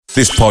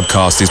This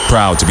podcast is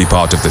proud to be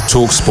part of the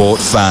TalkSport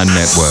Fan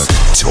Network.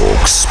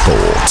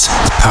 TalkSport.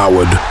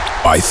 Powered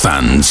by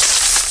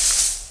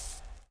fans.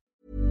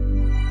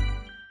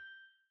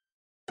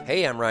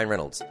 Hey, I'm Ryan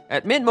Reynolds.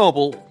 At Mint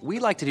Mobile, we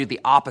like to do the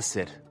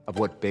opposite of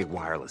what Big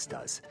Wireless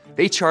does.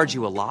 They charge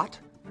you a lot,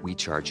 we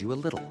charge you a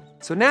little.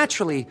 So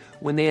naturally,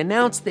 when they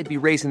announced they'd be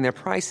raising their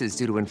prices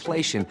due to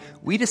inflation,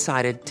 we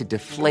decided to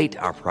deflate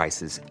our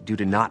prices due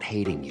to not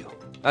hating you.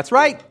 That's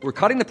right. We're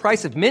cutting the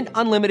price of Mint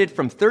Unlimited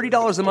from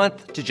 $30 a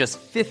month to just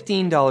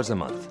 $15 a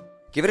month.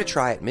 Give it a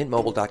try at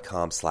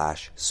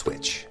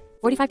mintmobile.com/switch.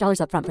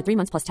 $45 up front for 3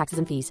 months plus taxes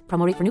and fees.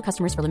 Promo rate for new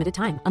customers for limited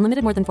time.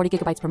 Unlimited more than 40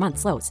 gigabytes per month.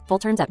 Slows full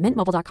terms at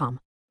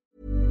mintmobile.com.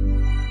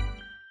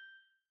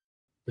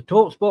 The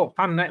TalkSport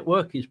Fan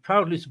Network is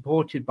proudly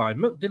supported by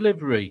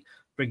McDelivery,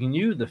 bringing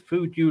you the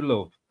food you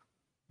love.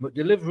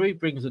 McDelivery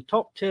brings a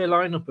top-tier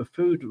lineup of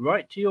food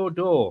right to your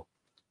door.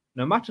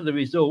 No matter the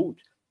result,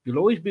 you'll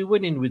always be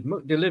winning with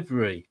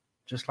McDelivery,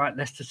 just like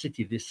Leicester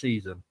City this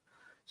season.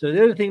 So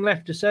the only thing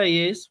left to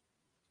say is,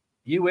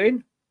 you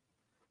win.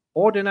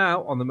 Order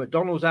now on the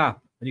McDonald's app,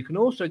 and you can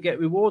also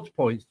get rewards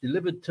points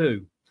delivered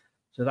too.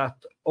 So that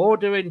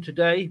ordering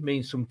today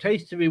means some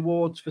tasty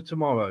rewards for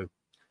tomorrow.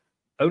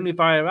 Only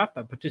via app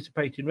at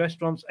participating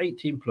restaurants,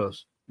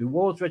 18+.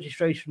 Rewards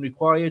registration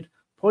required.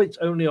 Points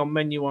only on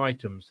menu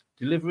items.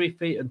 Delivery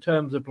fee and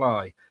terms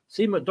apply.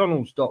 See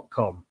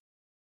mcdonalds.com.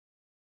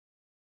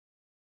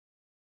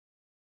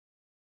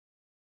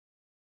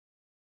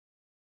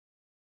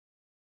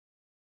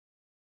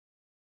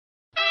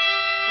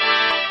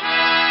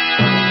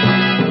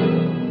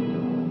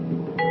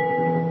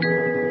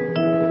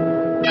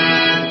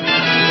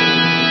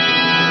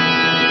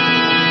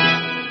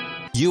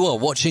 You are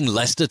watching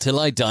Leicester Till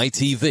I Die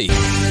TV.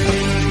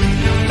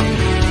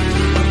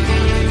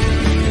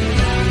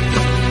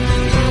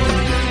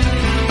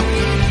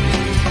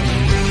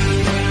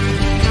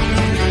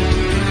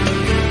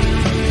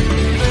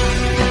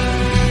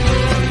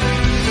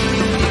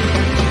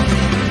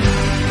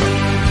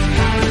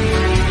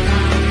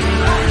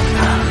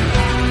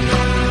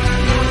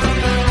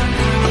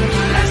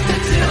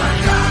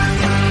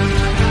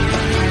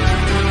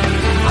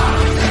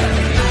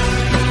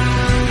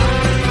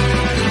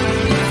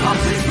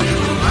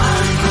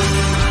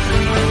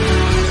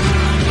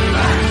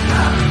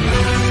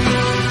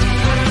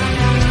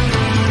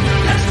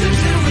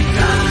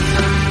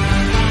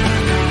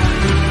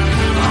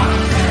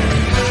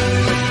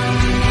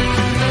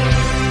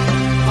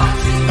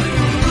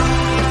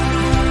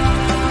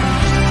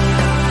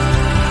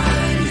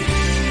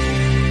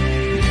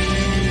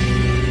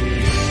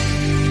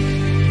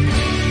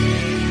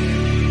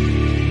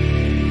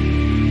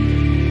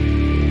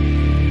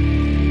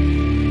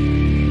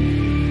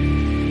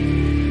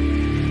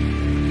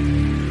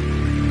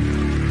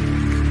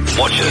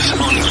 Watch us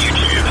on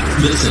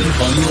YouTube. Listen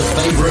on your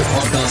favourite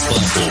podcast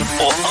platform.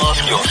 Or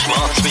ask your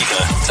smart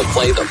speaker To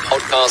play the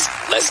podcast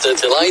Leicester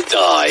Till I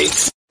Die.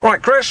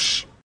 Right,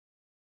 Chris.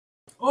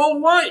 All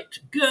right,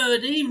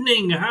 good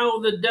evening. How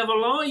the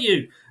devil are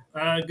you?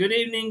 Good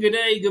evening, good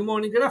day, good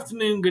morning, good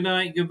afternoon, good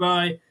night,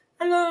 goodbye.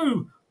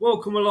 Hello,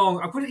 welcome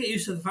along. I've got to get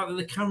used to the fact that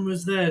the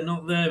camera's there,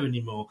 not there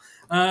anymore.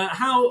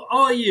 How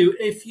are you?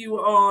 If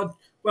you're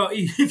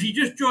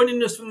just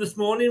joining us from this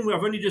morning,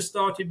 I've only just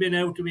started being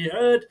able to be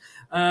heard.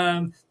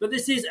 But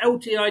this is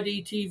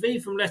LTID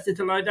TV from Leicester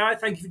Till I Die.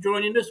 Thank you for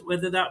joining us,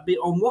 whether that be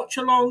on Watch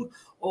Along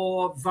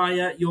or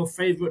via your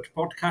favourite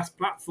podcast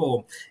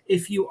platform.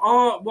 If you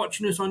are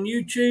watching us on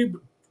YouTube,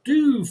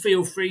 do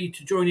feel free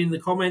to join in the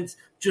comments.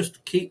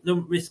 Just keep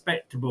them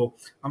respectable.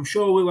 I'm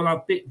sure we will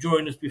have Bit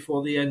join us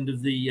before the end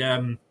of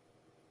the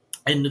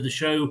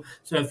show.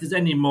 So if there's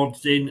any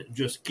mods in,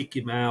 just kick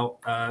him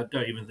out.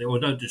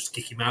 Don't just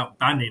kick him out,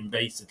 ban him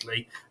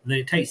basically. And then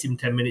it takes him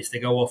 10 minutes to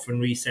go off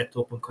and reset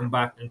up and come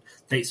back, and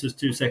takes us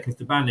 2 seconds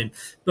to ban him.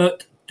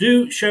 But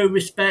do show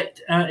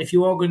respect if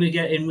you are going to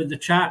get in with the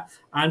chat.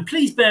 And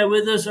please bear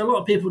with us. A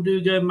lot of people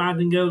do go mad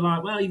and go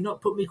like, well, you've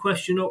not put my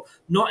question up.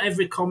 Not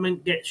every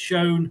comment gets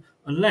shown,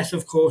 unless,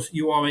 of course,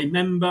 you are a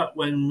member,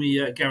 when we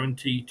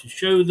guarantee to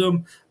show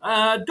them.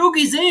 Doug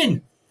is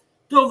in.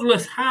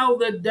 Douglas, how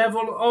the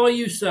devil are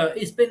you, sir?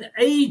 It's been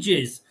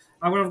ages.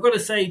 I've got to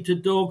say to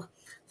Doug,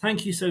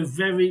 thank you so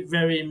very,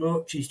 very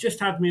much. He's just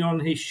had me on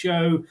his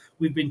show.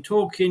 We've been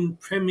talking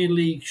Premier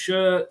League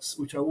shirts,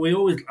 which I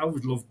always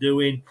love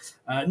doing.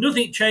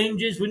 Nothing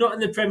changes. We're not in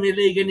the Premier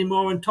League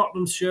anymore, and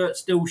Tottenham's shirt's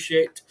still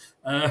shit.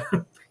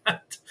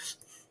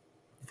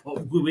 What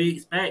would we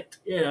expect?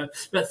 Yeah.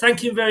 But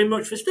thank you very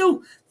much for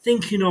still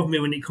thinking of me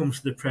when it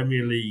comes to the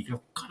Premier League.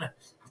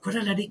 I've got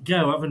to let it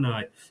go, haven't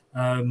I?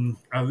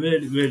 I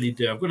really, really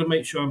do. I've got to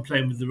make sure I'm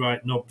playing with the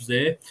right knobs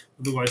there.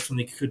 Otherwise,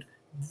 something could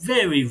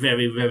very,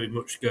 very, very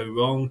much go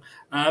wrong.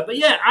 But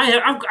yeah,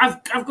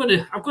 I've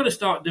got to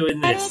start doing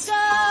this.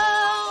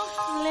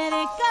 Let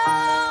it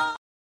go.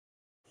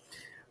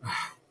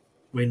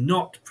 We're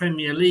not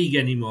Premier League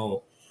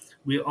anymore.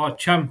 We are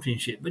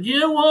Championship. But you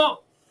know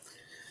what?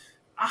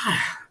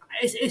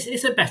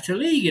 It's a better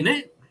league, isn't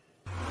it?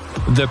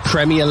 The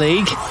Premier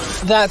League?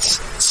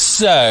 That's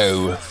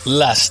So,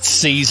 last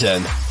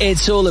season,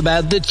 it's all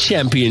about the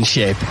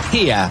championship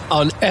here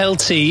on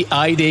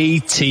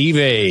LTID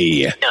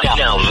TV.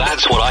 Now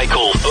that's what I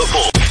call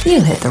football.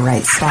 You hit the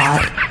right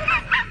spot.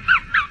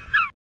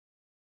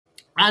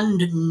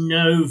 And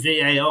no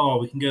VAR.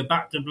 We can go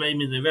back to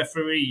blaming the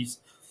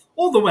referees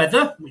or the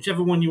weather,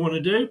 whichever one you want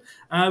to do.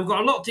 We've got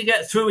a lot to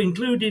get through,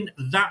 including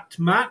that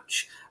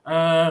match.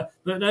 But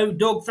no,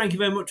 Doug, thank you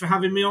very much for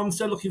having me on.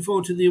 So looking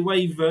forward to the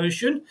away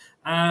version.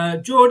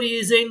 Geordie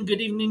is in.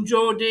 Good evening,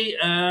 Geordie.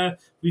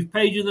 We've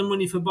paid you the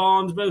money for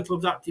Barnes. Both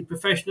clubs acted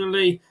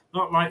professionally,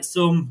 not like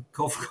some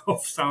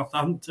cough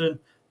Southampton.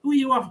 Who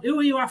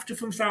are you after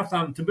from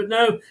Southampton? But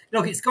no,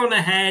 look, it's gone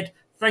ahead.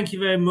 Thank you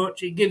very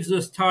much. It gives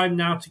us time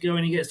now to go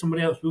in and get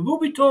somebody else. We will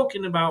be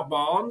talking about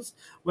Barnes,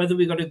 whether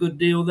we got a good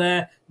deal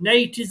there.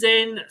 Nate is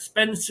in.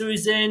 Spencer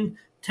is in.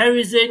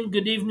 Terry's in.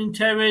 Good evening,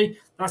 Terry.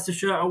 That's the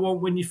shirt I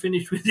want when you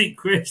finish with it,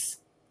 Chris.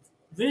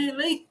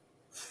 Really?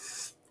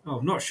 Oh,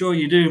 I'm not sure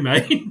you do,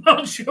 mate.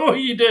 Not sure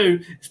you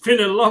do. It's been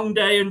a long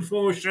day and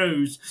 4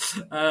 shows.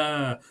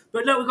 But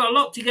no, we've got a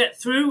lot to get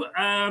through.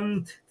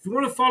 If you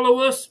want to follow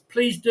us,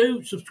 please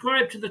do.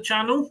 Subscribe to the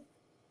channel.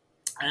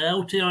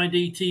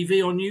 LTID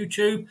TV on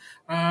YouTube.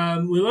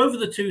 We're over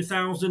the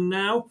 2,000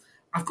 now.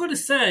 I've got to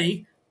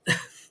say,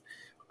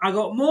 I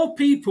got more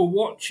people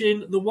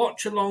watching the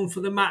watch along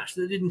for the match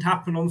that didn't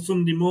happen on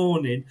Sunday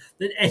morning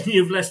than any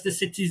of Leicester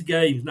City's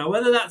games. Now,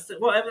 whatever that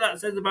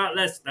says about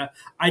Leicester,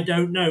 I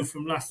don't know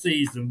from last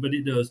season, but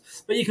it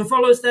does. But you can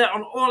follow us there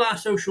on all our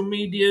social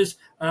medias,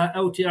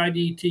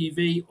 LTID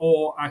TV,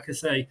 or like I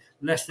say,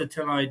 Leicester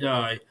Till I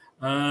Die.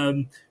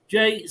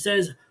 Jay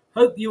says,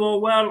 hope you are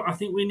well. I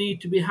think we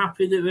need to be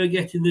happy that we're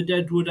getting the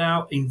Deadwood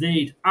out.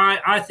 Indeed.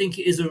 I think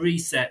it is a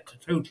reset,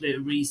 totally a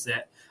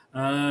reset.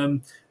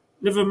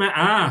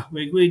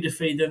 We agreed to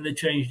fee, then they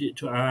changed it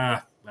to,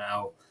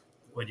 well,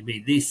 what do you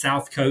mean? These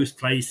South Coast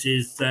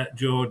places,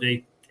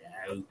 Geordie.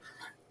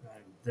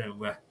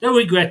 They'll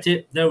regret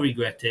it. They'll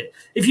regret it.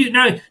 If you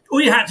know,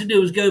 all you had to do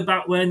was go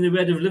back wearing the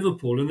red of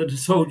Liverpool and they'd have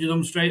sold you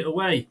them straight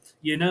away.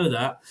 You know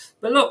that.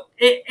 But look,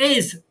 it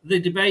is the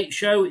debate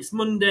show. It's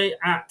Monday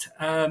at,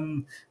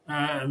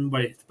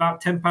 it's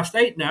about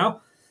 8:10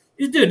 now.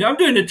 I'm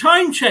doing a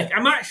time check.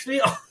 I'm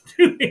actually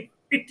doing a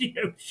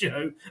video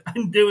show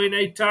and doing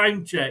a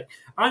time check.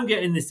 I'm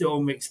getting this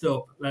all mixed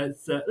up.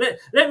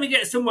 Let me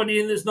get somebody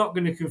in that's not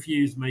going to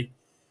confuse me.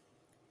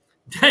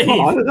 Dave.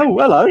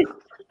 Hello.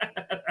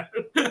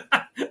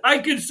 I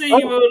could see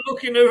you were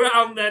looking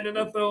around then, and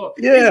I thought,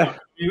 yeah,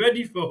 you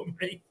ready for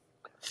me?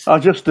 I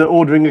was just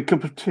ordering a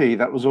cup of tea.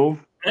 That was all.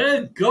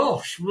 Oh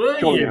gosh, were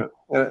you?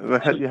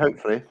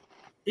 Hopefully.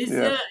 Is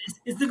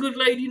the good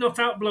lady not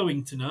out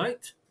blowing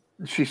tonight?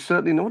 She's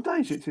certainly not. What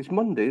day is it? It's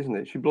Monday, isn't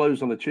it? She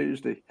blows on a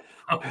Tuesday.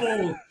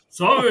 Oh,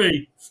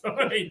 sorry.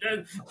 Don't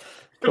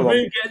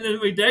be getting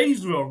my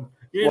days wrong.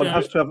 One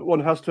has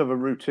to have a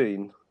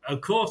routine.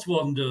 Of course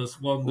one does.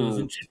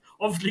 And she's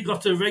obviously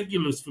got her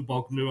regulars for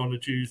Bognor on a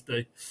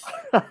Tuesday.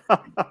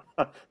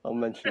 I'll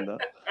mention that.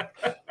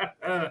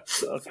 I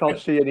can't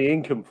see any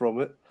income from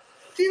it.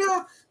 You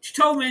know, she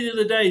told me the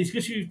other day,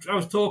 because I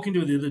was talking to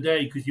her the other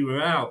day because you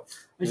were out.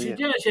 And she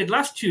said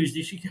last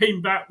Tuesday she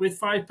came back with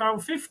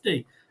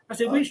 £5.50. I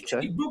said, which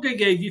cheap bugger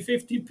gave you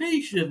 50p?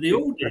 She said, they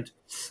all did.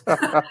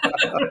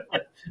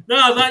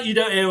 No, that you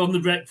don't hear on the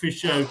breakfast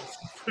show.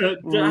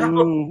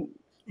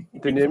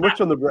 Didn't hear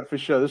much on the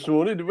breakfast show this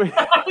morning, did we?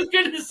 I was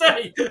going to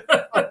say,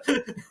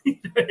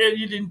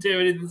 you didn't hear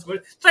anything this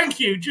morning. Thank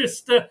you. Just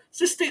stick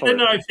the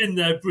knife in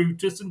there,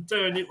 Brutus, and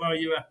turn it while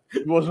you're at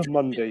it. It was a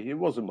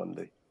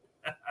Monday.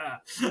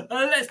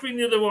 Let's bring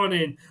the other one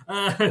in.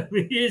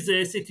 He is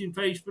there sitting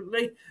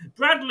patiently.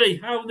 Bradley,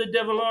 how the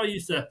devil are you,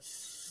 sir?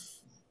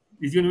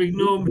 He's going to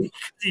ignore me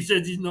because he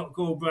says he's not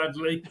called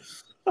Bradley.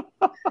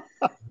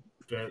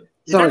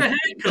 Sorry,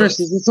 Chris,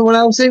 is there someone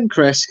else in,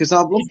 Chris? Because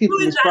I'm looking for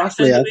this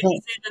Bradley. I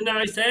can't see the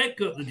nice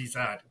haircut that he's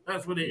had.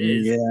 That's what it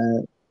is.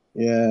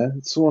 Yeah.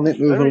 Someone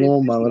hit me with a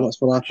lawnmower. That's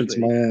what happened to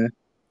my hair.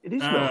 It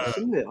is nice,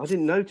 isn't it? I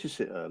didn't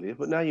notice it earlier,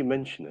 but now you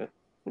mention it.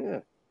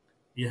 Yeah.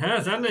 He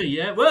has, hasn't he?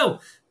 Yeah.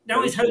 Well,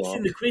 now he's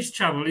hosting the quiz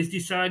channel. He's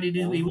decided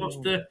he wants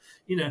to,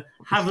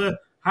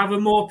 have a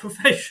more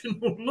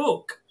professional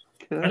look.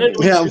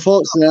 Yeah,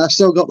 unfortunately, I've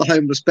still got the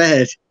homeless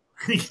bed.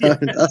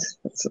 That's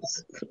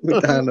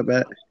down a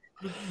bit.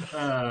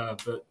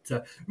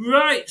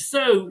 Right,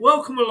 so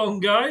welcome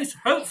along, guys.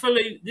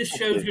 Hopefully, this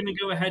show's going to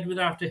go ahead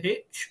without a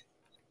hitch.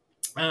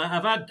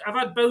 I've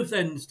had both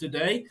ends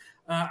today.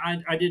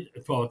 I did,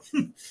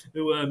 pardon,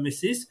 who were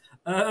misses.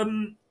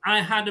 I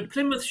had a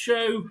Plymouth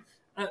show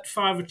at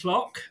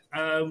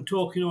 5:00,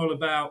 talking all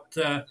about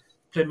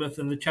Plymouth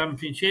and the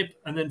Championship,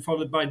 and then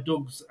followed by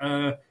Doug's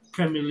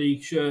Premier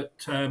League shirt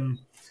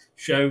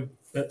show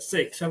at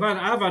 6.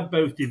 I've had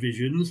both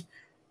divisions.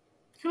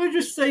 Can I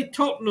just say,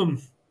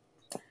 Tottenham?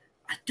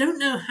 I don't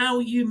know how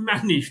you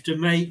managed to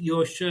make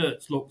your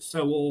shirts look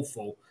so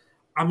awful.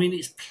 I mean,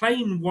 it's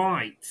plain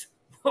white.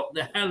 What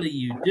the hell are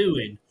you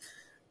doing?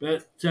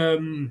 But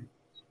I've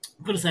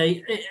got to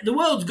say, the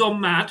world's gone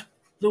mad.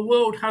 The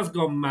world has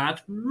gone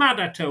mad. Mad,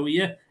 I tell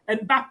you.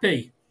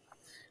 Mbappe.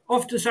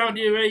 off to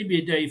Saudi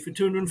Arabia, Dave, for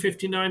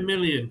 259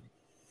 million.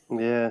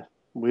 Yeah,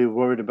 we were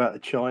worried about the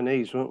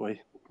Chinese, weren't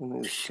we?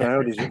 And the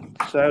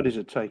Saudis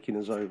are taking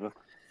us over.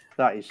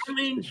 That is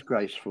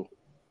disgraceful.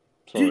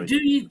 Sorry. Do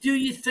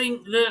you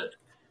think that?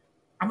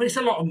 I mean, it's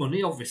a lot of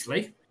money,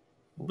 obviously,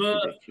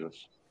 but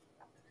ridiculous.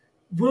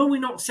 Were we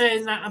not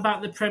saying that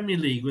about the Premier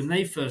League when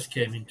they first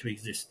came into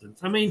existence?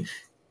 I mean,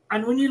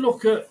 and when you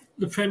look at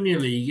the Premier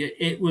League,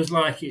 it was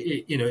like,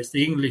 it's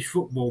the English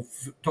football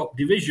top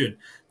division.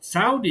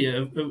 Saudi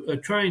are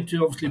trying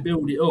to obviously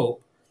build it up,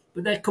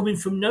 but they're coming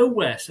from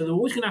nowhere. So they're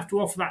always going to have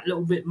to offer that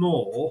little bit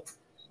more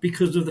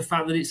because of the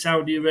fact that it's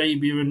Saudi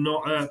Arabia and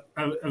not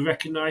a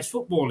recognised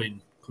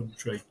footballing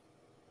country.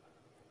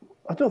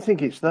 I don't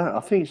think it's that. I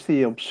think it's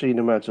the obscene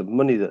amount of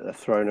money that they're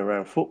throwing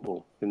around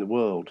football in the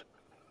world.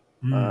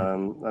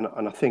 And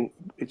I think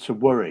it's a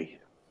worry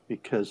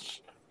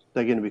because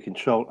they're going to be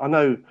controlled. I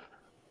know,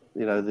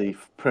 the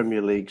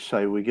Premier League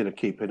say we're going to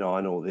keep an eye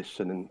on all this,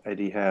 and then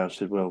Eddie Howe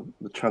said, well,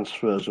 the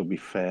transfers will be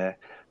fair.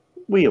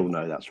 We all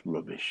know that's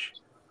rubbish.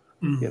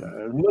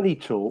 Money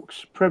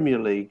talks, Premier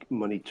League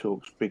money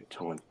talks big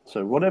time.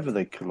 So whatever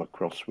they come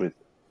across with,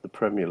 the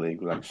Premier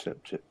League will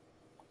accept it.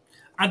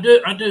 I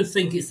do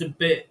think it's a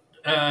bit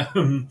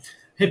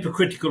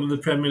hypocritical of the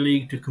Premier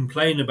League to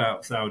complain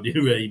about Saudi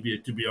Arabia,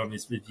 to be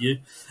honest with you.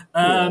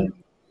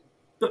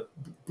 But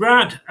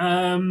Brad,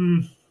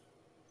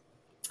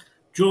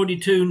 Geordie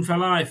Toon for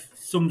life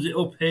sums it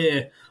up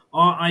here.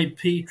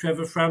 R.I.P.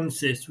 Trevor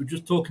Francis. We're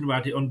just talking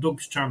about it on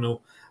Doug's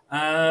channel.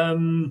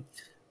 The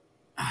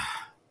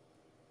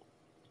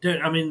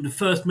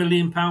first £1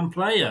 million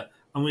player.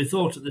 And we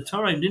thought at the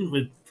time, didn't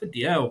we?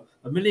 Bloody hell,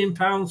 £1 million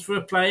for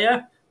a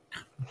player?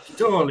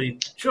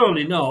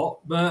 Surely not.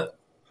 But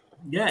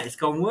yeah, it's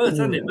gone worse,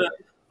 hasn't it? But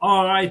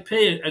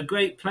R.I.P. a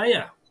great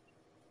player.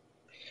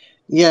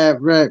 Yeah,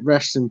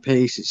 rest in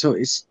peace. It's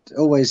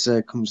always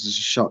comes as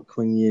a shock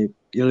when you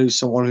lose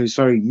someone who's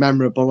very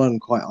memorable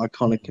and quite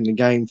iconic in the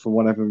game for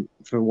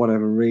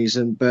whatever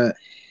reason. But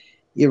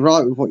you're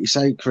right with what you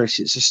say, Chris.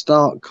 It's a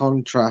stark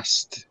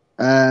contrast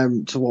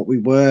to what we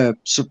were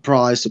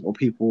surprised at what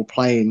people were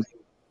playing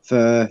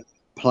for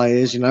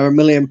players. £1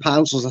 million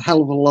was a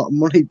hell of a lot of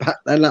money back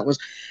then. That was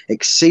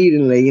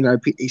exceedingly,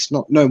 it's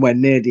not nowhere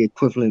near the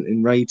equivalent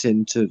in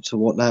rating to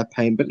what they're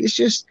paying. But it's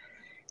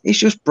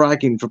just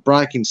bragging for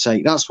bragging's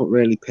sake. That's what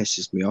really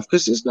pisses me off,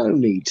 because there's no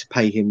need to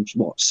pay him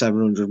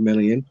 700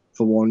 million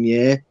for 1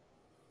 year.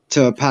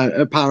 To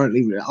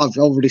apparently, I've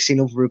already seen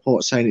other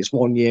reports saying it's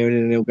 1 year and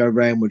then he'll go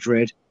Real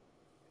Madrid.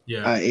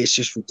 Yeah, it's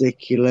just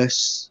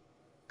ridiculous.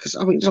 Because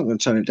he's not going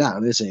to turn it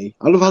down, is he?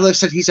 I love how they've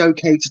said he's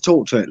okay to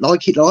talk to it, like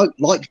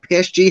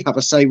PSG have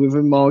a say with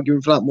him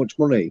arguing for that much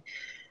money.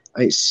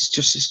 It's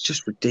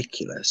just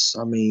ridiculous.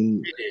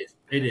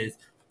 It is.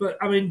 But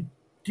do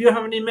you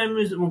have any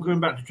memories? Well, going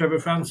back to Trevor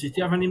Francis, do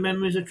you have any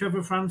memories of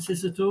Trevor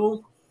Francis at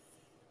all?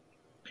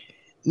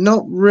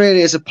 Not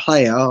really as a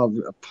player. I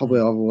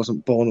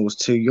wasn't born or was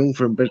too young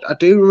for him, but I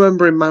do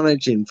remember him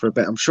managing for a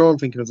bit. I'm sure I'm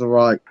thinking of the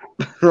right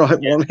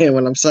one here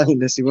when I'm saying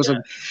this. He was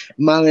a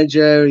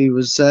manager. He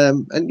was, I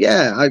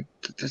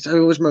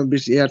always remember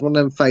he had one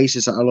of them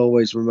faces that I'll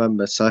always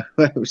remember. So I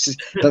don't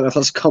know if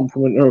that's a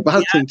compliment or a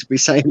bad thing to be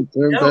saying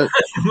to him. But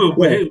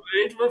we're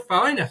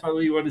fine, if that's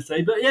what you want to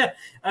say. But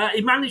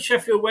he managed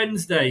Sheffield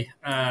Wednesday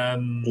at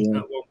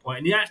one point,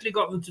 and he actually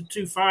got them to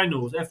 2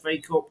 finals, FA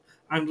Cup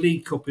and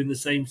League Cup in the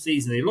same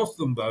season. He lost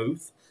them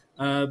both,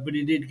 but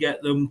he did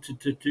get them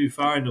to 2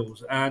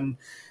 finals. And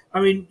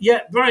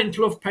Brian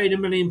Clough paid £1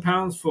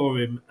 million for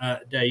him,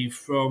 Dave,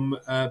 from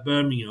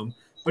Birmingham,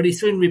 but he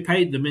soon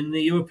repaid them in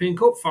the European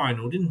Cup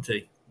final, didn't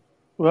he?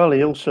 Well,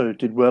 he also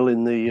did well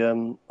in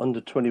the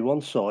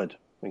under-21 side,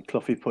 and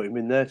Cloughy put him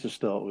in there to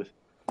start with.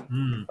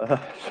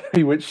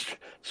 He went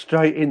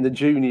straight in the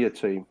junior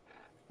team.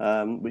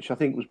 Which I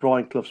think was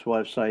Brian Clough's way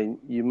of saying,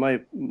 I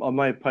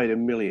may have paid $1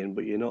 million,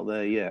 but you're not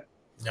there yet.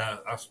 No,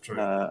 that's true.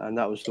 And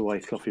that was the way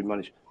Cloughy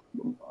managed.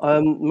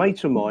 A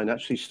mate of mine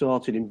actually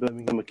started in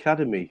Birmingham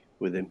Academy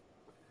with him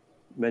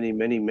many,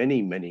 many,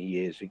 many, many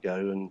years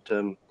ago.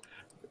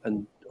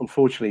 And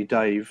unfortunately,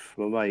 Dave,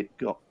 my mate,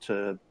 got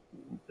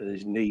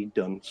his knee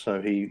done,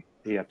 so he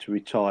had to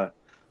retire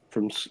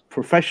from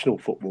professional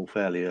football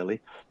fairly early.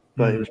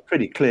 But it was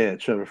pretty clear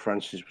Trevor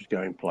Francis was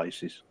going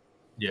places.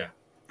 Yeah.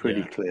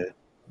 Pretty clear.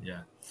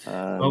 Yeah.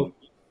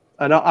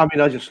 And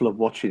I just love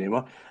watching him.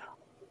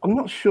 I'm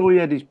not sure he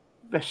had his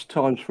best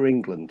times for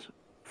England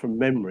from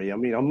memory. I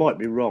might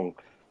be wrong,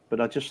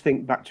 but I just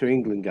think back to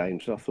England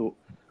games. And I thought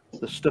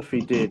the stuff he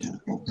did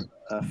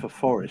for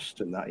Forest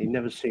and that, he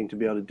never seemed to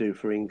be able to do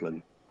for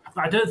England.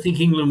 I don't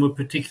think England were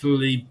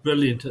particularly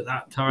brilliant at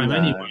that time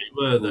anyway,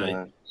 were they?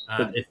 No.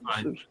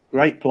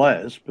 Great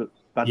players, but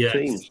bad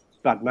teams,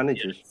 bad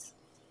managers.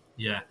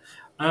 Yes.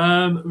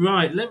 Yeah.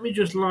 Right, let me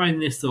just line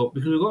this up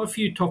because we've got a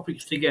few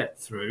topics to get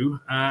through.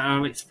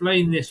 I'll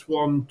explain this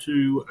one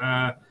to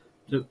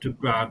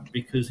Brad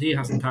because he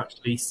hasn't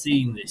actually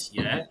seen this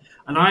yet.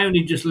 And I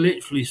only just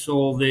literally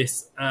saw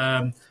this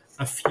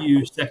a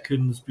few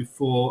seconds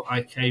before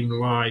I came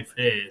live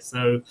here.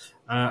 So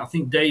I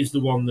think Dave's the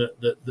one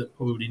that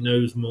probably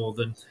knows more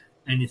than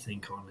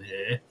anything on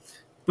here.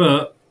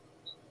 But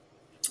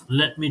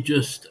let me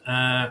just,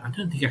 I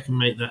don't think I can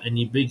make that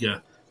any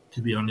bigger,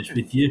 to be honest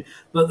with you.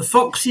 But the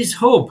Foxes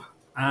Hub.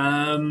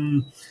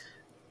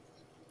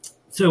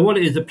 So what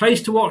it is, the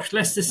place to watch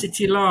Leicester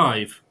City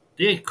live.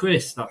 Dear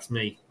Chris, that's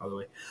me, by the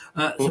way.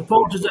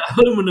 Supporters at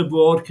home and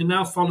abroad can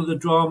now follow the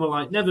drama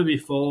like never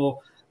before,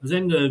 as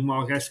Endo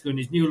Margesco and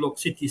his new look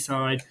City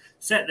side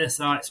set their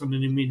sights on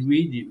an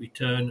immediate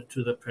return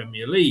to the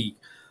Premier League.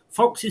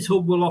 Fox's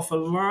Hub will offer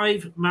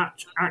live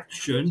match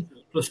action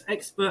plus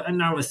expert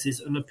analysis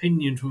and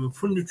opinion from a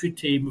punditry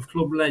team of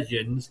club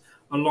legends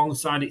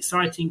alongside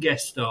exciting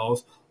guest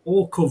stars,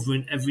 all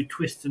covering every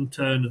twist and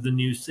turn of the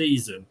new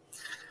season.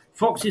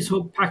 Fox's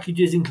Hub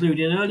packages,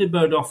 including early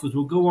bird offers,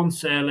 will go on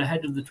sale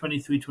ahead of the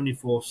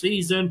 23-24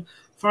 season.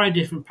 5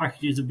 different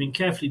packages have been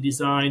carefully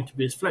designed to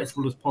be as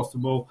flexible as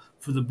possible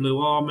for the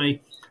Blue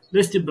Army.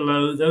 Listed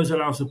below, those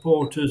allow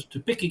supporters to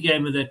pick a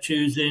game of their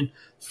choosing,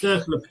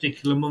 circle a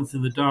particular month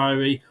in the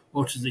diary,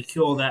 or to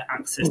secure their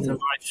access to live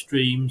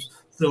streams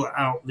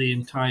throughout the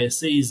entire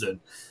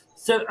season.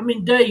 So, I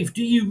mean, Dave,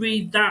 do you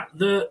read that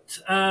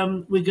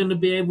we're going to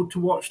be able to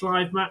watch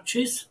live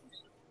matches?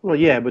 Well,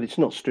 yeah, but it's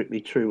not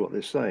strictly true what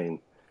they're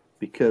saying,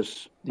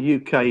 because the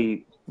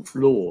UK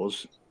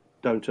laws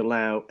don't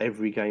allow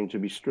every game to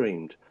be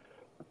streamed.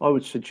 I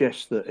would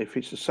suggest that if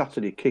it's a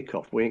Saturday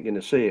kickoff, we ain't going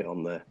to see it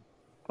on there.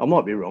 I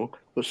might be wrong,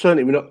 but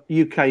certainly we're not.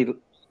 UK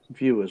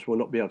viewers will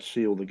not be able to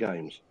see all the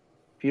games.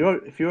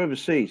 If you're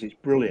overseas, it's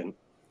brilliant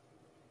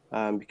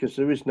because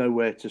there is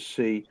nowhere to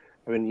see.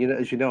 I mean,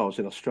 as you know, I was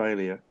in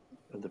Australia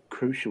at the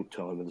crucial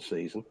time of the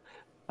season,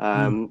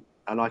 and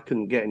I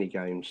couldn't get any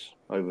games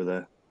over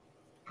there.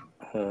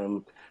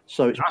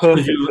 So it's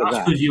perfect for that.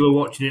 That's because you were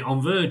watching it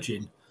on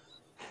Virgin.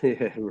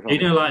 Yeah, right. You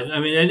know, like, I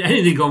mean,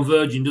 anything on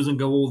Virgin doesn't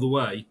go all the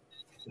way.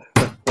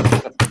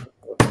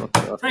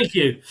 Thank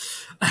you.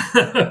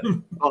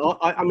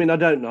 I mean, I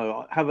don't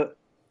know.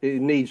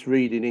 It needs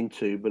reading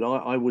into, but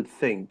I would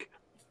think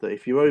that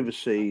if you're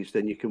overseas,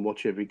 then you can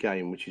watch every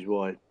game, which is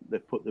why they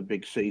put the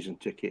big season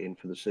ticket in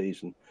for the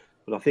season.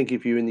 But I think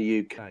if you're in the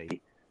UK,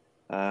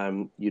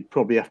 you'd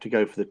probably have to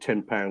go for the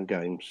 £10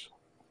 games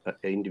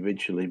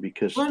individually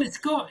because. Well, it's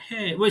got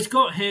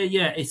here.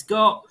 Yeah, it's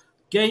got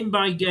game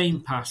by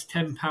game pass,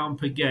 £10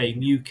 per game,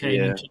 UK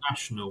and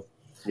international.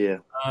 Yeah.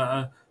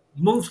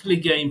 Monthly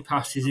game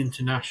pass is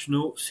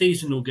international.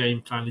 Seasonal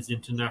game plan is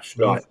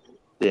international. Right.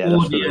 Yeah.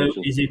 Audio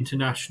is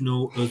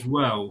international as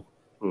well.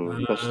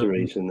 That's the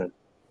reason then.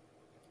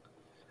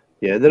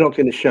 Yeah, they're not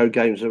going to show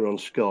games that are on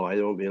Sky.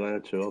 They won't be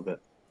allowed to, I bet.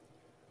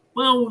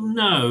 Well,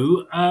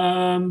 no,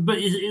 but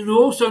it's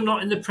also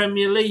not in the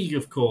Premier League,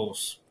 of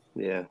course.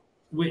 Yeah.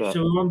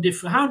 So we're on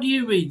different. How do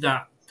you read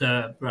that,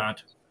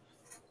 Brad?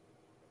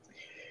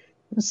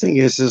 The thing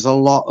is, there's a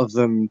lot of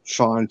them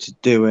trying to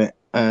do it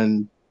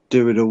and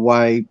do it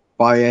away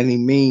by any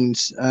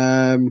means.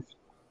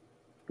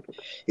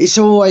 It's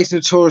always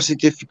notoriously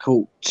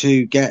difficult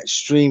to get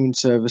streaming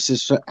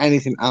services for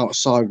anything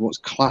outside what's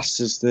classed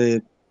as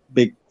the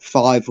big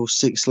 5 or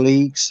 6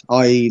 leagues,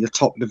 i.e. the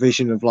top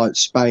division of like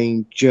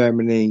Spain,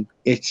 Germany,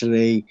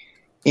 Italy,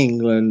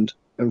 England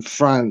and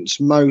France.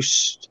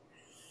 Most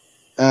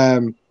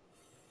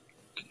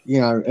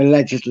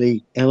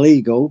allegedly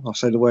illegal, I'll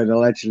say the word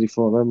allegedly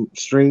for them,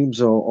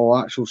 streams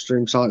or actual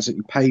stream sites that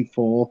you pay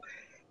for,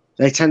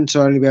 they tend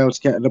to only be able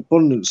to get an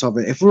abundance of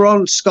it. If we're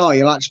on Sky,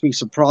 you'll actually be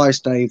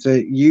surprised, Dave,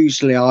 that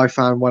usually I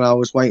found when I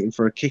was waiting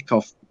for a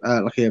kickoff,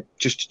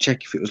 just to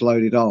check if it was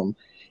loaded on,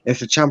 if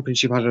the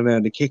Championship had an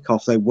early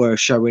kickoff, they were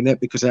showing it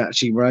because they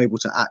actually were able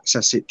to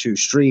access it to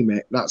stream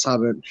it. That's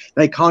how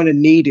they kind of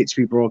need it to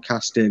be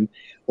broadcasting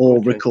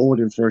or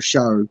recording for a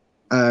show.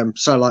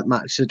 So like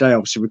Match Today,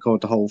 obviously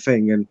record the whole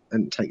thing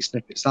and take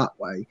snippets that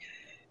way.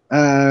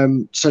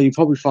 So you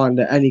probably find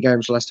that any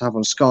games Leicester have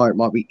on Sky, it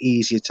might be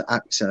easier to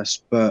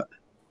access, but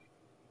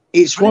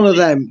it's one of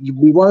them,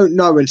 we won't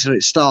know until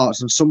it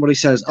starts and somebody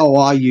says, oh,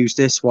 I use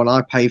this one,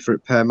 I pay for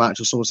it per match,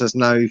 or someone says,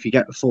 no, if you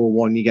get the full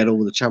one, you get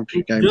all the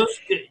Championship games.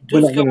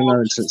 We're not going to know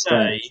until it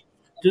starts.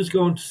 Does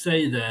go on to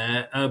say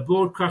there,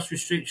 broadcast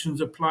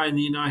restrictions apply in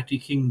the United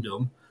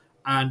Kingdom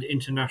and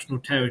international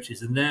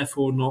territories, and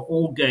therefore not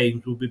all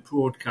games will be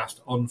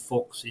broadcast on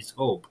Fox's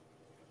Hub.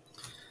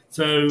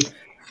 So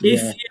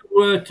if you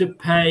were to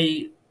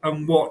pay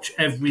and watch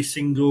every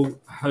single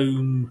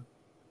home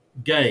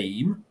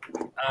game,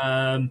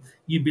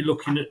 you'd be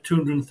looking at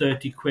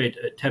 £230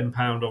 at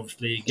 £10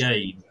 obviously a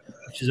game,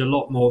 which is a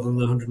lot more than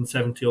the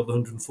 170 or the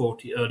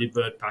 140 early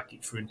bird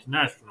package for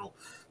international.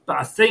 But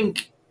I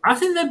think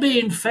they're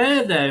being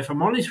fair there, if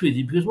I'm honest with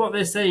you, because what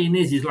they're saying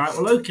is like,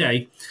 well,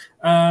 okay,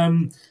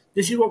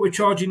 this is what we're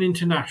charging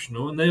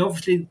international, and they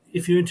obviously,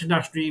 if you're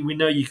internationally, we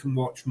know you can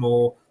watch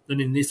more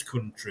than in this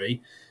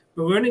country,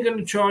 but we're only going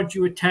to charge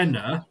you a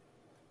tenner,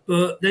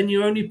 but then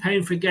you're only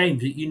paying for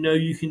games that you know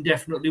you can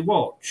definitely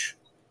watch.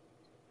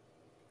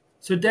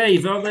 So,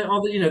 Dave, are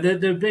they?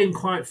 They're being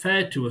quite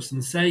fair to us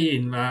and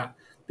saying that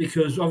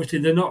because obviously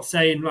they're not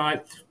saying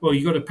like, well,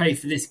 you got to pay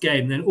for this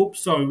game. Then, oops,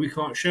 sorry, we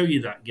can't show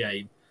you that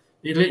game.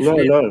 It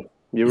literally, No,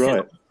 you're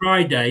right.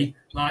 Friday,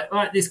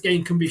 like this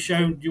game can be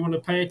shown. Do you want to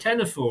pay a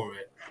tenner for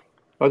it?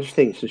 I just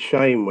think it's a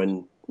shame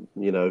when,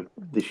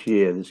 this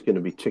year there's going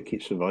to be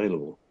tickets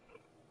available.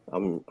 I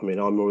mean,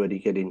 I'm already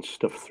getting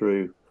stuff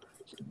through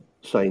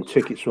saying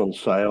tickets are on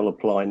sale,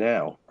 apply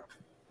now,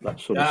 that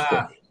sort of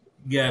stuff.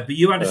 Yeah, but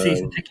you had a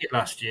season ticket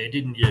last year,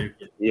 didn't you?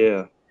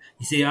 Yeah.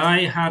 You see,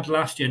 I had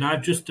last year, and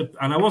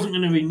I wasn't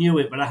going to renew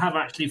it, but I have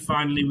actually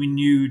finally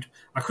renewed.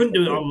 I couldn't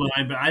do it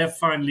online, but I have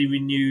finally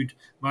renewed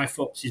my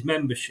Fox's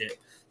membership.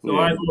 So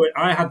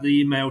I had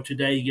the email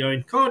today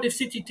going, Cardiff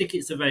City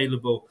tickets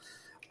available.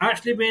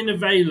 Actually being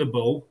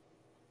available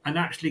and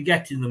actually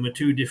getting them are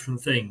two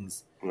different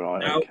things. Right,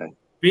 now, okay.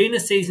 Being a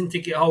season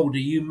ticket holder,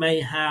 you may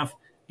have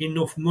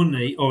enough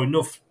money or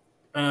enough,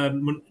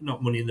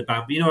 not money in the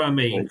bank, but you know what I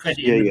mean,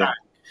 credit in the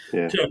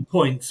bank, to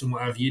points and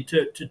what have you,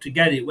 to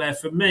get it. Where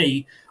for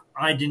me,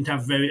 I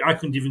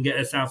couldn't even get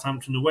a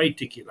Southampton away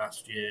ticket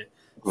last year.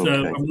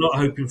 So I'm not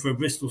hoping for a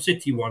Bristol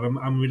City one.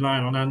 I'm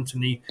relying on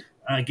Anthony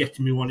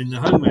getting me one in the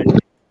home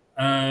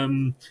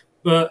end.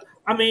 But,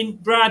 I mean,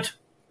 Brad,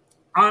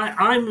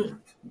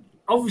 I'm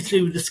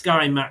obviously with the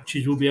Sky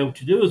matches we'll be able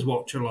to do as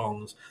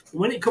watch-alongs. But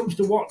when it comes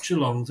to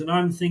watch-alongs, and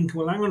I'm thinking,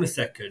 well, hang on a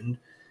second.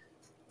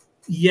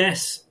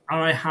 Yes,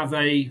 I have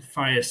a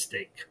Fire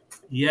Stick.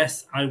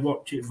 Yes, I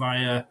watch it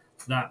via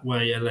that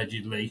way,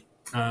 allegedly,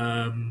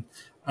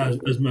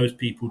 as most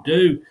people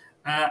do.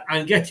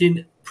 And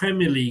getting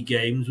Premier League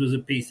games was a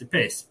piece of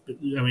piss. But,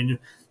 I mean,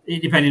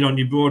 it depended on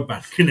your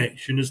broadband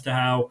connection as to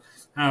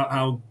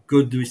how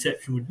good the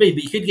reception would be.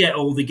 But you could get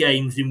all the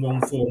games in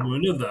one form or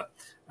another.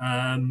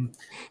 I'm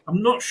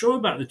not sure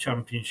about the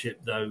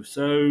Championship, though.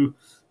 So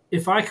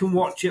if I can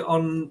watch it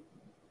on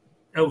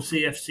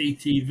LCFC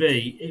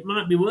TV, it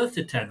might be worth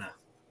a tenner.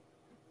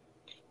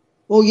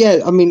 Well, yeah,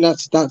 I mean,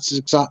 that's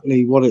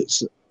exactly what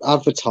it's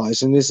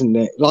advertising, isn't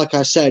it? Like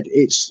I said,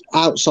 it's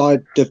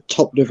outside the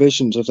top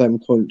divisions of them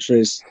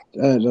countries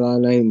that I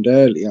named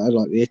earlier,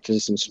 like the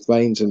Italy's and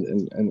Spain's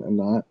and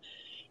that.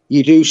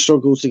 You do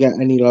struggle to get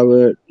any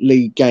lower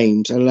league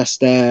games unless,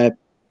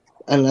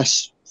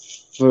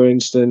 for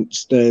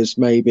instance, there's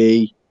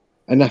maybe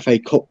an FA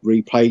Cup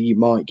replay you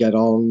might get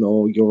on,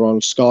 or you're on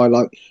Sky.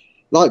 Like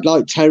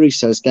Terry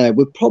says there,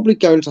 we're probably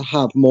going to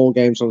have more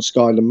games on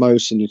Sky than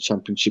most in the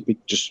Championship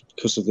just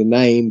because of the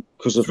name,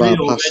 because of our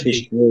past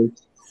history.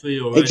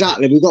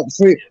 Exactly, we got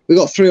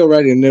three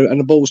already, and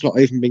the ball's not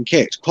even been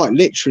kicked. Quite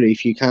literally,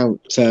 if you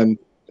count a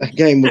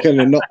game we're going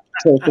to not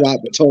talk about,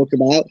 but talk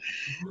about.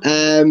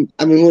 And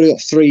we've already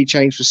got 3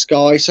 changed for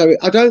Sky, so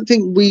I don't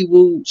think we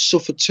will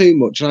suffer too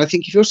much. And I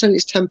think if you're saying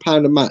it's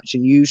 £10 a match,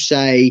 and you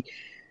say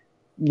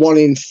 1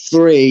 in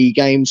 3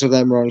 games of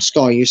them are on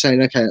Sky, you're saying,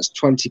 okay, that's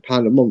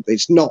 £20 a month.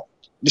 It's not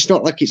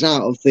like it's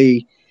out of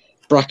the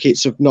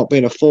brackets of not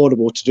being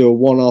affordable to do a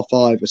one-off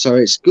either. So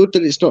it's good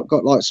that it's not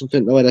got like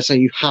something where they're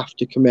saying you have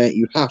to commit,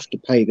 you have to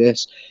pay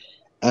this,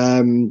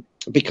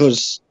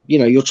 because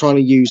you're trying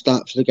to use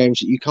that for the games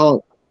that you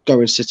can't go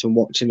and sit and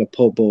watch in a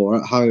pub or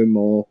at home,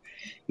 or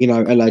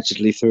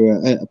allegedly through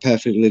a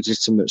perfectly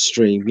legitimate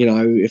stream.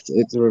 If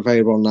they're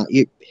available on that,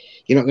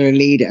 you're not going to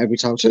need it every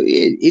time. So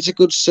it's a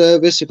good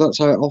service if that's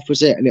how it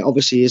offers it, and it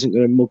obviously isn't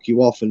going to mug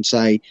you off and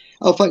say,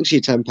 oh, thanks for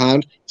your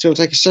 £10. It's going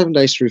to take us 7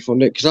 days to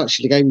refund it because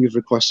actually the game you've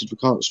requested we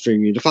can't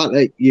stream you. The fact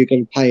that you're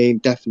going to pay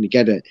and definitely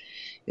get it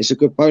is a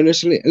good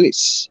bonus, and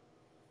it's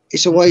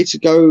a way to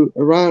go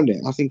around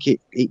it. I think it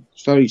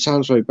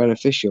sounds very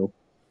beneficial.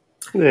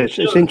 Yeah, it's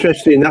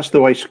interesting. That's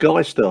the way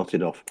Sky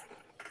started off.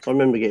 I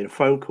remember getting a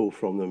phone call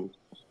from them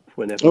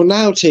whenever. Well,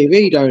 Now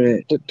TV don't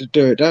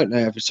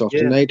they? Every so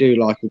often they do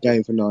like a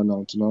game for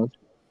 $9.99.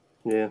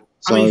 Yeah.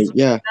 So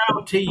Now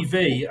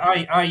TV,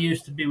 I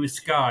used to be with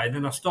Sky, and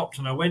then I stopped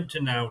and I went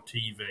to Now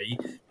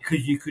TV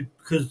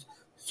because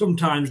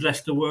sometimes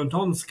Leicester weren't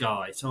on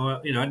Sky, so I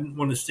didn't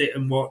want to sit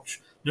and watch.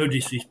 No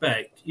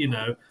disrespect,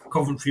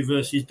 Coventry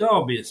versus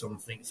Derby or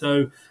something.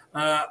 So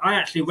I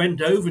actually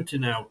went over to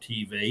Now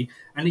TV,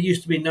 and it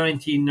used to be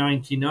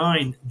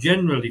 $19.99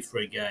 generally for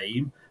a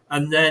game,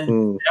 and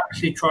then they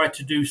actually tried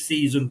to do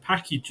season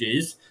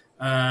packages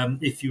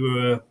if you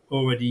were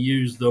already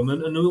used them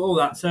and all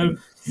that. So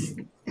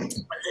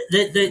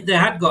they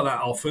had got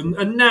that off,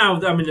 and now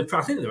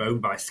I think they're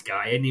owned by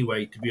Sky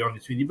anyway. To be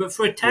honest with you, but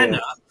for a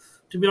tenner,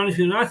 to be honest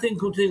with you, I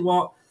think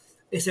what.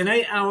 It's an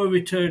 8-hour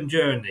return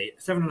journey,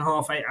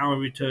 7.5, 8-hour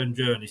return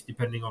journeys,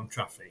 depending on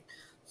traffic.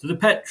 So the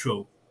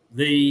petrol,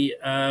 the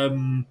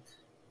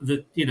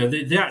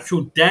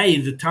actual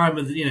day, the time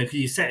of because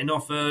you're setting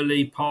off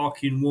early,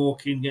 parking,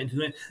 walking, getting to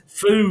the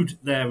food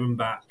there and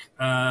back,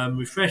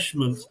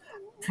 refreshments,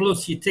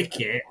 plus your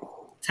ticket,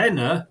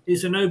 tenner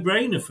is a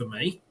no-brainer for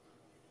me.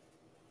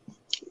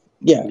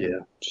 Yeah,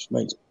 just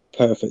makes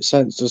perfect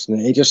sense, doesn't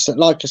it? It just,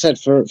 like I said,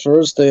 for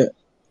us to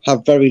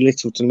have very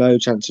little to no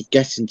chance of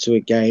getting to a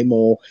game,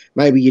 or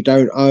maybe you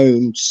don't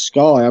own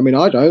Sky. I mean,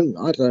 I don't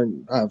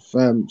have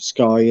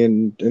Sky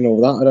and all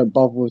that. I don't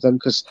bother with them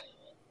because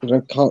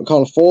can't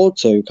afford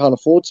to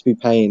be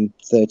paying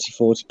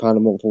 £30-40 a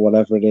month or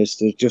whatever it is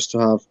just to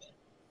have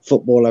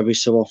football every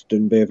so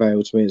often be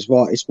available to me.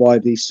 It's why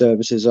these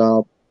services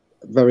are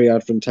very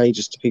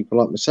advantageous to people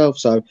like myself.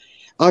 So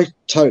I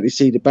totally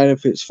see the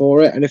benefits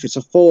for it, and if it's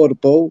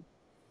affordable,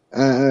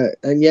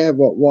 and yeah,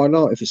 why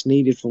not? If it's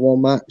needed for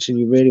one match and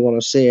you really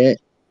want to see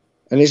it,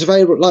 and it's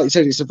available, like you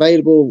said, it's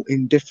available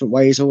in different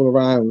ways all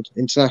around,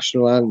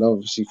 international and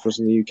obviously for us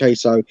in the UK.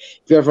 So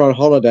if you're ever on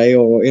holiday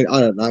or in, I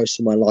don't know,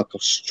 somewhere like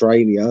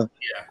Australia,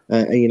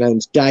 and your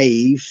name's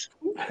Dave,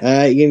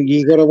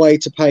 you got a way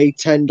to pay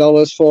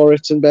 $10 for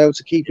it and be able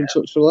to keep in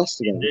touch with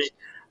Leicester games.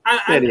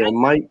 Steady on,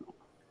 mate.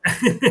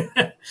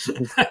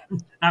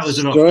 That was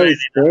an Australian,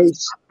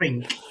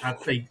 I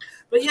think.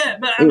 But yeah,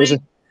 but I mean,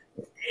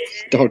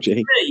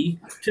 dodgy.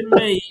 To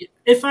me,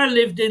 if I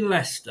lived in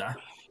Leicester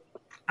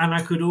and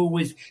I could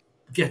always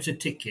get a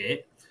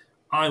ticket,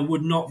 I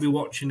would not be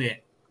watching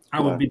it. I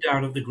would be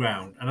down at the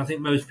ground, and I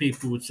think most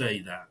people would say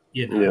that.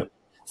 Yeah.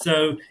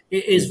 So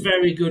it is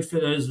very good for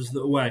those of us that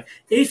are away.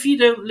 If you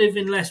don't live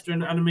in Leicester,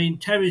 and I mean,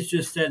 Terry's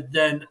just said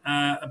then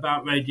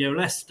about Radio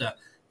Leicester,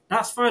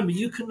 that's fine, but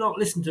you cannot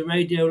listen to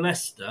Radio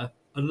Leicester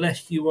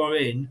unless you are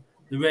in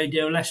the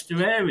Radio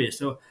Leicester area.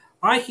 So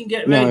I can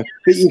get Radio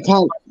but you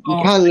can't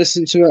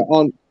listen to it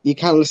on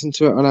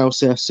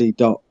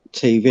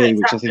LCFC.TV,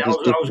 which I think is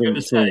different. I was going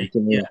to say,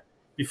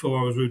 before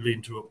I was rudely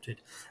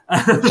interrupted.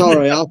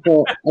 Sorry, I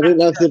didn't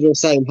know if they were the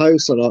same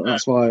host or not.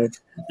 That's why.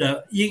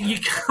 No, you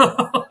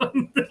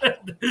can't.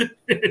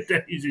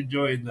 He's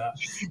enjoying that.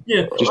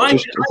 Yeah, I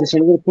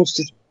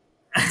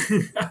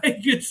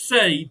could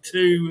say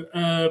to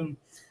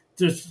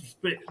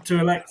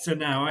Alexa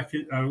now.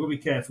 I will be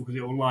careful because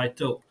it will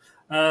light up.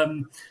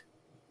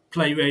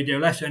 Play Radio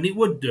Leicester, and it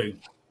would do.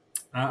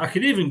 I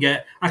can even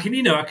get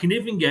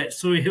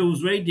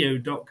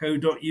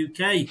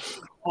surreyhillsradio.co.uk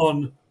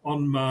on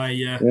my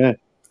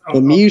the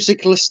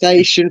musical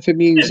station for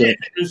music.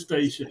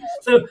 Station.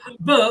 So,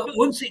 but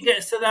once it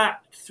gets to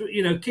that,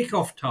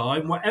 kick-off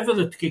time, whatever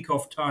the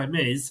kick-off time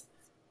is,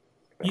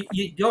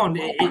 you're gone.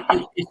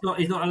 It's not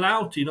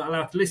allowed to. You're not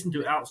allowed to listen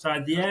to it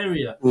outside the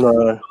area.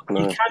 No.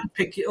 You can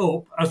pick it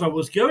up, as I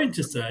was going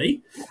to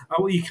say.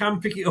 You can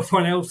pick it up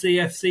on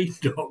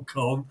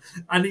lcfc.com,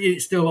 and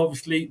it's still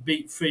obviously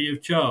beat free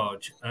of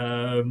charge.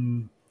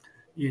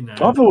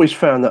 I've always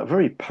found that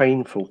very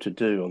painful to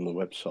do on the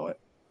website.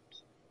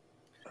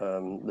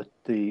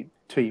 The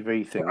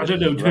TV thing. I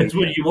don't know. Depends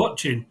what you're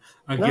watching.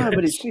 I guess.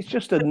 But it's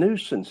just a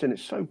nuisance, and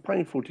it's so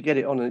painful to get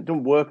it on, and it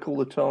doesn't work all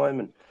the time.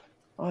 And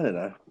I don't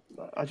know.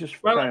 I just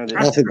found it.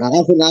 I think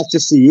that's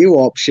just a you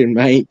option,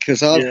 mate,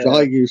 because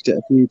I used it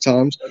a few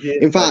times.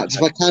 In fact,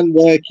 if I can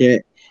work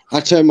it, I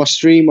turn my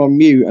stream on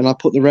mute and I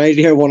put the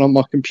radio on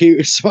my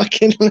computer so I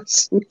can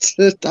listen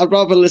to. I'd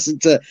rather listen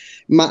to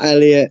Matt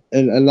Elliott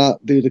and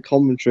that do the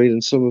commentary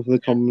than some of the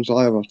comments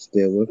I have to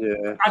deal with.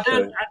 Yeah, I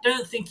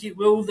don't think it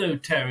will though,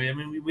 Terry. I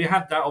mean, we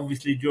had that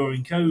obviously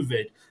during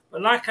COVID,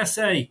 but like I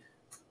say,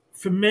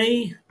 for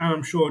me, and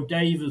I'm sure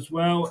Dave as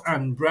well,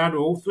 and Brad,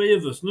 all three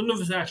of us, none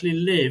of us actually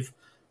live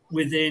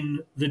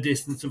within the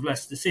distance of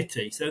Leicester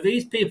City. So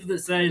these people that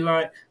say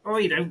like, "Oh,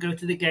 you don't go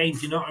to the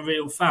games, you're not a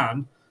real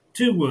fan."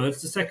 2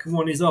 words, the second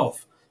one is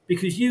off.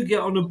 Because you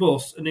get on a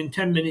bus and in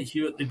 10 minutes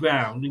you're at the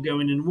ground and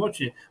going in and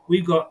watching it.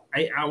 We've got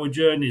 8-hour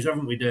journeys,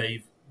 haven't we,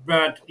 Dave?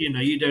 Brad,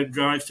 you don't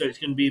drive, so it's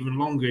going to be even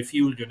longer if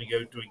you were going to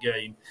go to a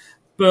game.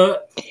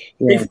 But if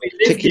we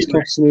lived tickets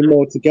costing me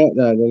more to get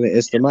there than it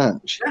is the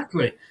match.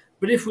 Exactly.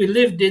 But if we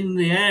lived in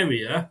the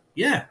area,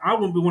 I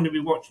wouldn't want to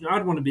be watching.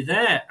 I'd want to be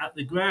there at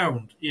the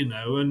ground, and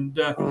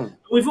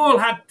we've all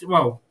had,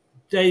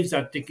 Dave's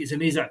had tickets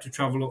and he's had to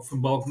travel up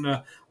from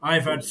Bognor.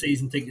 I've had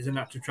season tickets and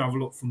had to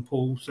travel up from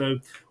Poole. So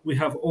we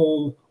have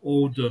all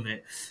done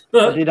it.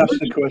 But I did ask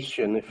the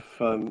question if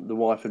the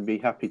wife would be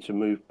happy to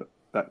move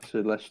back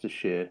to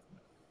Leicestershire.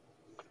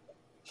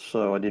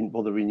 So I didn't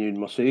bother renewing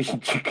my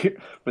season ticket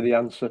for the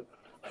answer.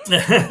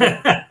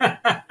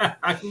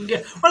 I can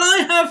get. Well,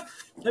 I have.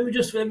 Let me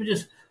just. I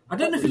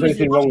don't know if there's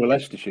anything wrong with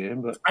Leicestershire,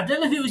 but I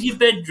don't know if it was your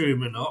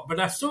bedroom or not.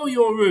 But I saw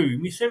your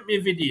room. You sent me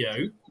a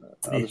video.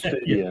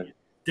 Yeah.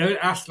 Don't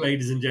ask,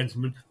 ladies and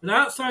gentlemen. But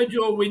outside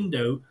your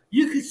window,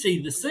 you could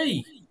see the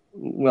sea.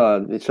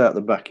 Well, it's out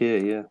the back here,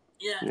 yeah.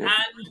 Yeah.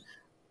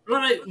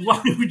 And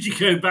why would you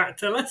go back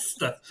to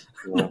Leicester?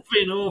 Not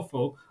being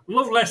awful.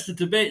 Love Leicester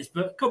to bits,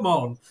 but come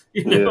on,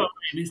 what I mean?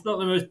 It's not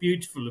the most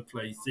beautiful of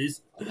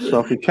places. So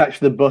if you catch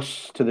the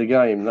bus to the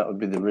game, that would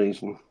be the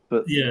reason.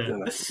 But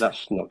that's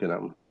not going to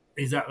happen.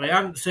 Exactly.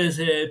 Ant says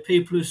here,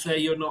 people who say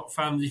you're not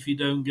fans if you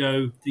don't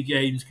go to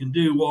games can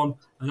do one,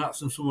 and that's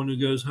from someone who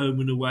goes home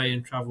and away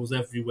and travels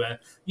everywhere.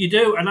 You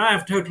do, and I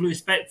have total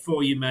respect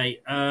for you,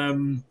 mate.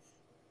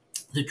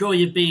 The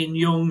joy of being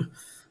young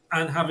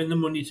and having the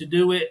money to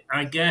do it,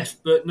 I guess,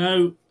 but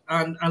no,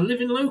 and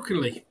living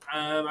locally.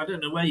 I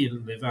don't know where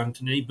you live,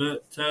 Anthony,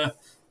 but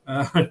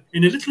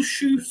in a little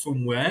shoe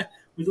somewhere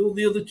with all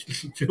the other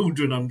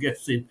children, I'm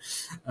guessing,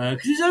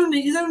 because he's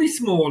only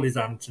small, is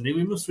Anthony.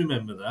 We must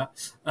remember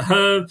that.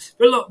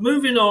 But look,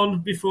 moving on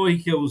before he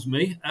kills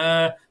me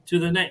to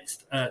the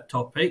next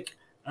topic.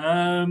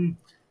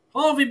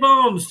 Harvey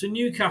Barnes to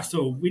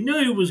Newcastle. We knew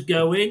he was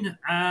going.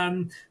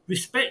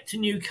 Respect to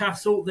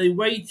Newcastle. They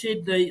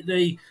waited.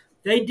 They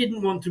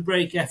didn't want to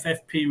break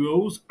FFP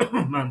rules.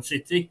 Man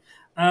City.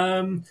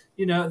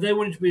 They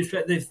wanted to be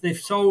respected. They've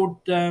sold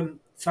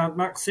Saint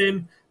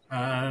Maxim.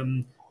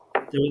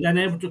 They were then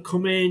able to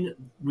come in.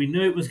 We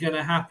knew it was going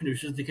to happen. It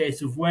was just a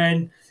case of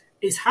when.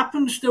 It's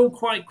happened still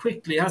quite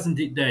quickly, hasn't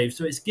it, Dave?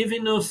 So it's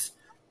giving us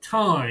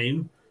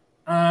time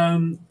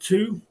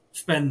to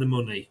spend the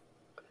money.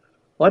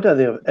 I don't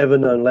think I've ever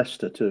known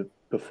Leicester to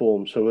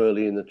perform so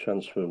early in the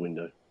transfer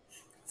window.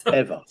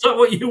 Ever. Is that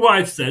what your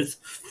wife says?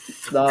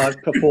 No,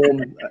 I've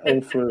performed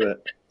all through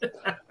it.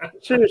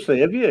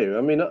 Seriously, have you?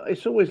 I mean,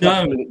 it's always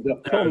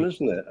lastminute.com,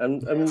 isn't it?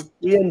 And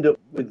we end up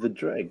with the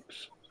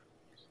dregs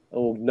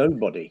or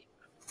nobody.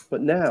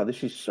 But now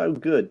this is so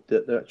good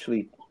that they're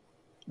actually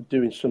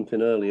doing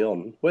something early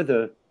on.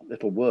 Whether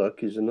it'll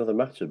work is another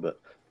matter,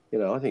 but,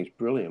 I think it's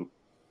brilliant.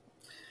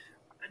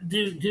 Do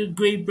you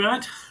agree,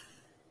 Brad?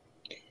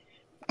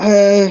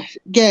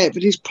 Yeah,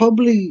 but it's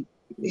probably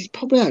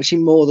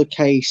actually more the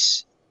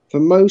case for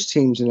most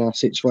teams in our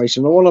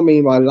situation. And what I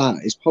mean by that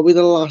is probably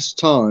the last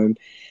time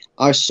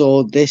I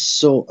saw this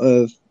sort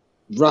of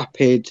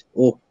rapid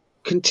or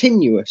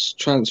continuous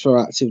transfer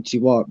activity,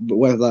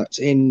 whether that's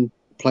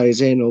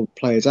players in or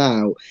players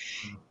out,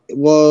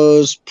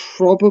 was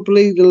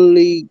probably the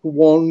League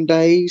One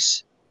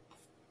days.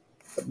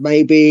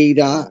 Maybe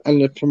that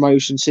and the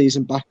promotion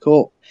season back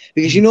up.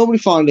 Because you normally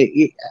find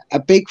a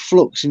big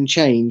flux and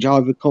change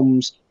either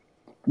comes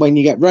when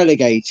you get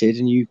relegated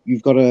and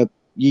you've got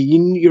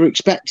you're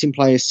expecting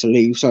players to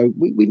leave. So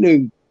we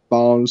knew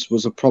Barnes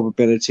was a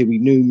probability. We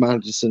knew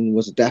Maddison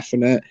was a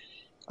definite.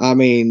 I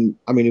mean,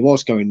 he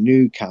was going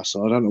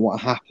Newcastle. I don't know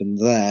what happened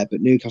there, but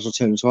Newcastle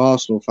turned to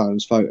Arsenal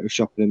fans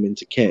photoshopping him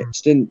into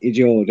kits, didn't you,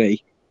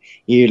 Geordie?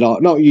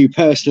 Not you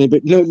personally,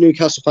 but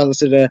Newcastle fans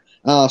did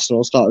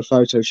Arsenal started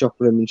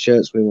photoshopping him in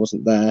shirts when he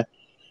wasn't there.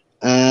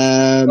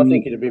 I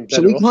think it'd have been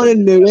better. So we kind of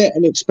knew it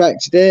and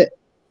expected it.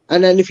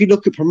 And then if you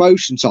look at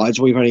promotion sides,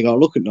 we've only got to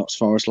look at Notts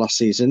Forest last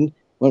season.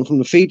 Went from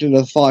the feeding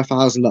of the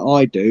 5,000 that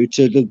I do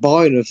to the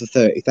buying of the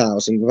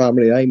 30,000 of how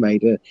many they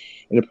made in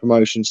a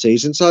promotion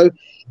season. So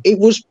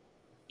it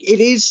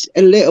is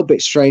a little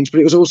bit strange, but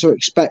it was also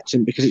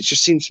expectant because it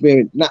just seems to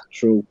be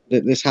natural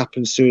that this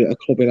happens to a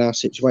club in our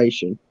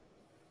situation.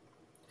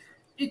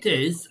 It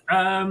is, Dave.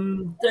 I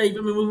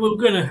mean, we were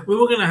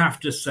gonna have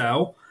to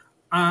sell.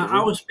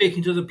 I was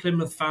speaking to the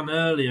Plymouth fan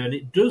earlier, and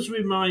it does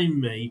remind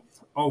me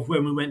of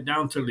when we went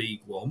down to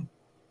League One.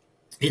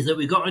 Is that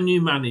we got a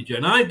new manager,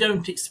 and I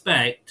don't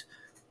expect.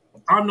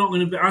 I'm not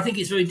going to be. I think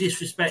it's very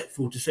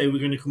disrespectful to say we're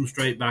going to come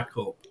straight back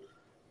up.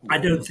 I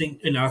don't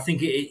think. I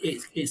think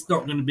it's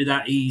not going to be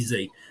that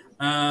easy.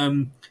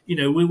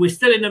 We're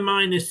still in a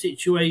minus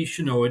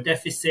situation or a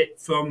deficit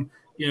from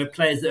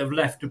players that have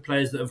left to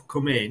players that have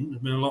come in.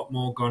 There's been a lot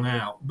more gone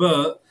out,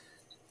 but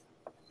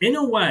in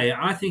a way,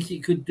 I think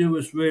it could do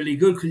us really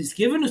good because it's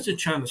given us a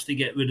chance to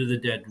get rid of the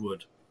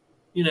deadwood.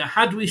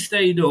 Had we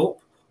stayed up,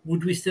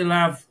 would we still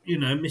have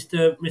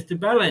Mr.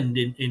 Bellend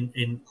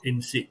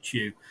in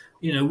situ?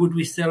 Would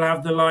we still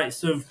have the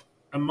likes of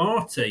a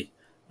Marty?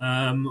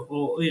 I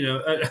know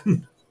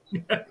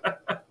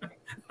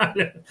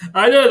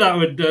that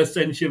would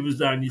send shivers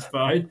down your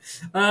spine.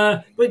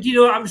 But you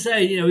know what I'm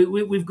saying?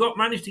 We've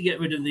managed to get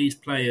rid of these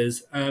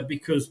players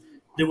because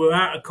they were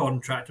out of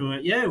contract. And we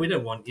went, yeah, we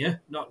don't want you.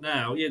 Not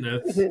now,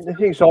 The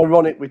thing is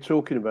ironic we're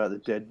talking about the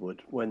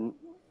deadwood when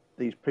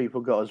these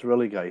people got us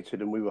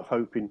relegated and we were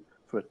hoping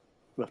for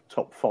a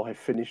top 5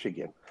 finish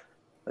again.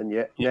 And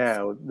yet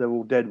now they're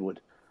all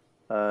deadwood.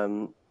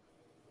 And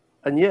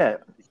yeah,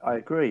 I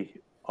agree.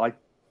 I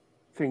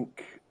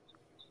think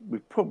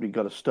we've probably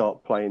got to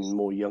start playing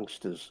more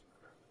youngsters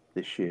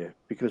this year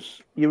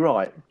because you're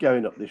right,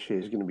 going up this year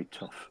is going to be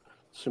tough.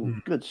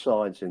 Some good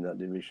sides in that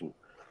division.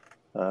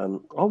 I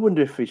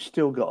wonder if he's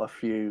still got a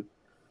few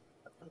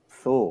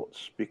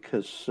thoughts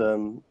because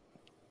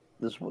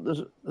there's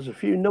a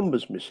few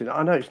numbers missing.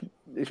 I know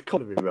it's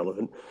kind of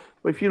irrelevant,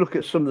 but if you look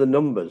at some of the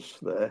numbers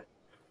there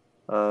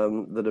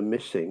that are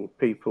missing,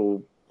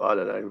 people, I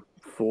don't know,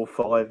 4,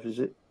 5, is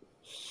it?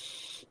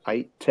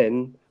 8,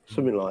 10,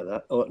 something like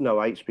that. Oh, no,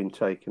 8's been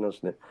taken,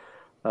 hasn't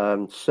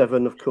it?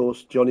 7, of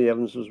course. Johnny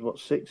Evans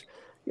was 6.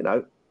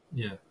 Yeah.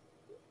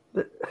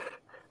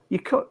 You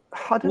can't.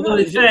 I don't know.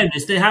 In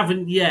fairness, they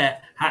haven't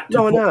yet had to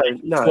put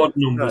squad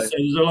numbers, so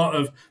there's a lot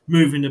of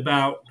moving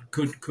about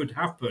could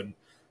happen.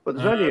 But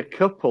there's only a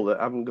couple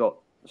that haven't got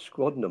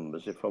squad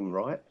numbers, if I'm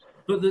right.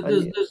 But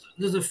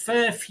there's a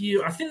fair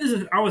few. I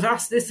think I was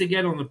asked this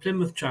again on the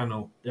Plymouth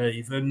channel,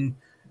 Dave, and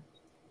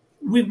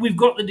we've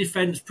got the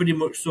defence pretty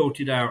much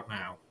sorted out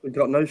now. We've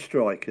got no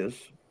strikers.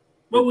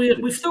 Well,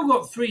 we've still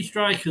got 3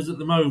 strikers at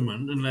the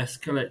moment, unless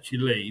Kelechi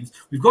leaves.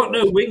 We've got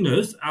no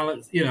wingers,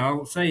 Alex.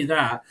 I'll say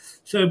that.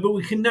 So, but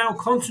we can now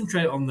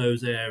concentrate on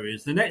those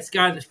areas. The next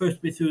guy that's supposed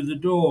to be through the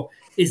door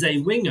is a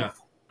winger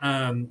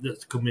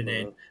that's coming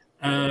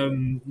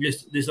in.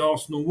 This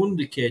Arsenal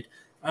wonder kid.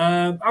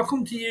 I'll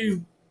come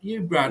to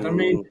you, Brad. I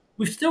mean,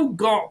 we've still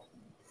got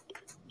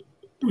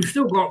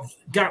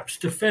gaps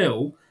to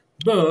fill,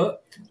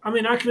 but I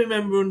mean, I can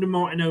remember under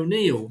Martin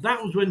O'Neill,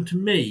 that was when, to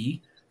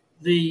me,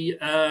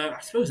 I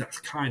suppose that's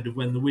kind of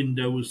when the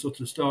window was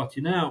sort of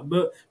starting out.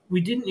 But we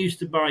didn't used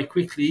to buy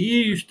quickly. You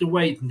used to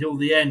wait until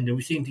the end, and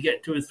we seemed to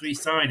get 2 or 3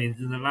 signings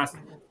in the last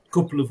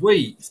couple of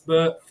weeks.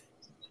 But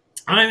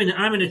I'm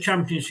in a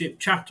championship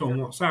chat on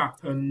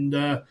WhatsApp, and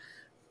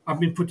I've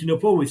been putting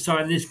up, we've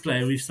signed this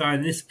player, we've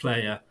signed this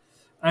player.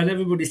 And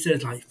everybody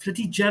says, like,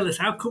 pretty jealous.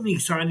 How come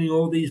you're signing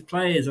all these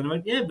players? And I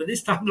went, yeah, but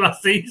this time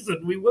last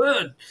season we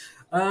weren't.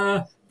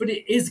 But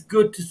it is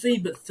good to see.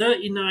 But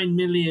 39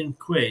 million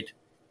quid,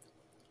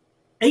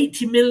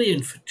 80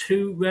 million for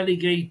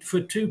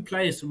 2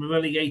 players from a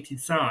relegated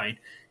side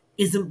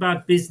isn't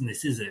bad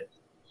business, is it?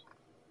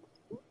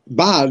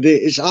 Bad.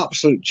 It's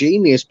absolute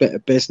genius bit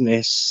of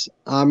business.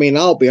 I mean,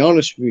 I'll be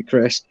honest with you,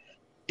 Chris.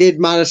 Did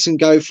Maddison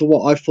go for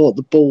what I thought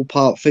the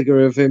ballpark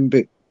figure of him,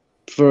 but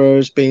for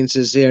us being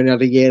says he only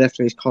had a year left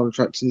in his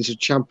contract and he's a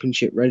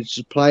championship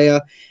registered player?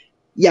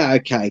 Yeah,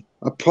 okay.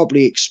 I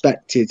probably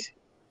expected,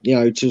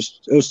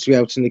 us to be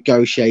able to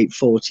negotiate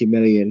 40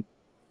 million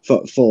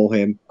for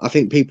him. I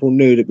think people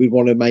knew that we'd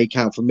want to make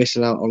out for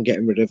missing out on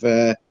getting rid of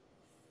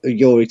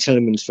Yuri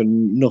Tillemans for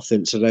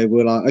nothing. So they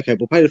were like, okay,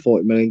 we'll pay the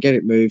 40 million, get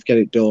it moved, get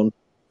it done.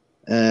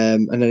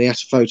 And then he had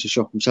to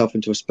Photoshop himself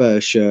into a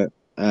Spurs shirt.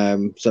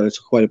 So they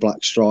took away the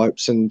black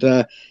stripes. And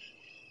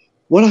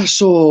when I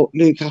saw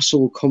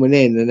Newcastle coming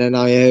in, and then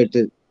I heard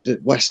that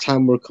West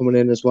Ham were coming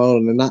in as well,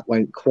 and then that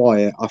went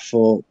quiet, I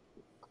thought,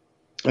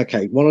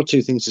 okay, 1 or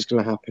 2 things is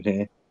going to happen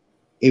here.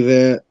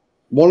 Either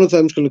one of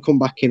them's going to come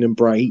back in and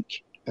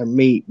break and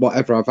meet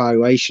whatever our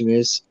valuation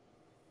is,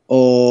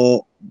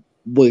 or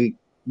we're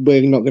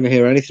not going to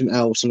hear anything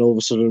else, and all of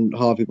a sudden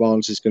Harvey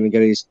Barnes is going to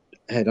get his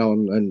head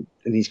on and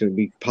he's going to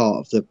be part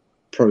of the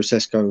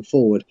process going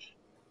forward.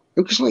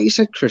 Because like you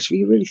said, Chris,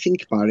 when you really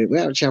think about it, we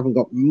actually haven't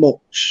got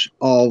much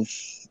of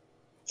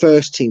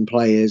first-team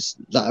players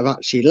that have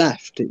actually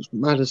left. It's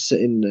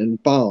Maddison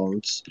and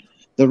Barnes.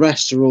 The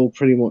rest are all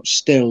pretty much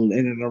still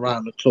in and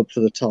around the club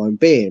for the time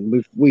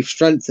being. We've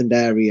strengthened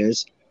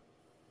areas.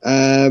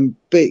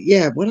 But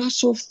yeah, when I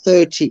saw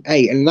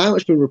 38, and now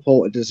it's been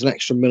reported there's an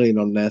extra million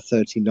on there,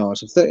 39,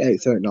 so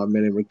 38, 39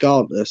 million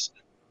regardless.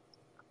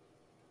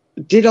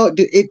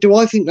 Do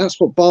I think that's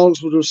what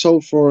Barnes would have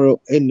sold for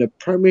in the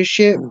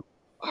Premiership?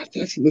 I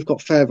don't think we've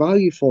got fair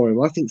value for him.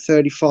 I think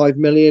 35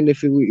 million,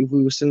 if we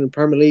were still in the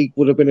Premier League,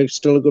 would have been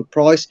still a good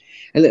price.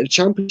 And at the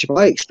Championship,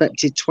 I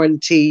expected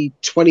 20,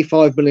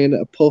 25 million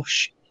at a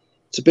push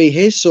to be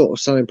his sort of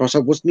selling price. I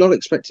was not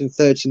expecting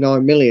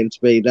 39 million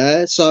to be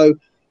there. So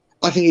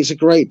I think it's a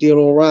great deal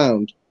all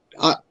round.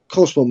 Of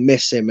course, we'll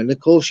miss him. And of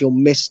course, you'll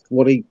miss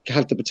what he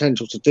had the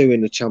potential to do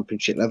in the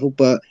Championship level.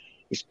 But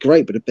it's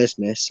great bit of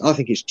business. I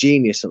think it's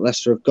genius that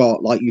Leicester have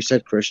got, like you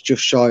said, Chris,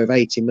 just shy of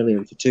 80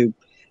 million for two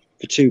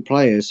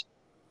players.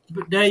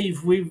 But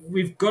Dave,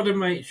 we've got to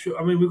make sure.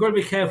 I mean, we've got to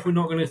be careful. We're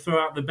not going to throw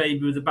out the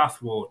baby with the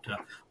bathwater.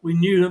 We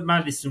knew that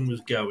Maddison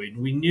was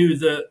going. We knew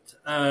that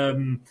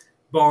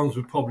Barnes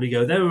would probably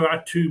go. They were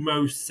our 2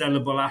 most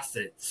sellable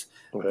assets.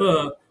 Okay.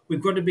 But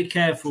we've got to be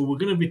careful. We're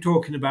going to be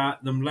talking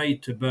about them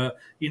later. But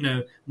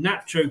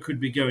Nacho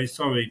could be going.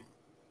 Sorry,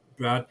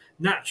 Brad.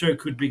 Nacho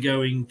could be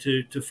going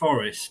to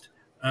Forest.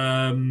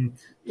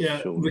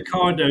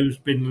 Ricardo's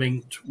been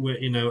linked.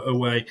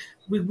 Away.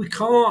 We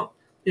can't.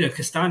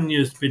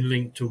 Castagna's been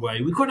linked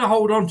away. We've got to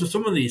hold on to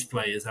some of these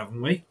players,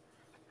 haven't we?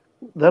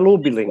 They'll all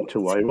be linked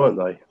away, won't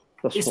they?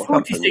 It's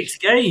 46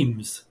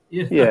 games.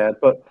 Yeah,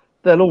 but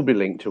they'll all be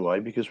linked away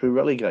because we're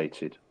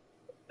relegated.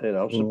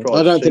 I'm surprised.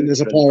 I don't think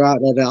there's a player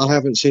out there that I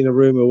haven't seen a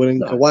rumour will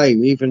link away.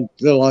 Even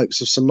the likes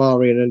of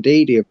Samari and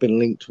Ndidi have been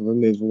linked with a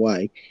move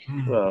away.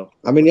 Well,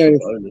 I mean,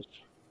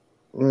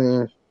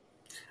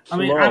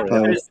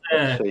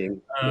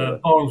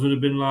 Barnes would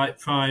have been like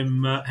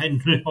prime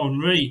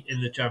Henry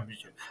in the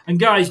Championship. And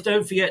guys,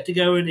 don't forget to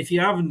go, and if you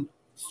haven't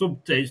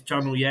subbed to his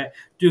channel yet,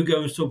 do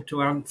go and sub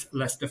to Ant's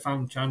Leicester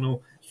fan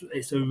channel.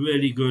 It's a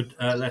really good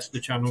Leicester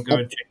channel. Go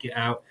and check it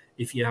out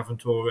if you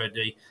haven't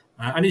already.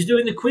 And he's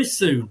doing the quiz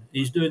soon.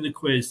 He's doing the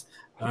quiz.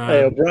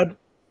 Hey, Brad.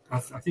 I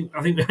think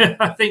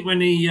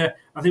when he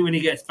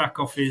gets back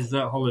off his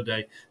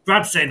holiday,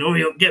 Brad said,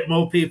 "You'll get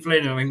more people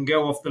in and I can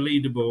go off the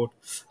leaderboard."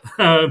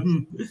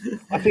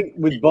 I think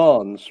with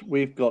Barnes,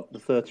 we've got the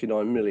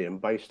 39 million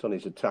based on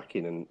his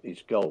attacking and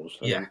his goals.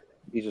 Yeah,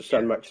 he's a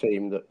San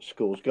Maxime that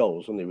scores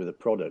goals, only with a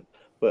product.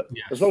 But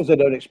as long as they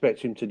don't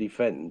expect him to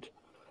defend,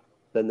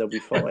 then they'll be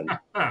fine.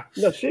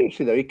 No,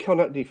 seriously though, he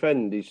cannot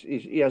defend.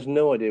 He has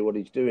no idea what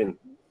he's doing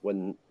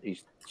when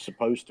he's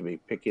supposed to be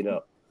picking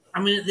up. I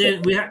mean,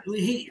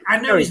 I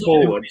know he's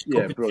not doing his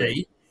cup of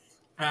tea.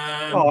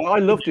 I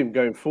loved him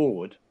going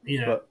forward.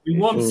 Yeah, But in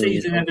it's one just-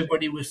 season,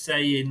 everybody was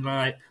saying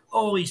like,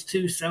 "Oh, he's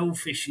too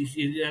selfish."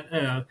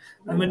 And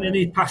then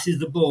he passes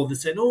the ball, they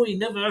said, "Oh, he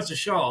never has a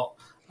shot."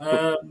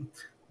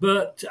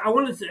 But I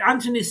wanted to.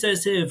 Anthony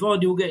says here,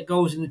 Vardy will get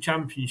goals in the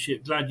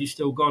Championship. Glad you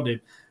still got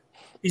him.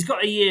 He's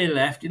got a year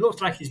left. It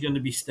looks like he's going to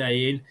be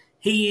staying.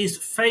 He is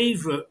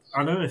favourite.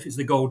 I don't know if it's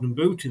the Golden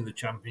Boot in the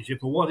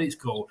Championship or what it's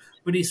called,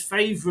 but he's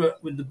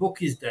favourite with the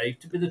bookies, Dave,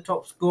 to be the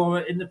top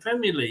scorer in the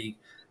Premier League.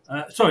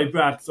 Sorry,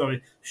 Brad.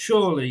 Sorry.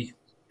 Surely,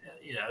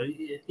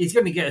 he's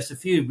going to get us a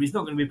few, but he's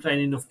not going to be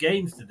playing enough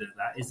games to do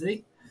that, is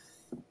he?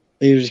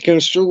 He's going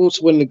to struggle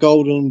to win the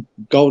golden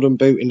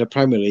boot in the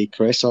Premier League,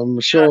 Chris. I'm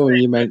sure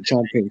you meant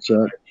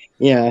Championship.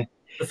 Yeah.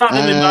 The fact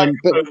that my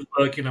microphone's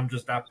working, I'm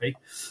just happy.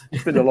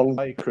 It's been a long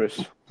day, Chris.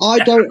 I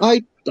don't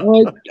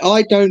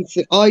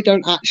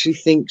actually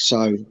think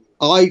so.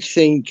 I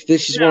think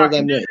this is one of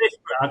them that.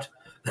 Brad.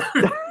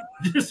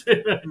 Just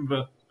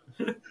remember.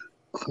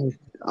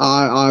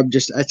 I'm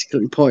just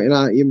ethically pointing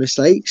out your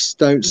mistakes.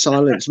 Don't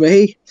silence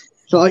me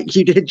like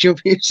you did your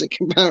music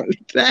apparently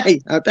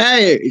today. How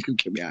dare you? You can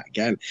kick me out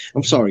again.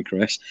 I'm sorry,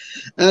 Chris.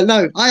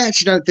 No, I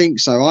actually don't think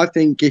so. I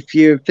think if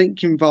you're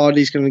thinking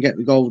Vardy's going to get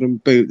the golden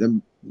boot,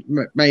 then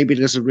maybe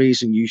there's a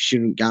reason you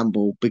shouldn't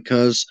gamble,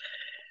 because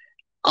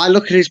I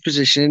look at his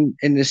position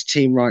in this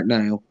team right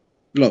now.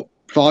 Look,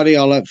 Vardy,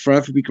 I'll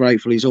forever be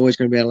grateful. He's always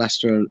going to be a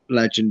Leicester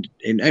legend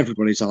in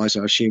everybody's eyes,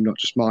 I assume, not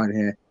just mine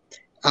here.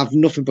 I have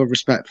nothing but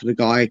respect for the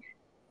guy.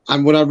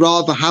 And would I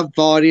rather have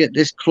Vardy at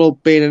this club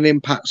being an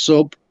impact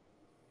sub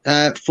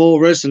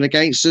for us than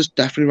against us?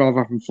 Definitely rather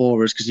have him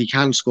for us, because he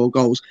can score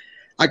goals.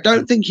 I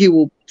don't think he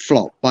will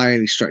flop by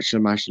any stretch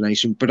of the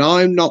imagination, but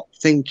I'm not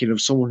thinking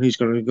of someone who's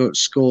going to go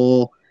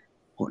score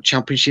what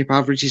Championship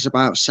average is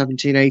about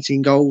 17,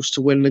 18 goals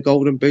to win the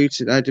Golden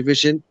Boot in their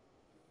division.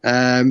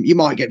 You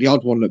might get the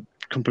odd one that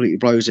completely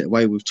blows it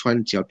away with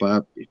 20,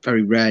 but it's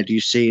very rare do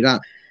you see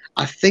that.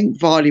 I think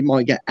Vardy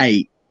might get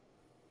 8,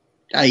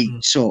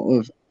 sort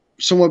of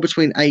somewhere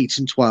between 8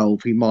 and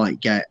 12 he might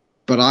get,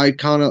 but I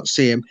cannot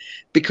see him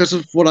because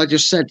of what I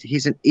just said.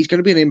 He's going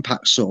to be an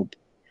impact sub,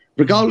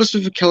 regardless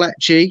of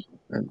Kelechi.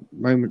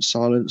 Moment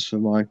silence for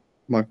my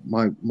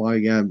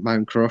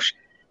man crush,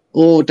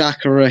 or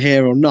Daka are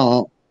here or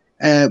not.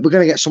 We're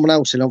going to get someone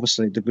else in.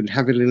 Obviously, they've been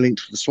heavily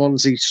linked with the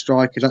Swansea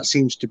striker. That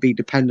seems to be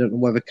dependent on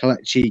whether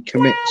Kelechi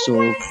commits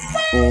or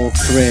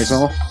careers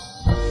off.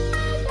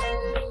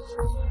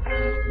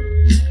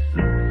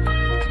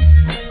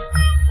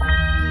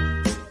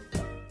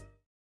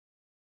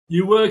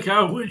 You work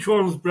out which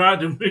one's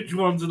Brad and which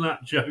one's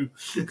Nacho.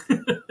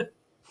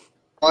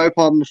 I hope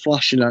I'm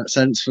flashing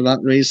accents for that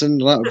reason.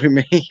 That would be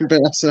me,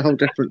 but that's a whole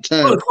different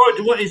term. Well, according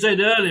to what you said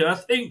earlier, I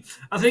think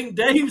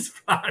Dave's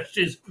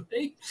flashes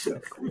me.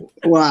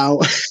 Wow.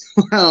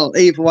 Well,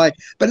 either way.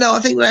 But no, I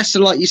think Leicester,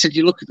 like you said,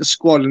 you look at the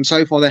squad and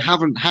so far they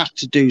haven't had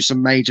to do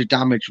some major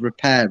damage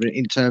repair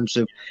in terms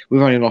of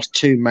we've only lost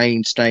 2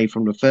 mainstay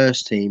from the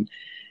first team.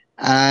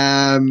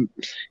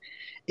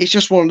 It's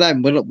just one of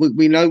them.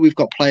 We know we've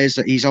got players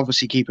that he's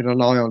obviously keeping an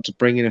eye on to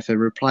bring in if they're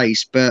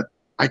replaced, but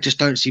I just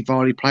don't see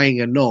Vardy playing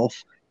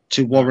enough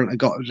to warrant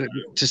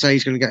to say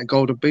he's going to get a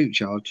golden boot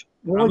charge.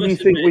 Why do you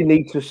think we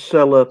need to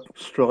sell a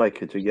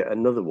striker to get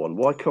another one?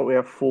 Why can't we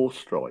have 4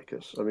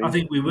 strikers? I mean, I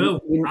think we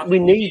will. We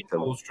need them.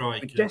 4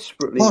 strikers. We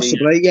desperately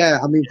Possibly, need yeah.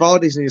 I mean,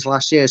 Vardy's in his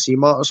last year, so you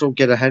might as well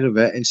get ahead of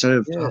it instead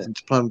of having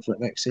to plan for it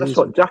next season. That's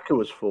what Daka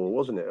was for,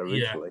 wasn't it,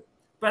 originally?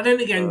 Yeah. But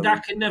then again,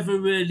 Daka never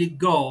really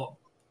got...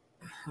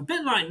 A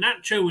bit like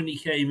Nacho when he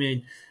came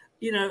in.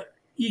 You know,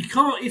 you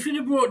can't... If you'd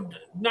have brought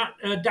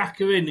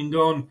Daka in and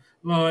gone,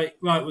 like,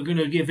 right, we're going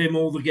to give him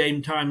all the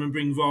game time and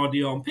bring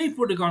Vardy on, people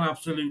would have gone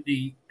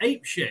absolutely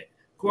apeshit,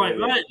 quite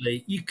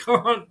rightly. You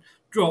can't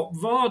drop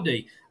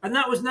Vardy. And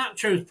that was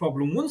Nacho's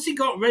problem. Once he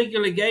got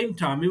regular game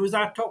time, he was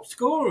our top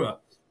scorer.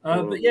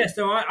 But yeah,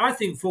 so I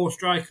think 4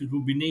 strikers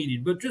will be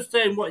needed. But just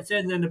saying what it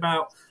said then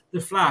about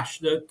the Flash,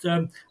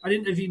 that I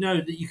didn't know if you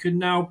know that you can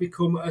now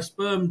become a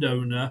sperm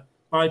donor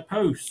by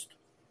post.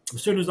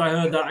 As soon as I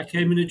heard that, I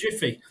came in a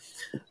jiffy.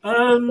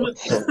 The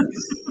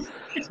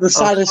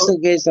saddest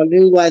thing is, I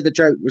knew where the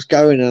joke was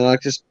going, and I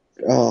just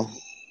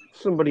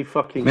somebody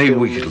fucking. Maybe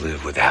we could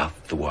live without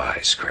the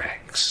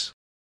wisecracks.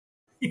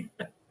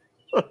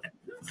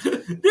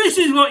 This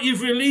is what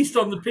you've released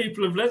on the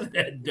people of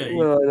Leatherhead, Dave.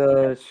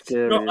 No, it's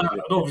scary.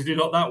 Obviously,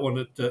 not that one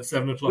at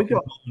 7 o'clock in the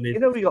morning. You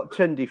know, we got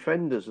 10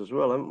 defenders as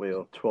well, haven't we?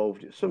 Or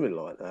 12, something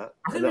like that.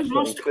 I think we've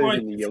lost quite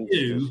a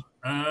few.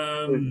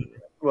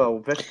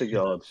 Well,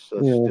 Vestergaard's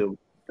still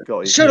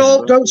got his. Shut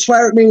up! Don't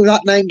swear at me with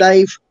that name,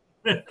 Dave.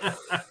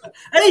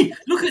 Hey,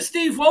 look at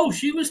Steve Walsh.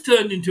 He was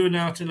turned into an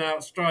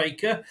out-and-out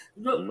striker.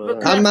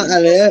 Look and Matt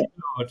Elliott.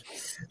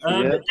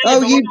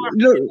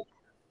 Look.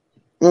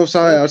 Oh,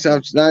 sorry. No, it's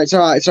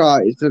all right. It's all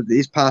right.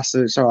 He's past.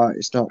 It's all right.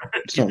 It's not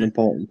an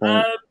important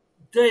point.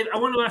 Dave, I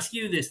want to ask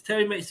you this.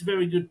 Terry makes a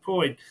very good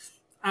point,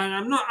 and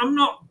I'm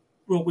not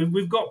Well,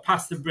 we've got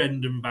past the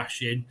Brendan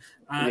bashing.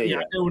 I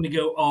don't want to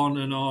go on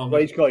and on.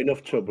 Well, he's got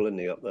enough trouble, isn't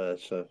he, up there?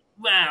 So.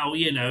 Well,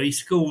 he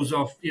schools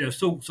off,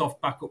 sulks off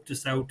back up to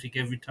Celtic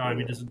every time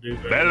he doesn't do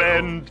very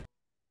well.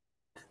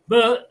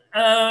 But,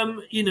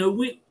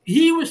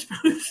 he was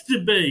supposed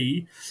to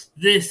be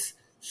this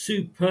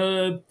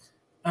superb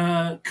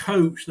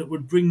coach that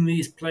would bring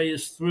these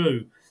players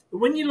through. But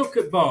when you look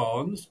at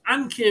Barnes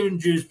and Kieran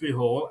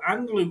Dewsbury-Hall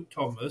and Luke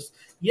Thomas,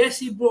 yes,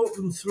 he brought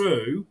them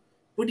through,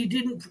 but he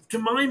didn't, to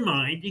my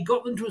mind, he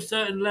got them to a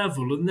certain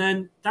level and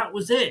then that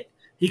was it.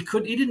 He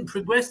didn't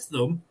progress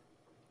them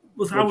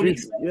with how would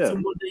expect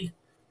somebody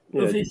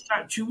of his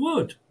stature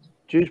would.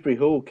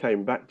 Dewsbury-Hall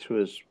came back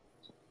to us,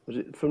 was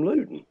it from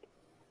Luton?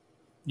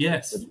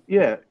 Yes.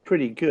 Yeah,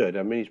 pretty good.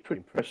 I mean, he's pretty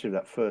impressive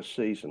that first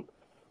season.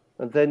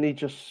 And then he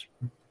just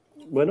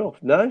went off.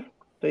 No?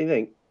 Do you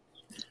think?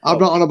 I'm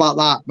not on about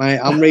that, mate.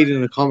 I'm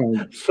reading the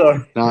comments.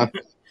 Sorry. No.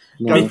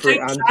 I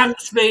think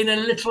Ant's been a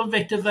little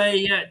bit of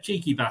a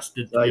cheeky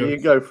bastard. No, you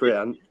go for it,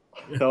 Ant.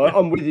 No,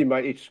 I'm with you,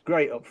 mate. It's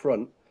great up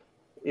front.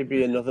 It'd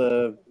be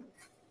another,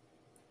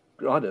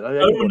 I don't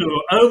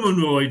know.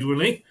 Ormonroyd,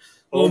 will he?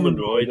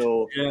 Ormonroyd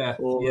or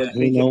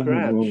Peter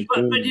Crouch.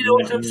 But you know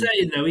what I'm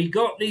saying, though? He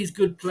got these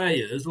good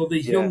players, or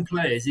these young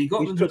players. He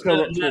got them to a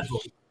certain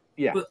level.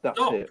 Yeah, but that's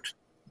stopped, it.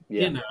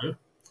 Yeah.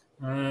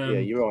 Yeah,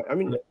 you're right. I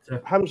mean,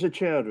 Hamza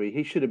Chowdhury,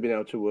 he should have been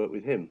able to work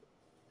with him.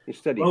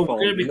 Instead, we're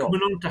going to be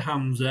coming on to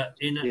Hamza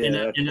in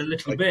a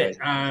little bit.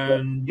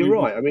 And you're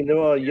right. I mean, there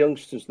are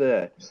youngsters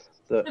there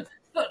that.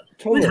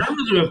 With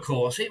Hamza, of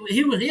course,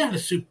 he had a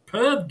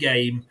superb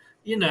game.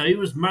 He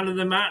was man of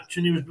the match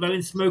and he was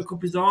blowing smoke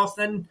up his arse.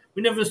 Then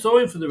we never saw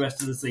him for the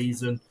rest of the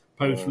season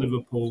post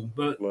Liverpool.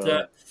 But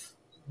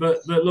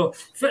look,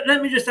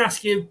 let me just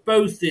ask you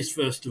both this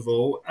first of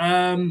all.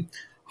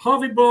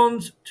 Harvey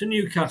Barnes to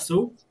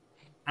Newcastle.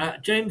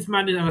 James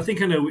Maddison, and I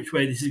think I know which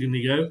way this is going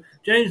to go.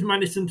 James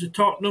Maddison to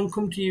Tottenham.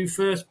 Come to you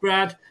first,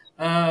 Brad.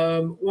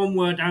 One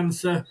word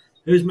answer.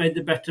 Who's made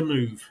the better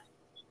move?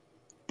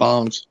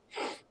 Barnes.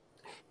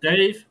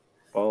 Dave?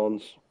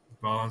 Barnes.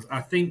 I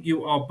think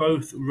you are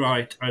both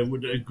right. I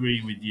would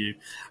agree with you.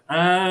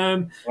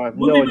 I have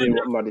no idea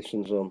what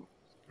Madison's on.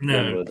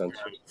 No.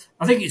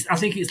 I think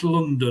it's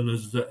London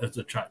has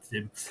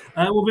attracted him.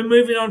 We'll be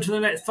moving on to the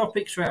next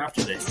topic straight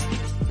after this.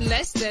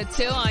 Leicester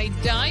Till I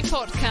Die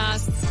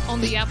podcasts on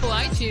the Apple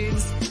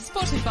iTunes,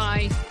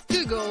 Spotify,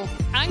 Google,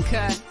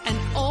 Anchor, and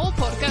all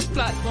podcast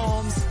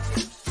platforms.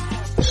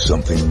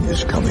 Something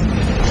is coming.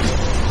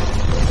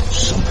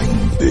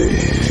 Something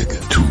big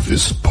to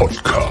this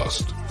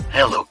podcast.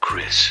 Hello,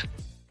 Chris.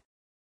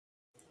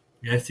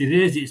 Yes, it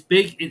is. It's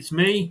big. It's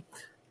me.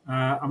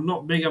 I'm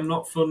not big. I'm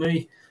not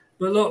funny.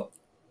 But look,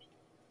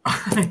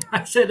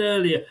 I said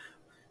earlier,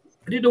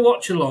 I did a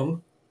watch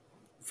along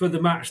for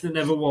the match that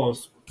never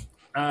was.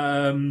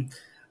 And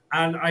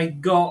I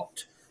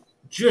got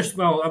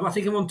I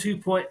think I'm on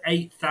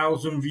 2.8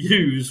 thousand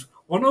views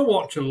on a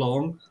watch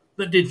along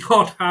that did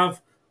not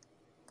have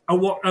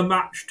a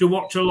match to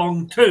watch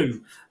along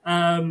to.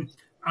 And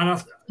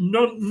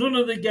none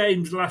of the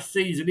games last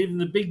season, even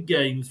the big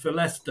games for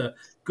Leicester,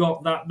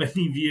 got that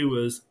many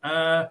viewers.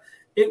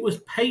 It was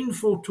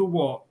painful to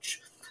watch.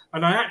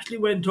 And I actually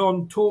went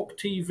on Talk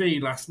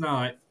TV last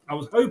night. I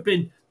was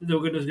hoping that they were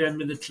going to send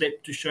me the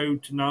clip to show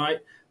tonight.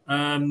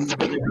 But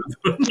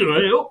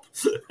they up.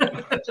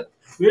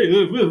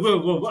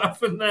 What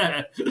happened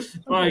there?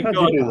 My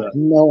God.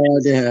 No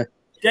idea.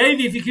 Dave,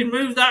 if you can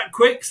move that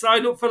quick,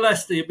 sign up for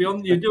Leicester.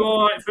 You'll do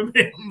all right for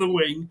me on the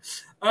wing.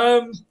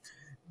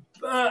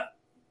 But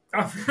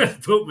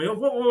put me off.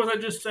 What was I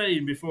just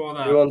saying before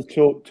that? You're on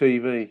Talk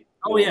TV.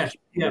 Oh, yeah.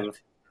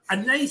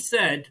 And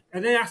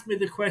they asked me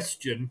the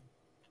question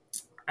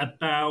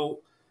about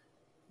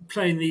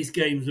playing these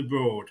games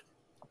abroad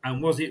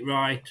and was it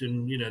right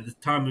and, the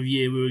time of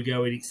year we were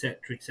going, etc.,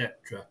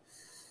 etc.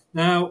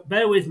 Now,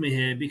 bear with me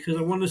here because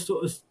I want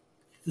to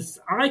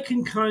I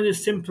can kind of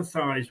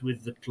sympathise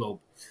with the club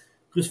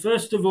because,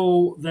 first of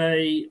all,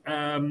 they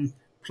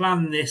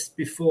planned this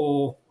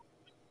before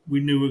we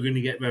knew we were going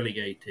to get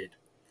relegated.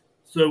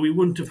 So we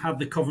wouldn't have had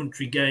the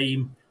Coventry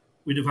game.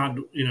 We'd have had,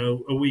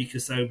 a week or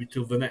so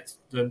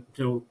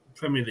until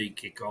Premier League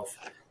kick-off.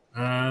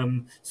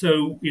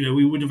 So,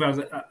 we would have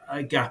had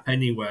a gap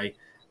anyway.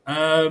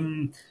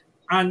 And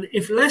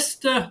if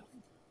Leicester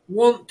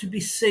want to be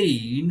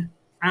seen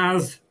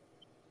as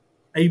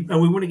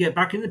and we want to get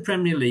back in the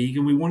Premier League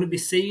and we want to be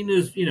seen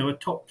as, a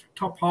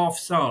top half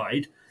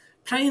side,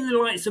 playing the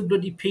likes of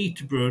bloody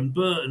Peterborough and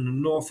Burton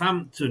and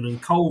Northampton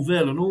and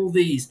Colville and all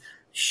these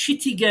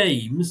shitty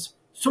games,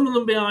 some of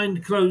them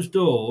behind closed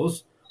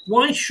doors,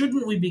 why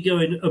shouldn't we be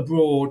going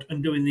abroad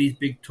and doing these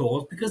big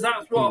tours? Because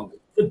that's what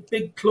the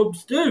big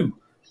clubs do.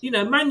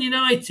 Man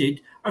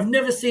United, I've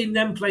never seen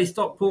them play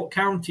Stockport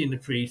County in the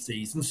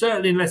pre-season,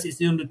 certainly unless it's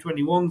the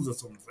under-21s or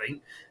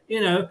something,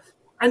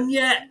 And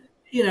yet,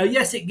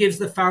 yes, it gives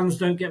the fans,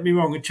 don't get me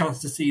wrong, a chance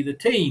to see the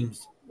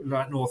teams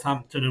like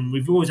Northampton. And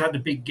we've always had a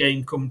big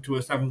game come to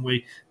us, haven't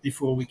we,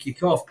 before we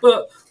kick off.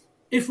 But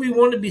if we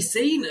want to be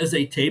seen as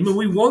a team and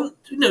we want,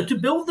 to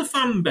build the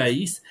fan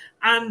base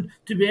and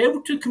to be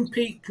able to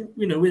compete,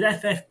 with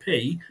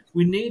FFP,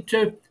 we need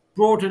to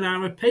broaden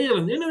our appeal.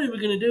 And the only way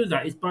we're going to do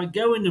that is by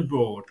going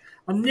abroad.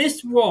 And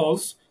this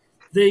was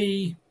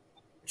the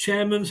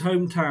chairman's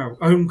home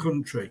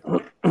country.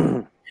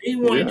 He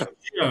wanted to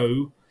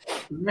show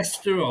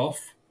Leicester off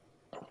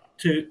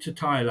to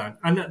Thailand.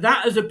 And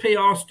that as a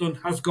PR stunt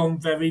has gone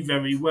very,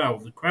 very well.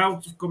 The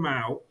crowds have come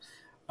out.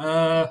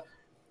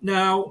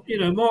 Now,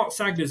 Mark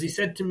Saggers, he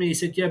said,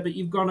 yeah, but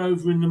you've gone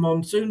over in the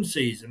monsoon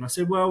season. I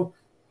said, well,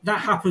 that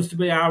happens to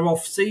be our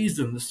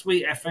off-season. The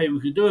sweet FA we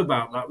could do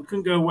about that. We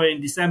couldn't go away in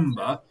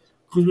December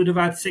because we'd have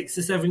had 6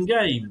 or 7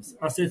 games.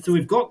 I said, so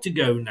we've got to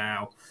go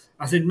now.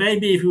 I said,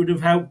 maybe if it would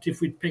have helped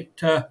if we'd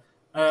picked a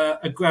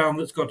ground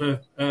that's got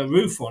a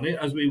roof on it,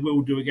 as we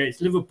will do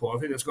against Liverpool. I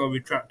think that's got a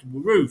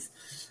retractable roof.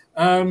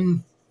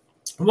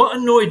 What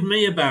annoyed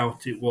me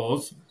about it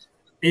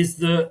is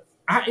that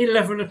at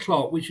 11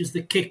 o'clock, which is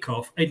the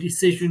kickoff, a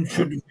decision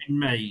should have been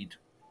made.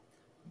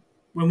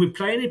 When we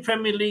play any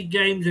Premier League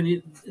games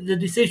and the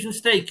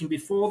decision's taken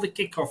before the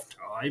kickoff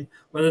time,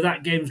 whether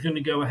that game's going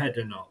to go ahead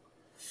or not.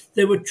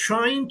 They were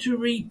trying to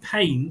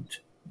repaint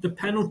the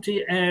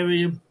penalty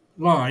area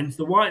lines,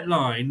 the white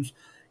lines,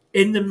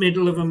 in the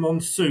middle of a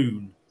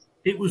monsoon.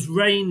 It was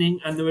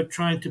raining and they were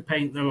trying to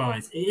paint the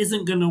lines. It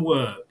isn't going to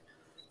work.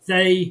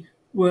 They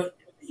were...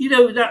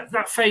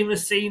 that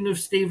famous scene of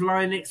Steve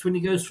Lynix when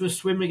he goes for a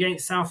swim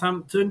against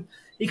Southampton?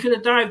 He could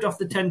have dived off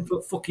the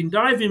 10-foot fucking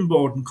diving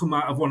board and come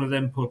out of one of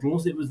them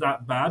puddles. It was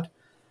that bad.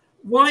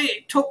 Why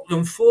it took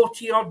them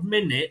 45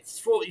 minutes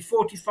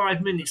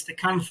to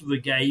cancel the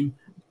game,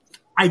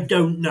 I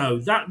don't know.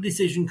 That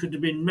decision could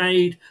have been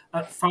made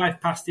at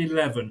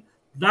 11:05.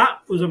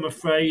 That was, I'm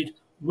afraid,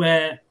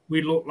 where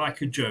we looked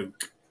like a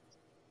joke.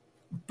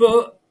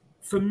 But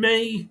for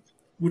me,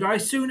 would I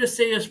sooner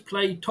see us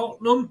play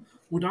Tottenham?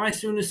 Would I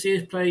sooner see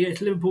us play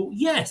against Liverpool?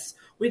 Yes,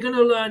 we're going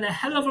to learn a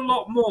hell of a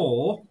lot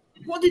more.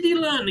 What did he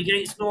learn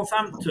against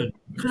Northampton?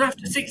 Because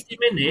after 60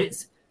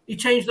 minutes, he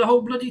changed the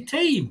whole bloody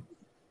team.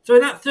 So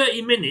in that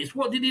 30 minutes,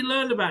 what did he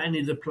learn about any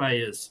of the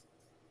players?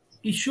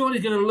 He's surely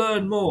going to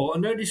learn more.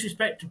 And no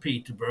disrespect to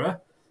Peterborough,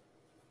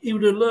 he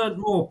would have learned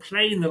more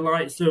playing the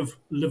likes of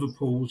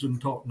Liverpool's and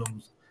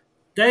Tottenham's.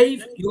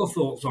 Dave, your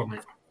thoughts on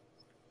it?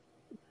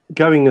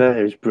 Going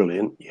there is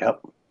brilliant.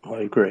 Yep,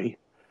 I agree.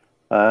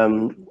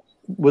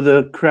 Were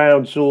the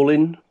crowds all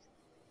in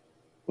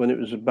when it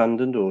was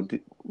abandoned or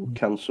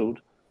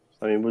cancelled?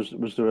 I mean,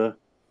 was there a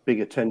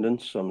big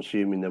attendance? I'm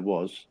assuming there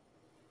was.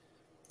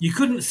 You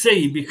couldn't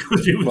see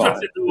because it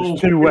was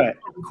too wet.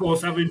 Of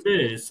course, having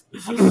beers.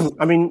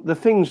 I mean, the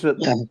things that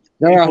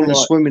they're having a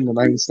swim in the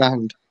main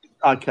stand.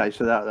 Okay,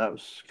 so that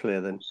was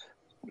clear then.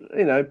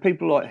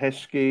 People like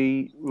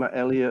Heskey, Matt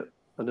Elliott.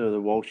 I know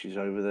the Walshies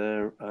over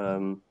there.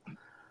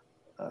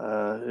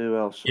 Who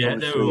else? Yeah,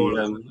 they were all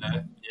over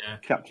there. Yeah,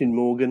 Captain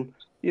Morgan.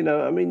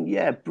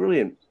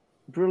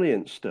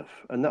 Brilliant stuff,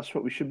 and that's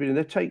what we should be doing.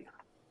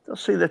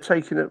 They're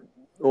taking it,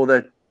 or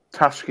their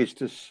task is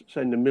to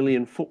send 1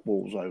 million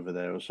footballs over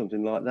there or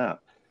something like that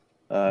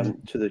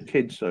to the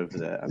kids over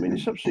there. I mean,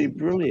 it's absolutely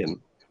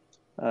brilliant.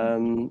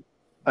 And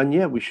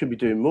yeah, we should be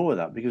doing more of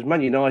that because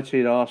Man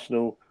United,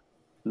 Arsenal,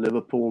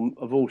 Liverpool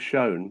have all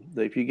shown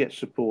that if you get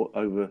support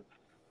over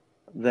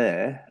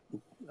there,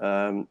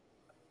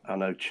 I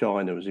know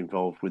China was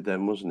involved with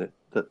them, wasn't it?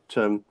 That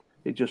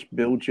it just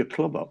builds your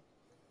club up.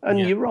 And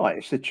you're right,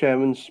 it's the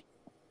chairman's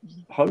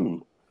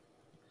home.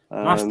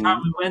 Last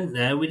time we went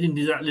there, we didn't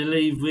exactly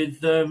leave with,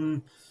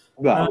 pride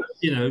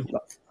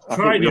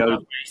on our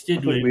face,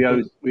 did we?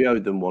 We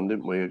owed them one,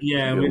 didn't we?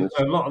 Yeah,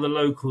 a lot of the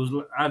locals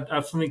had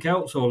something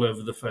else all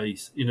over the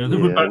face. They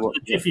were back to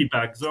the jiffy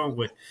bags, aren't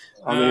we?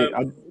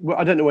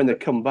 I don't know when they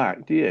come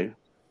back. Do you?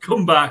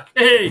 Come back?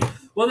 Hey,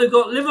 well, they've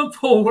got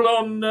Liverpool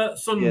on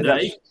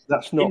Sunday. Yeah,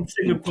 that's not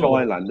in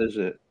Thailand, is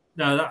it?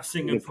 No, that's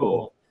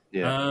Singapore.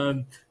 Yeah.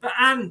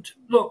 And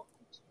look,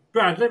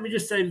 Brad, let me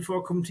just say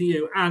before I come to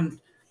you, and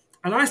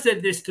I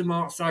said this to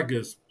Mark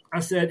Saggers.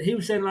 He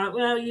was saying like,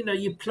 well,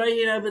 you're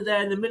playing over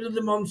there in the middle of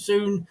the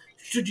monsoon.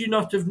 Should you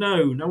not have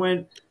known? I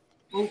went,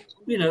 well,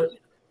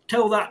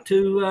 tell that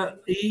to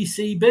the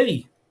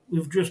ECB.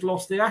 We've just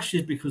lost the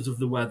Ashes because of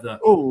the weather.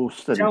 Oh,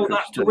 tell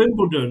that to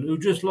Wimbledon, who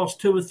just lost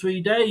 2 or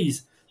 3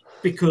 days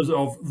because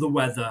of the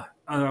weather.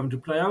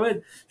 To play. I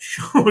went,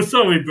 sure,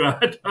 sorry,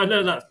 Brad. I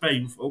know that's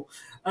painful.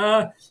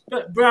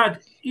 But,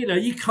 Brad,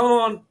 you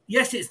can't...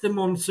 Yes, it's the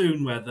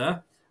monsoon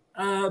weather,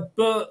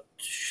 but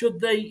should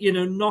they,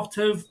 not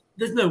have...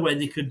 There's no way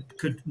they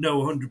could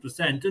know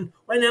 100%. And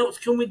when else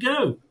can we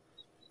go?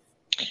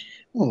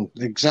 Well,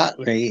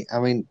 exactly. I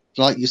mean,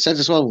 like you said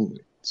as well,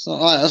 it's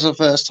not like that's the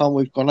first time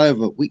we've gone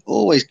over. We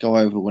always go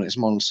over when it's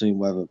monsoon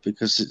weather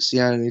because it's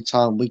the only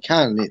time we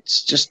can.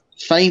 It's just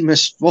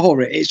famous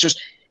for it.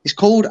 It's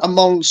called a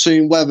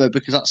monsoon weather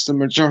because that's the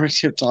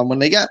majority of time when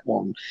they get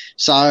one.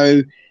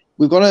 So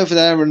we've gone over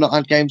there and not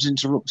had games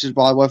interrupted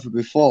by weather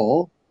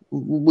before.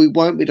 We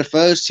won't be the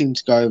first team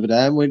to go over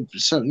there, and we're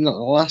certainly not the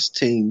last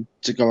team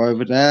to go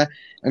over there.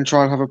 and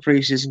try and have a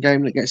pre-season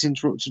game that gets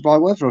interrupted by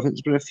weather. I think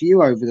there's been a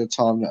few over the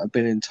time that have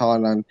been in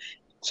Thailand.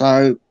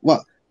 So,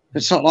 well,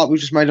 it's not like we've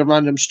just made a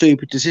random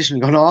stupid decision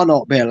and gone, oh,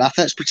 not BLF,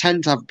 let's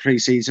pretend to have a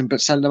pre-season but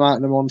send them out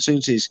in the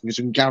monsoon season because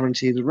we can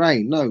guarantee the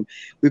rain. No,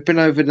 we've been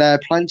over there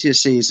plenty of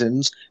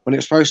seasons when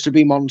it's supposed to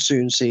be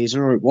monsoon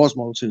season, or it was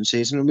monsoon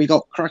season, and we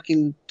got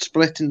cracking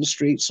split in the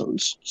streets,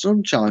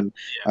 sunshine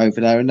over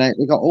there, and they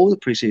got all the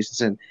pre-seasons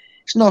in.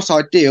 It's not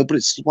ideal, but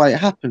it's the way it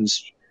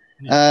happens.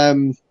 Yeah.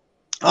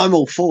 I'm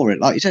all for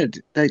it. Like you said,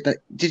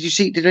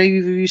 did any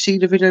of you see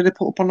the video they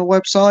put up on the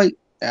website?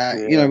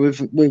 You know,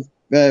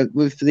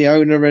 with the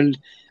owner and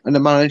the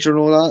manager and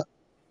all that.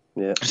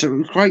 Yeah. So it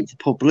was great for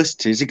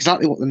publicity. It's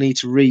exactly what they need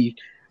to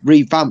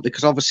revamp,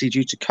 because obviously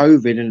due to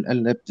COVID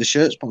and the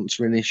shirt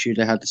sponsoring issue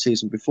they had the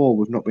season before,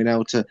 we've not been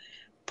able to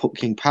put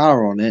King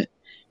Power on it.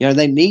 You know,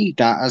 they need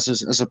that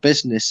as a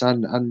business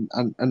and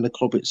the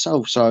club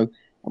itself. So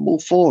I'm all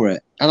for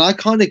it. And I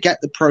kind of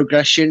get the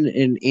progression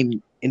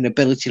in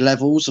ability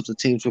levels of the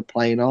teams we're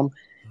playing on.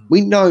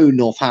 We know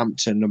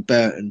Northampton and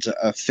Burton's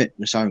are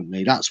fitness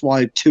only. That's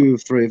why 2 or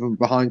 3 of them are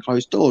behind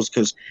closed doors,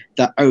 because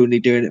they're only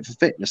doing it for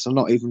fitness. They're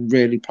not even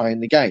really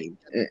playing the game.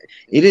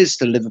 It is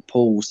the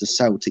Liverpools, the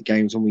Celtic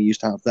games when we used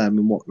to have them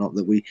and whatnot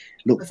that we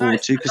look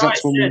forward to, because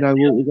that's when we know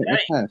what we get the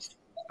test.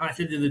 I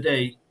said the other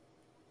day,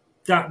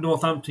 that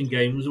Northampton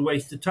game was a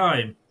waste of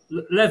time.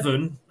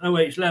 11,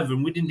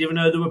 we didn't even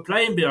know they were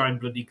playing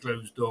behind bloody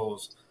closed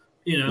doors.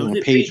 You know,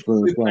 we played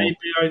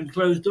behind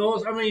closed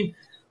doors. I mean,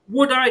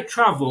 would I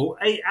travel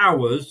 8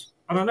 hours?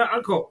 And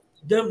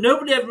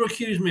nobody ever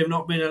accused me of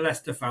not being a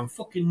Leicester fan.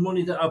 Fucking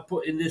money that I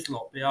put in this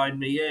lot behind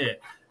me here.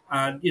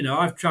 And, you know,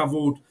 I've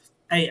travelled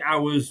 8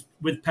 hours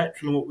with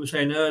petrol and what we were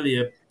saying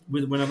earlier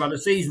when I've had a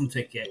season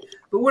ticket.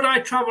 But would I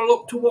travel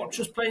up to watch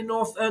us play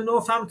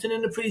Northampton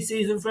in the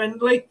pre-season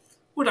friendly?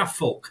 Would I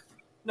fuck?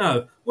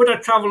 No. Would I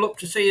travel up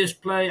to see us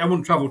play? I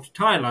wouldn't travel to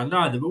Thailand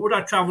either, but would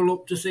I travel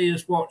up to see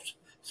us watch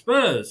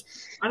Spurs?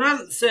 And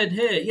Ant said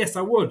here, yes,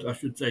 I would, I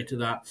should say to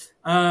that.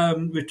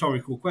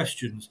 Rhetorical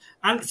questions.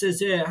 Ant says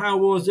here, how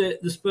was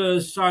it the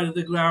Spurs side of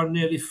the ground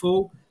nearly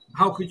full?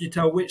 How could you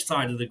tell which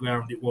side of the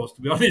ground it was,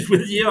 to be honest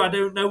with you? I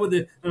don't know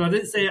whether, and I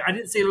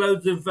didn't see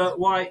loads of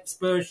white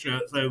Spurs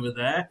shirts over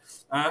there.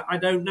 I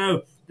don't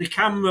know. The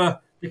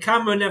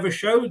camera never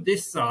showed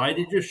this side,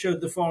 it just showed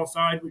the far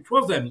side, which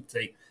was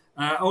empty.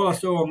 All I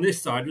saw on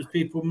this side was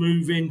people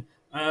moving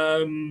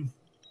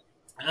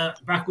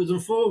backwards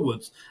and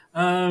forwards.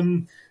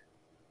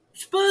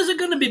 Spurs are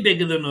going to be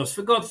bigger than us,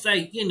 for God's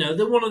sake. You know,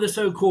 they're one of the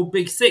so-called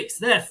Big Six.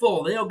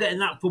 Therefore, they are getting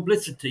that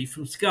publicity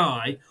from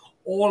Sky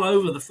all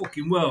over the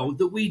fucking world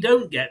that we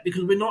don't get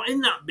because we're not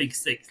in that Big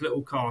Six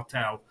little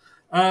cartel.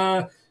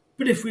 But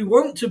if we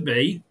want to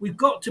be, we've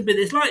got to be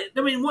this. Like,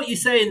 I mean, what you're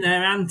saying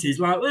there, Ant, is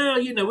like, well,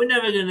 you know, we're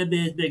never going to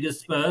be as big as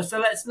Spurs, so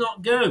let's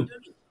not go.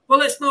 Well,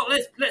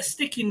 let's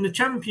stick in the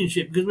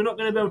Championship, because we're not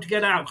going to be able to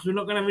get out, because we're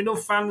not going to have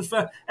enough fans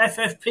for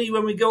FFP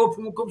when we go up,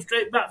 and we'll come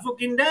straight back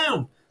fucking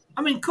down.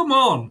 I mean, come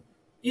on.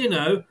 You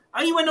know,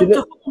 you went up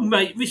to Hull,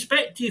 mate.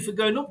 Respect to you for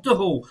going up to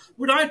Hull.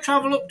 Would I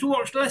travel up to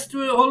watch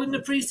Leicester at Hull in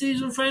the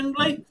pre-season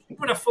friendly?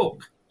 Would I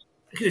fuck?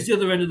 Because it's the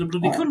other end of the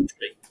bloody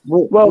country.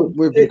 Well,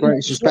 with the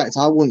greatest respect,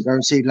 I wouldn't go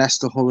and see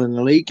Leicester Hull in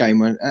the league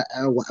game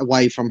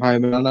away from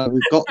home, and I know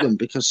we've got them,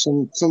 because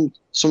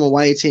some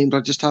away teams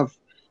I just have.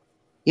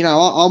 You know,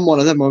 I'm one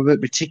of them. I'm a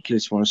bit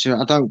meticulous one. So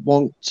I don't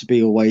want to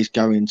be always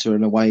going to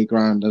an away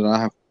ground that I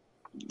have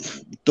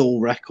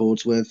dull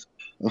records with.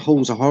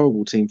 Hull's a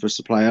horrible team for us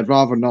to play. I'd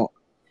rather not.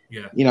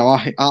 Yeah. You know,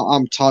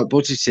 I'm tight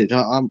budgeted.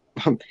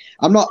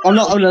 I'm not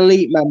an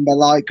elite member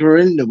like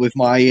Gorinda with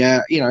my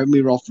my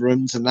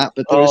Rotherhams and that.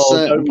 But there are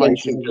certain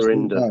places.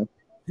 Gorinda.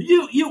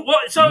 You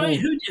what? Sorry,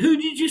 who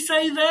did you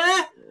say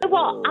there?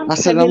 What? I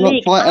said I'm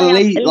not quite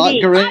elite like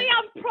Gorinda. I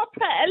am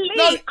proper elite.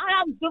 No.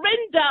 I am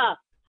Gorinda.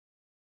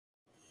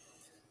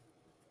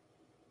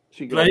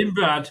 Blame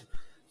Brad.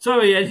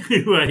 Sorry,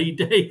 anyway,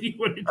 Dave, you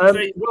wanted to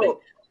say well,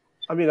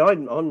 I mean,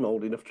 I'm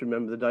old enough to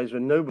remember the days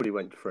when nobody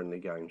went to friendly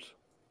games,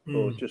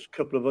 or just a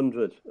couple of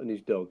hundred and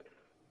his dog.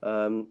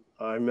 I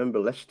remember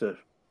Leicester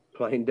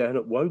playing down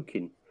at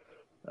Woking,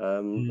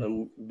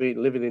 and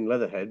living in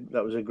Leatherhead.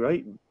 That was a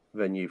great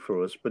venue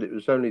for us, but it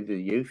was only the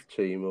youth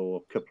team or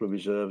a couple of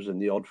reserves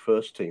and the odd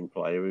first team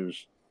player who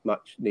was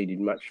needed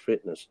match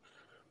fitness.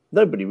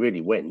 Nobody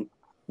really went.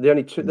 The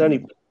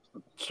only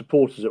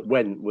supporters that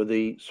went were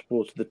the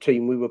supporters of the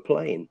team we were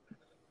playing,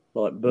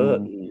 like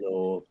Burton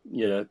or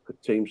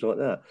teams like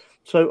that.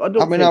 So I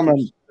don't think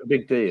it's a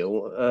big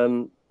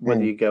deal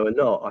whether you go or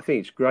not. I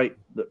think it's great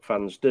that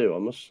fans do, I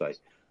must say,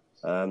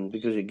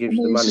 because it gives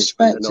the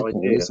management an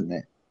idea, isn't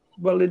it?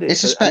 Well, it is.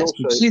 It's a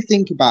spectacle. If you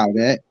think about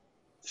it,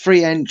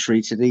 free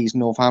entry to these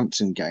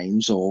Northampton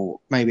games, or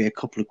maybe a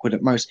couple of quid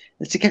at most,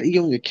 is to get the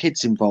younger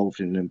kids involved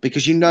in them,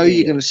 because you're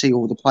going to see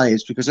all the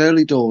players, because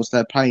early doors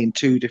they're playing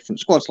 2 different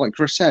squads. Like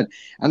Chris said,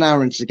 an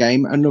hour into the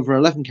game, another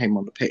 11 came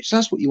on the pitch. So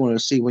that's what you want to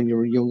see when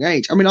you're a young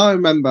age. I mean, I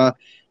remember,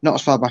 not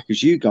as far back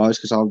as you guys,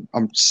 because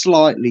I'm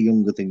slightly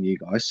younger than you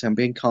guys, so I'm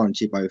being kind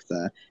to you both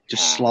there,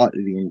 just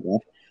slightly younger.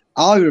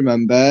 I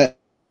remember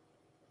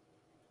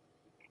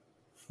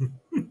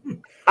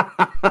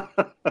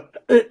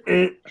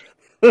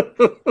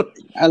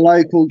A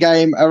local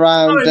game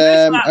around.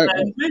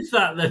 Miss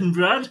that then,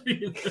 Brad.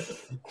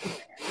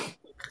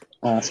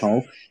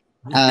 Asshole.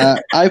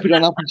 I hope it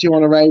don't happen to you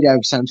on a radio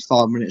for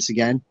 75 minutes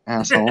again,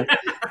 asshole.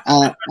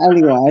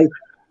 Anyway,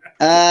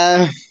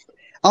 I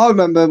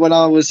remember when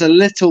I was a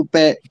little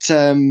bit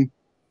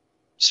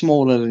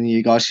smaller than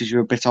you guys, because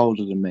you're a bit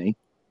older than me,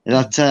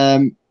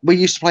 that we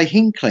used to play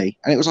Hinckley,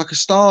 and it was like a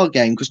star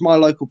game, because my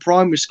local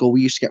primary school,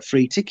 we used to get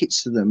free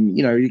tickets to them.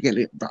 You know, you get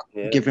it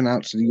given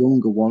out to the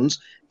younger ones.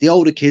 The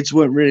older kids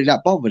weren't really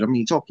that bothered. I mean,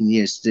 you're talking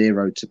years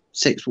 0 to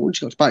 6, but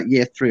once you got to about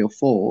year 3 or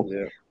 4,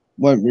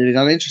 weren't really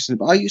that interested.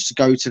 But I used to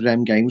go to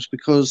them games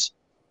because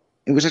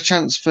it was a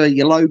chance for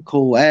your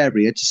local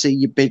area to see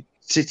your big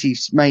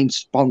city's main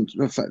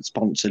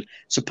sponsored,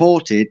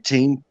 supported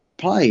team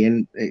play,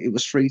 and it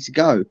was free to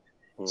go.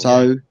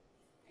 So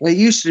they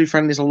used to do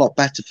friendlies a lot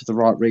better for the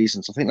right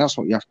reasons. I think that's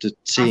what you have to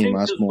see him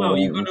as more. Well,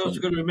 you've also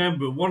got to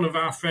remember, one of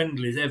our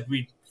friendlies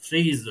every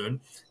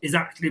season is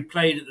actually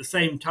played at the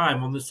same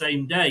time on the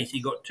same day. So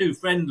you've got 2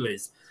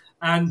 friendlies.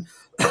 And,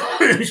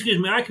 excuse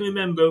me, I can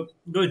remember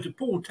going to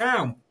Poole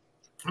Town,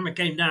 and I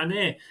came down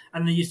here,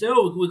 and they used to say,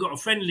 we've got a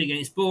friendly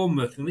against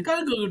Bournemouth. And they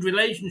got a good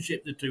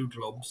relationship, the 2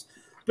 clubs.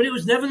 But it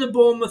was never the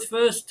Bournemouth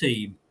first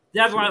team.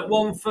 They had like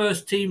one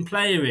first team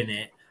player in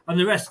it, and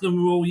the rest of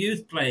them were all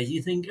youth players.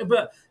 You think,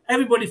 but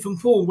everybody from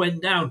Poole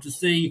went down to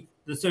see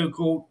the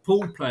so-called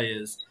Poole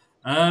players.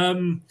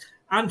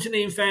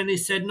 Anthony, in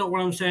fairness, said, not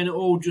what I'm saying at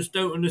all, just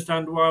don't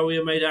understand why we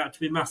are made out to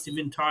be massive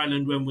in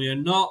Thailand when we are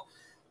not.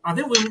 I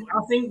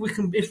think we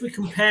can, if we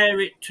compare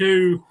it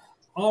to,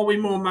 are we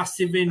more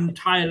massive in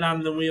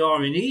Thailand than we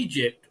are in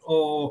Egypt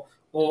or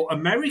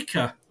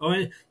America?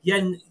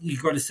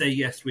 You've got to say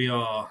yes, we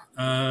are.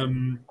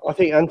 I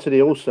think,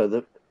 Anthony, also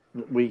that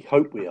we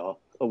hope we are,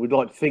 or we'd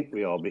like to think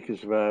we are,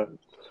 because of our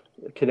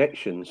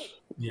connections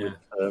with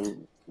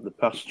the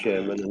past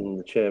chairman and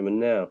the chairman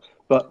now.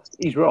 But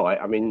he's right.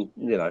 I mean,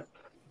 you know,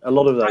 a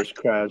lot of those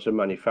crowds are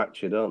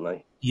manufactured, aren't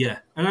they? Yeah.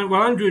 And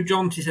well, Andrew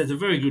Jonty says a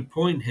very good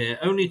point here.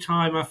 Only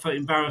time I felt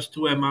embarrassed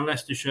to wear my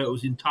Leicester shirt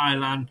was in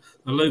Thailand.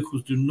 The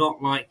locals do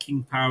not like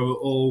King Power at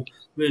all.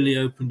 Really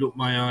opened up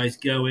my eyes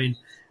going.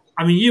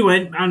 I mean, you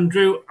went,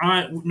 Andrew.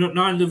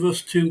 Neither of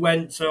us 2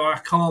 went, so I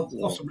can't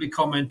possibly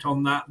comment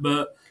on that.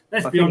 But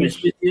let's be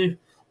honest with you.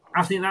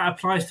 I think that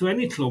applies to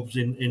any clubs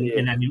in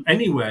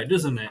anywhere,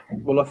 doesn't it?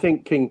 Well, I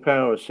think King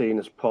Power is seen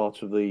as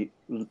part of the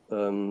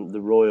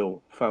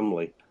royal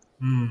family,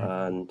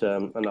 and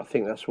I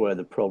think that's where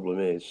the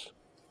problem is.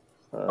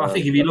 I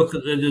think if you look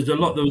at there was a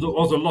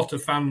lot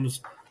of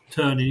fans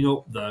turning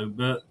up though,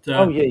 but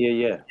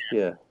yeah.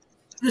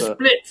 The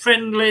split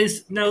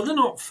friendlies, no, they're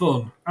not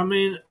fun. I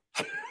mean,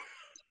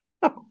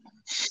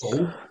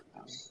 4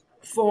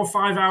 or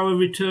 5 hour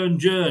return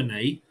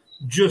journey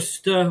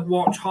just to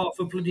watch half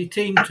a bloody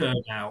team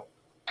turn out.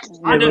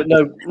 Yeah,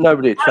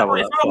 nobody travel that far.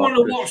 If I want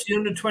to watch the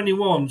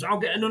under-21s, I'll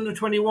get an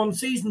under-21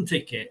 season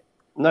ticket.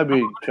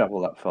 Nobody would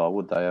travel that far,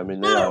 would they? I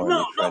mean,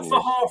 not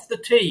for half the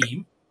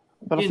team.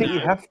 But I think you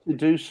have to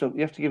do something.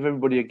 You have to give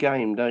everybody a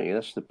game, don't you?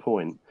 That's the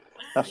point.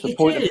 That's the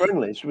point of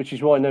friendlies, which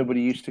is why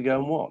nobody used to go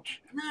and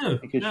watch.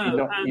 Because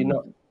you're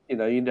not. You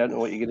know, you don't know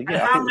what you're going to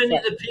get. How many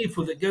of the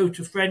people that go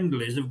to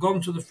friendlies have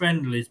gone to the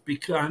friendlies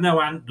because I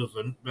know Ant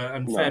doesn't,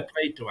 and fair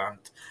play to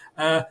Ant.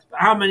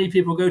 How many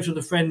people go to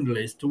the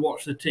friendlies to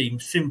watch the team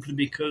simply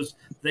because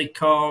they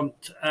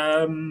can't?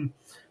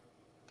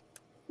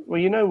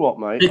 Well, you know what,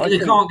 mate? They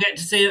can't get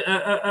to see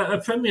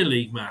a Premier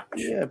League match.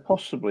 Yeah,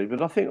 possibly,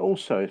 but I think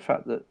also the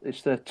fact that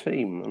it's their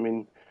team. I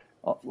mean,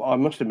 I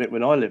must admit,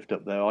 when I lived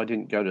up there, I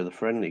didn't go to the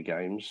friendly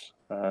games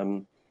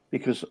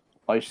because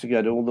I used to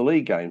go to all the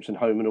league games and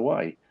home and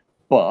away.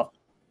 But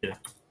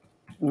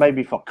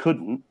maybe if I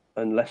couldn't,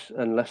 and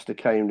Leicester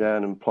came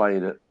down and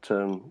played at, I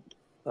don't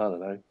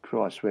know,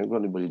 Christ, we haven't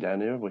got anybody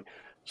down here, have we?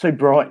 Say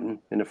Brighton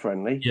in a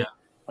friendly,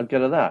 I'd go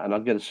to that, and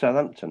I'd go to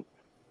Southampton.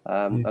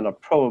 And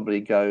I'd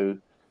probably go,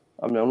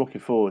 I mean, I'm looking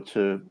forward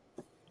to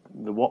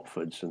the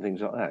Watfords and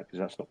things like that, because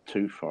that's not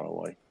too far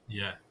away.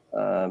 Yeah.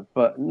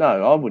 But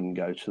no, I wouldn't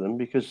go to them,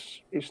 because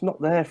it's not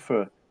there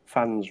for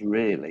fans,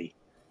 really.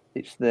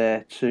 It's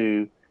there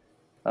to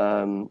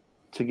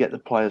get the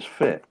players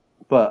fit.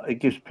 But it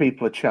gives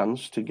people a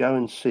chance to go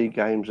and see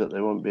games that they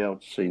won't be able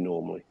to see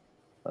normally.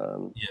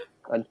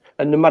 And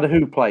no matter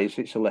who plays,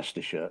 it's a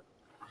Leicester shirt.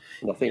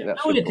 And I think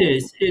that's it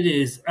is. It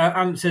is.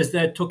 Ant says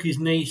there, took his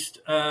niece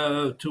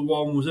to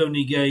one, was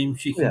only game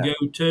she can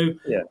go to.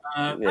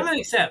 And I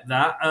accept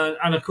that.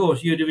 And of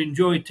course, you'd have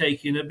enjoyed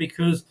taking her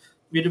because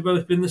we'd have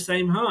both been the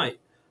same height.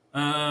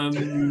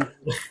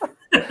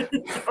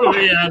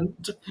 Sorry,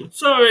 Ant.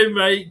 Sorry,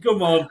 mate.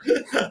 Come on.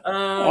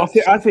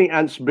 I think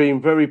Ant's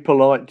being very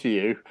polite to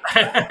you.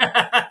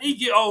 He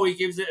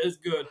gives it as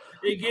good.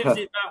 He gives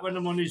it back when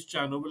I'm on his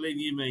channel, believe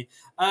you me.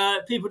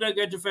 People don't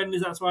go to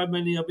friendlies, that's why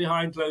many are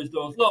behind closed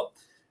doors. Look,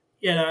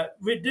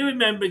 do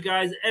remember,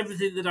 guys,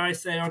 everything that I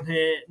say on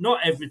here,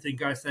 not everything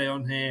I say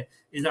on here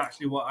is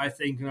actually what I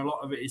think, and a lot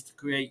of it is to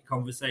create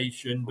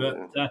conversation.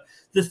 But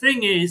the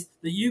thing is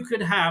that you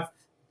could have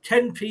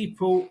 10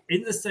 people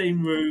in the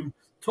same room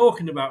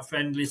talking about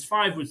friendlies.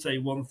 5 would say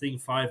one thing,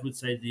 5 would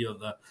say the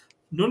other.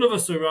 None of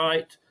us are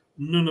right.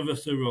 None of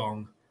us are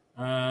wrong.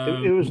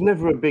 It was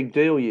never a big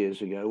deal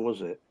years ago,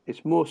 was it?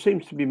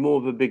 Seems to be more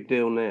of a big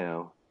deal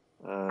now.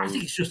 I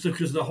think it's just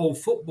because of the whole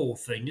football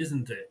thing,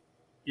 isn't it?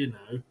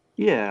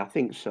 Yeah, I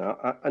think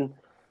so. And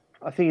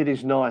I think it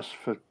is nice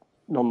for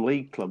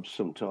non-league clubs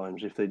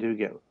sometimes, if they do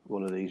get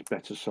one of these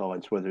better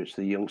sides, whether it's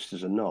the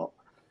youngsters or not,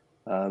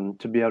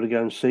 to be able to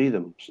go and see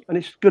them. And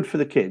it's good for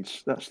the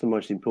kids. That's the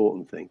most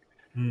important thing.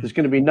 There's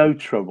going to be no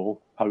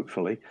trouble,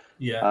 hopefully.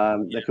 Yeah.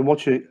 They can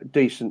watch a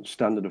decent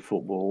standard of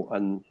football,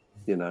 and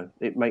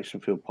it makes them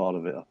feel part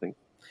of it, I think.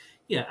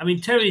 Yeah, I mean,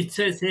 Terry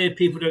says here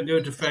people don't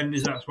go to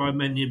friendlies, that's why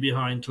many are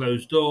behind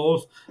closed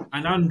doors.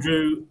 And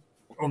Andrew,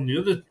 on the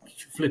other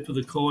flip of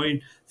the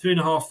coin,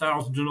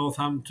 3,500 to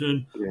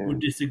Northampton would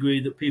disagree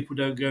that people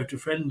don't go to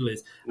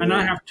friendlies. And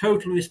I have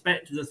total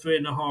respect to the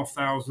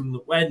 3,500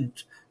 that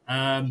went.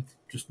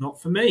 Just not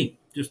for me.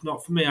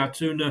 I'd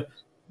sooner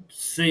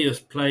see us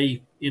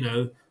play,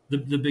 the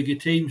bigger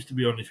teams, to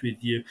be honest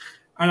with you.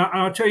 And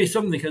I'll tell you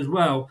something as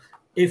well.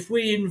 If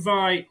we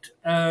invite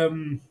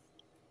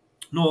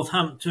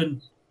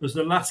Northampton as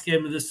the last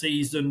game of the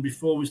season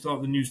before we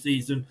start the new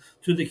season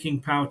to the King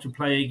Power to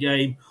play a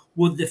game,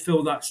 would they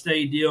fill that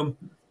stadium?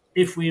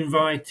 If we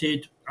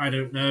invited, I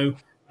don't know,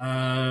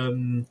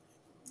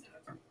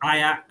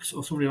 Ajax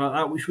or something like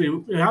that, which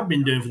we have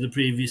been doing for the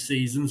previous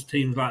seasons,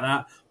 teams like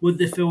that, would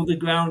they fill the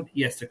ground?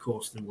 Yes, of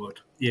course they would.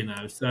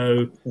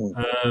 So.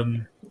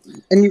 And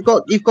you've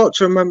got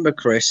to remember,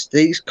 Chris,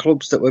 these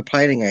clubs that we're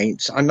playing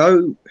against. I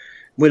know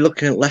we're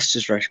looking at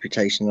Leicester's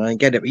reputation, and I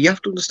get it, but you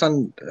have to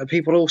understand.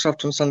 People also have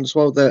to understand as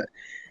well that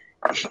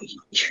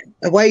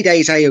away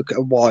days are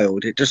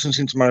wild. It doesn't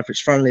seem to matter if it's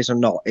friendlies or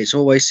not. It's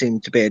always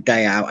seemed to be a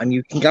day out, and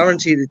you can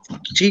guarantee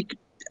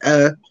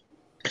that.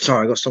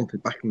 Sorry, I got something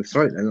back in my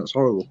throat then. That's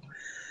horrible.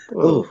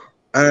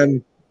 That's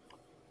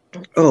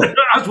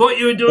what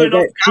you were doing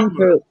off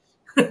camera.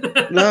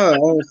 No,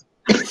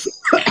 I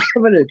was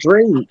having a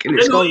drink. And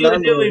I don't know what you were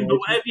doing, but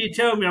whatever you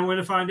tell me, I'm going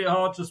to find it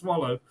hard to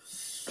swallow.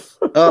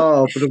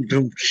 Oh, but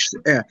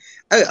yeah.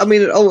 I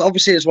mean,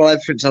 obviously as well,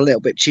 everything's a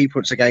little bit cheaper.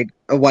 It's a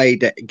away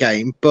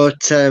game,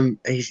 but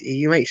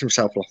he makes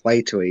himself laugh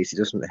way too easy,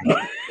 doesn't he?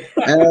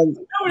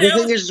 The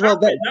thing is as well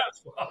that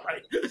that's why.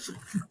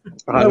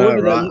 I know,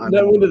 right?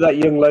 No wonder that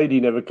young lady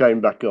never came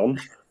back on.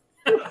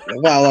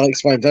 Well, that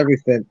explains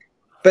everything.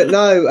 But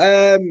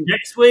no,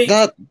 next week,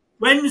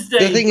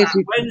 Wednesday. The thing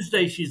is,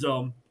 Wednesday she's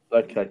on.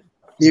 Okay.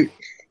 You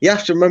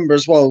have to remember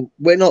as well,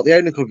 we're not the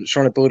only club that's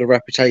trying to build a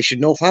reputation.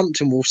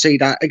 Northampton will see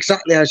that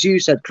exactly as you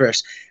said,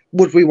 Chris.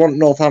 Would we want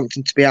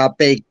Northampton to be our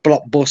big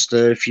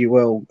blockbuster, if you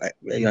will,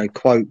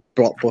 quote,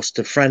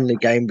 blockbuster friendly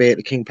game, be it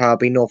the King Power,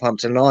 be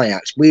Northampton and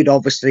Ajax? We'd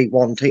obviously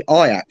want the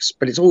Ajax,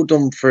 but it's all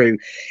done through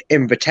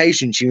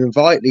invitations. You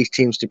invite these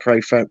teams to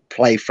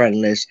play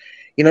friendlies.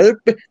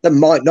 There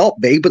might not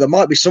be, but there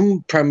might be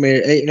some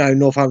Premier,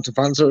 Northampton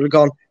fans that have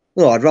gone,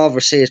 well, I'd rather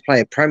see us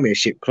play a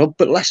Premiership club,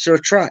 but Leicester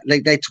attract.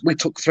 We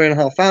took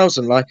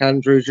 3,500, like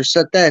Andrew just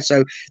said there.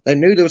 So they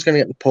knew they was going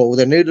to get the pull.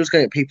 They knew there was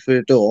going to get people through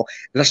the door.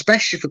 And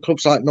especially for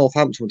clubs like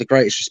Northampton, with the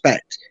greatest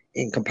respect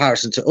in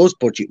comparison to us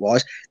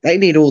budget-wise, they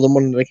need all the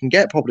money they can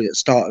get probably at the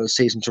start of the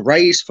season to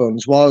raise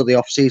funds while the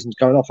off-season's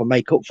going off and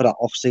make up for that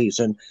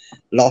off-season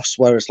loss,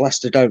 whereas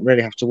Leicester don't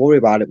really have to worry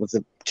about it with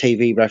the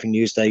TV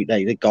revenues they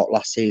got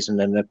last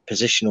season and the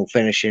positional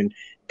finishing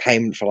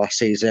payment for last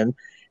season.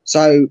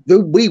 So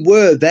we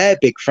were their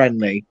big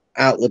friendly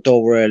out the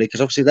door early because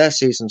obviously their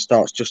season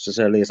starts just as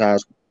early as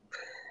ours.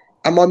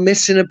 Am I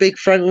missing a big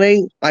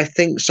friendly? I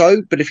think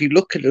so. But if you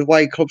look at the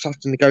way clubs have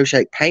to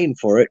negotiate paying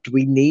for it, do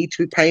we need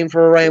to be paying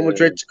for a Real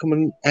Madrid to come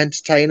and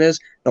entertain us?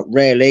 Not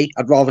really.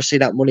 I'd rather see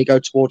that money go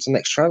towards the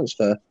next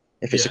transfer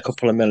if it's a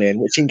couple of million,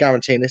 which you can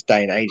guarantee in this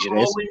day and age it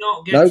is.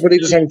 Nobody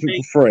does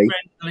anything for free.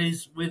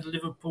 Friendlies with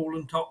Liverpool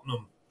and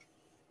Tottenham.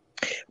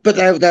 But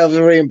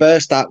they'll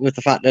reimburse that with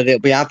the fact that it'll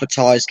be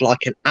advertised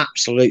like an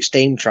absolute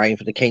steam train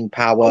for the King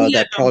Power,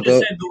 their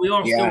product. But we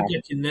are still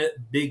getting the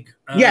big.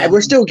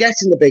 We're still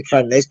getting the big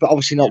friendlies, but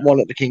obviously not one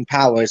at the King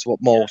Power is what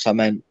I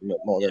meant.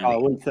 More than I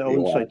wouldn't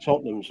say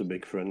Tottenham's a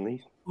big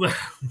friendly.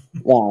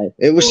 Why?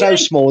 It was so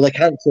small they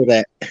cancelled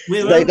it.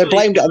 They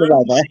blamed it on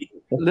the weather.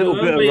 A little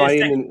bit of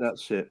rain and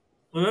that's it.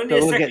 We're only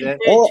a second tier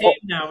team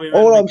now.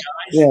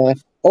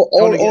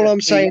 All I'm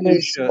saying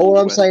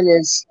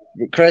is,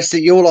 Chris,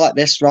 that you're like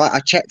this, right? I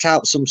checked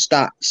out some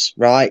stats,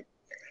 right?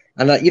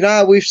 And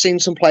how we've seen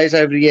some players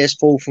over the years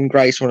fall from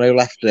grace when they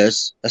left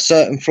us. A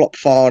certain Flop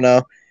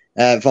Farner,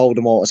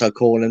 Voldemort, as I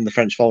call him, the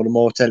French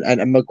Voldemort,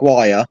 and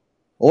Maguire.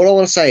 All I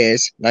want to say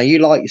is, now you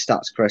like your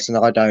stats, Chris, and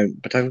I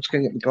don't, but I'm just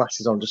going to get my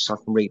glasses on just so I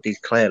can read these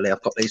clearly.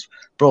 I've got these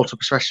brought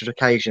up a special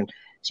occasion.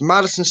 It's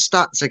Madison's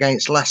stats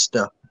against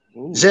Leicester.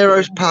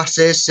 0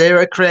 passes,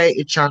 0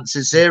 created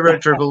chances, 0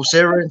 dribbles,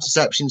 0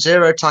 interceptions,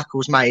 0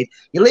 tackles made.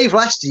 You leave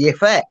Leicester, you're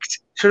fecked.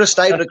 Should have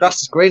stayed with the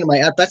grass is greener,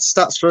 mate. Had better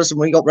stats for us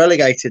when we got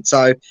relegated.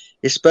 So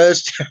your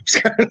Spurs job's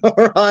going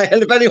all right.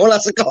 And if anyone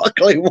hasn't got a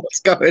clue what's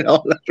going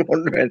on, I'm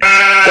wondering,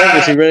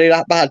 is he really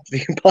that bad if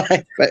you can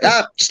play? But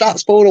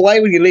stats fall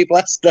away when you leave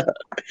Leicester.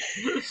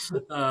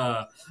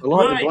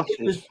 Right,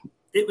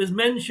 it was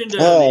mentioned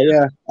earlier. Oh,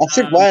 yeah. I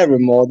should wear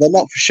them more. They're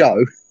not for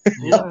show.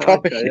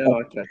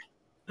 Okay.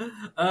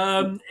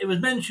 It was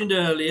mentioned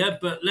earlier,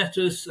 but let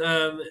us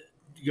go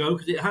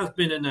because it has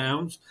been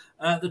announced.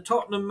 The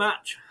Tottenham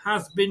match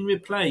has been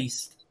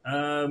replaced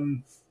by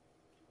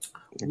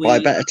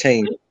a better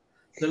team.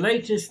 The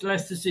latest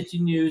Leicester City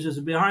news as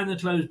a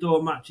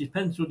behind-the-closed-door match is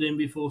penciled in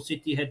before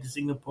City head to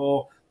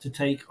Singapore to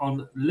take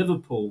on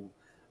Liverpool.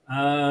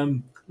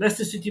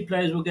 Leicester City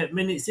players will get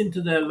minutes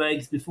into their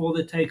legs before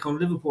they take on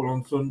Liverpool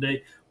on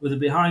Sunday with a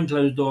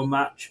behind-closed-door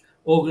match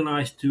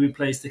organised to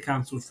replace the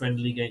cancelled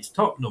friendly against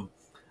Tottenham.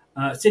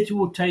 City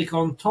will take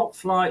on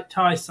top-flight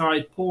Thai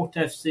side Port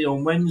FC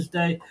on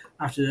Wednesday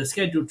after their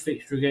scheduled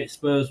fixture against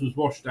Spurs was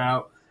washed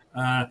out.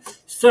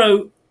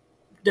 So,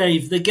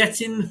 Dave, they're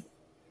getting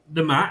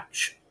the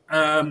match.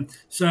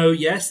 So,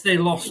 yes, they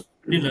lost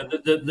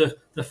the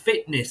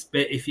fitness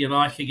bit, if you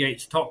like,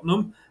 against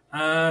Tottenham.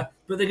 But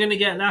they're going to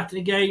get that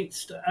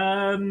against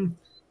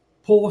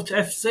Port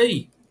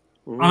FC.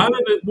 I'm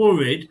a bit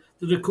worried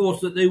that, of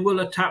course, that they will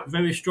attack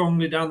very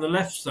strongly down the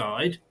left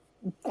side.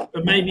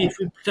 But maybe if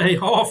we play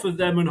half of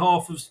them and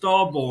half of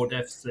Starboard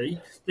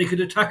FC, they could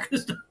attack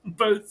us on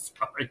both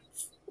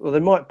sides. Well, they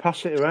might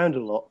pass it around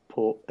a lot,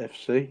 Port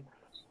FC.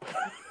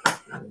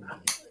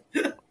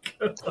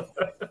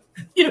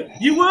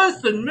 You're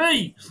worse than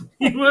me.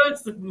 You're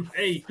worse than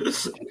me.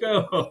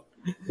 Go on.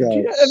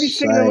 Have you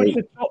seen how much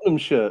the Tottenham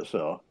shirts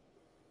are?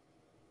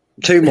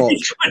 Too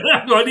much.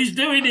 He's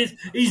doing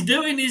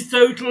his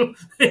total.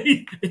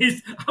 I'm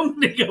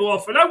going to go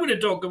off and I'm going to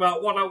talk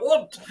about what I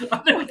want.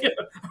 I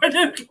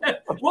don't care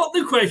what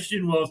the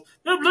question was.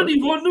 No bloody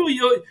wonder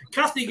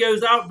Kathy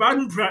goes out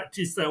band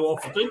practice so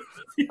often.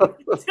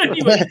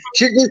 Anyway,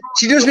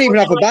 she doesn't even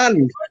have a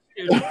band.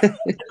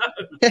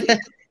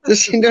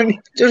 She doesn't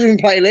even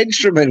play an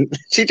instrument.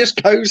 She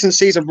just goes and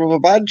sees a rubber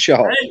band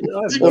shop.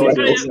 Is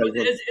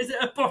it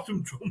a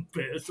bottom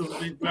trumpet or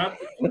something, Brad?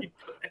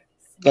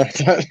 I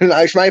don't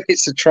know. Maybe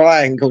it's a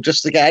triangle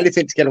just to get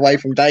anything to get away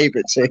from Dave,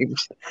 it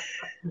seems.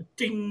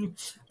 Ding.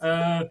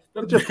 I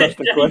just asked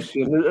the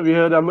question. Have you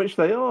heard how much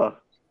they are?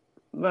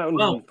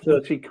 About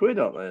 30 quid,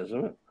 aren't they,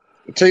 isn't it?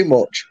 Too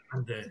much.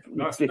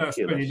 That's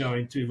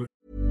 29 too much.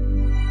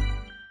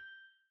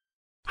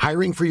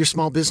 Hiring for your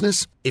small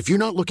business? If you're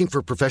not looking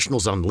for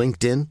professionals on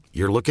LinkedIn,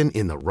 you're looking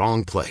in the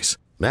wrong place.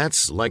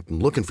 That's like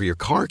looking for your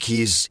car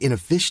keys in a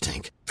fish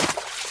tank.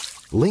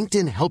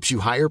 LinkedIn helps you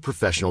hire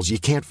professionals you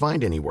can't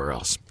find anywhere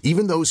else,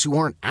 even those who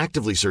aren't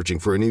actively searching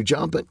for a new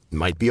job but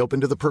might be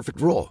open to the perfect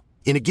role.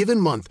 In a given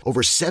month,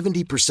 over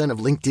 70% of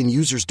LinkedIn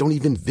users don't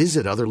even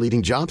visit other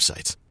leading job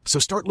sites. So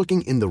start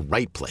looking in the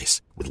right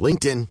place. With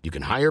LinkedIn, you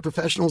can hire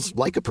professionals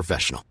like a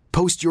professional.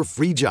 Post your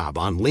free job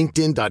on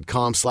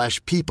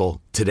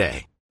linkedin.com/people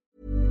today.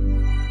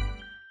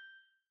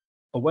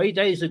 Away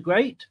days are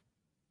great,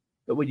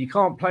 but when you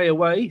can't play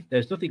away,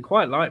 there's nothing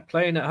quite like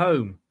playing at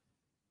home.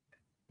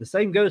 The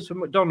same goes for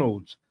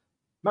McDonald's.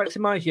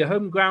 Maximise your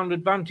home ground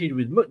advantage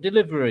with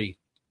McDelivery.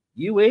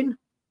 You in?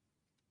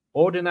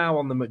 Order now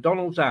on the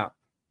McDonald's app.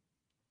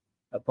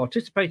 At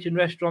participating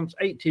restaurants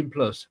 18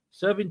 plus,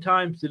 serving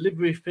times,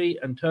 delivery fee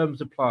and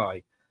terms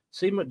apply.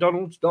 See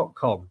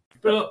mcdonalds.com.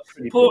 But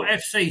Port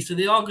FC, so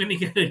they are going to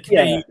get a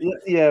game.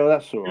 Yeah, well,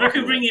 that's all right. I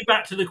can bring you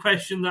back to the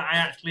question that I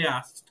actually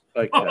asked.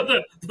 Okay.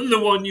 Rather than the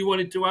one you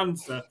wanted to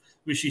answer,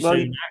 Rishi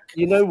Sunak.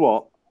 You know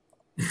what?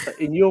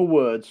 In your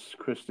words,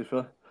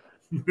 Christopher,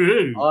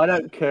 I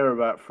don't care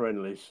about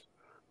friendlies.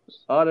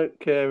 I don't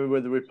care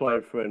whether we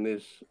play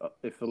friendlies.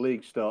 If the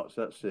league starts,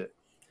 that's it.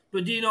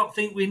 But do you not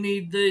think we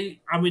need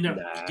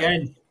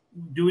again,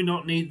 do we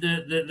not need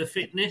the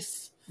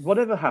fitness?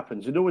 Whatever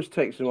happens, it always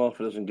takes them half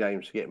a dozen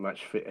games to get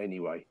match fit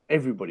anyway.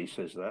 Everybody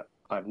says that.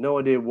 I have no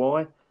idea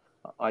why.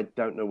 I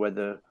don't know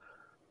whether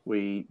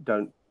we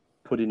don't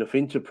put enough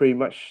into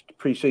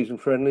pre-season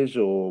friendlies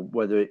or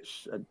whether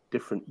it's a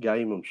different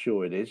game. I'm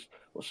sure it is.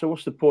 So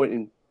what's the point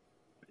in...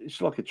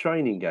 It's like a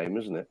training game,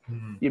 isn't it?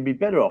 Mm. You'd be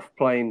better off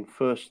playing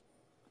first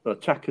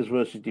attackers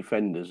versus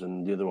defenders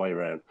and the other way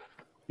around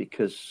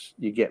because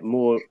you get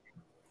more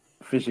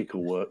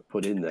physical work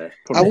put in there.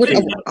 I remember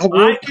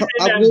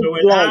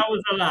when I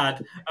was a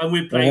lad and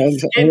we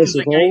played skins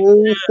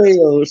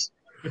against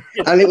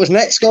and it was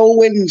next goal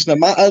wins no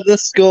matter the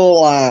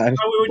scoreline.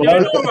 So we were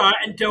doing all right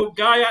until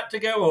Guy had to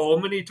go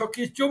home and he took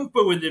his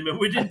jumper with him and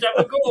we didn't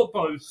have a goal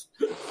post.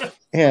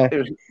 Yeah. It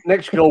was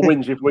next goal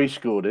wins if we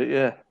scored it,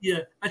 yeah.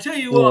 Yeah. I tell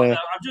you what, though,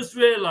 I've just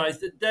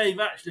realised that Dave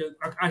actually,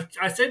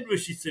 I said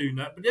Rishi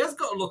Sunak, but he has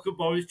got to look at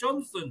Boris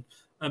Johnson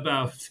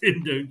about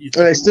him, don't you?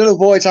 Well, he still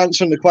avoids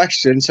answering the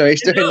question, so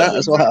he's doing that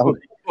as well.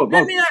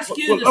 Let me ask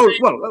you the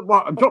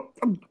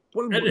same.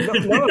 Well,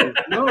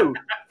 no.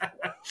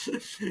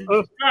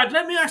 Brad,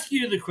 let me ask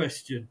you the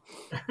question.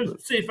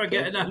 See if I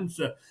get an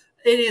answer.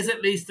 It is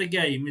at least a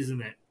game,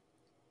 isn't it?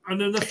 And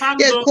then the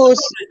fans, Yeah, of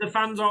course. the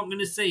fans aren't going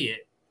to see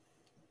it.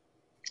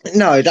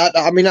 No, that's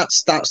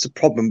the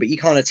problem. But you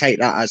kind of take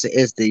that as it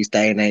is these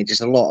day and ages.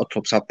 A lot of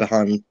clubs have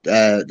behind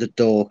the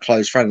door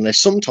closed friendlies.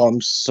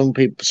 Sometimes some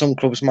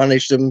clubs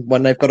manage them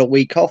when they've got a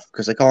week off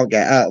because they can't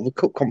get out of a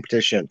cup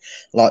competition,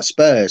 like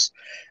Spurs.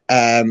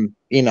 So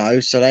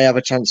they have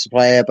a chance to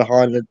play a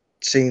behind the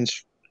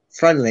scenes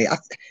friendly.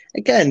 I'm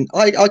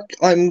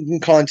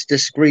inclined to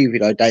disagree with you,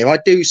 though, Dave. I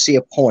do see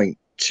a point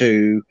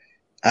to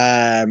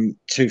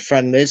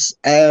friendlies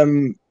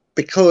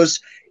because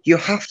you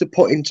have to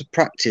put into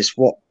practice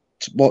what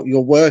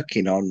you're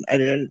working on,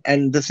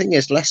 and the thing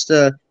is,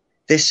 Leicester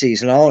this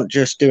season aren't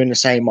just doing the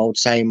same old,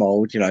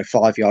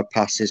 5-yard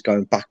passes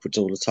going backwards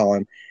all the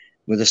time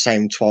with the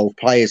same 12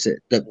 players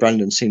that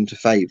Brendan seemed to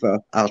favour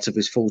out of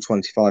his full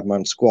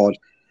 25-man squad.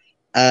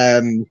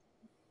 So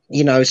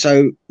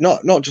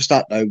not just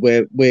that though.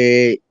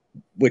 We're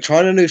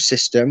trying a new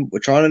system. We're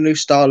trying a new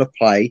style of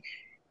play.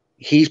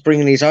 He's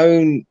bringing his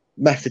own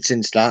methods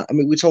into that. I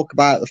mean, we talk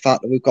about the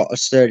fact that we've got a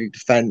sturdy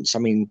defence. I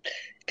mean,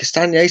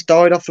 Castagne's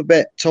died off a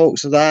bit,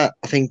 talks of that.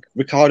 I think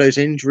Ricardo's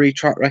injury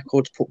track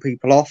record put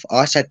people off.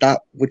 I said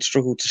that would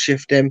struggle to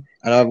shift him,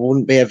 and I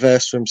wouldn't be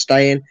averse to him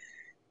staying.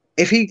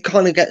 If he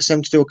kind of gets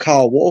them to do a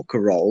Kyle Walker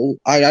role,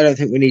 I don't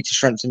think we need to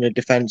strengthen the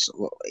defence,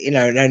 and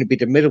only be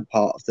the middle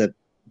part of the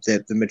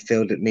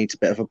midfield that needs a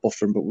bit of a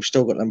buffering, but we've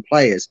still got them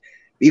players.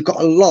 You've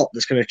got a lot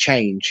that's going to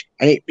change,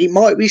 and it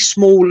might be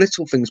small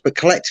little things, but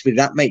collectively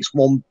that makes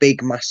one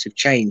big massive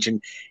change.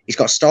 And he's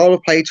got a style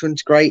of play to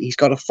integrate. He's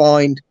got to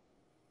find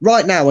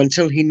right now,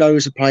 until he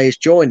knows a player's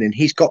joining,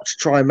 he's got to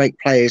try and make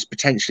players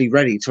potentially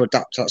ready to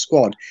adapt to that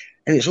squad.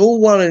 And it's all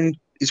well and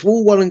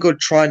good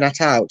trying that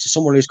out to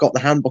someone who's got the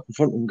handbook in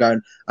front of them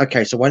going,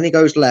 okay, so when he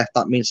goes left,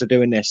 that means they're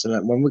doing this.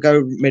 And when we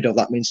go middle,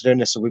 that means they're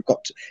doing this. So we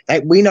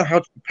know how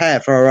to prepare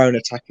for our own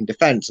attacking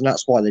defence, and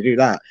that's why they do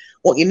that.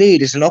 What you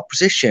need is an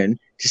opposition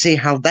to see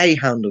how they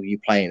handle you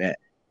playing it.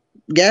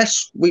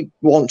 Yes, we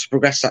want to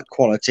progress that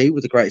quality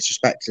with the greatest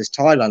respect to this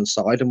Thailand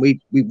side, and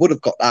we would have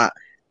got that,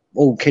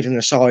 all kidding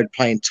aside,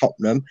 playing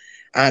Tottenham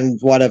and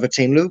whatever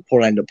team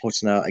Liverpool end up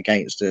putting out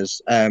against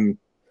us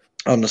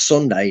on the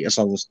Sunday, as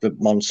long as the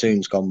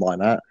monsoon's gone by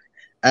that.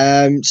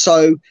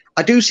 So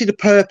I do see the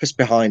purpose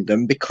behind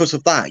them because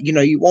of that.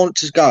 You want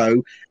to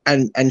go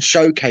and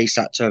showcase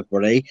that to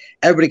everybody.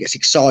 Everybody gets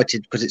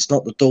excited because it's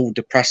not the dull,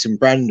 depressing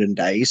Brendan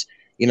days.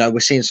 We're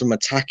seeing some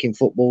attacking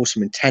football,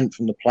 some intent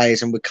from the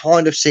players, and we're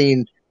kind of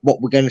seeing what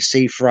we're going to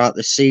see throughout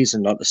the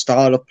season, like the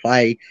style of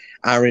play,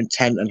 our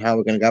intent, and how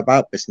we're going to go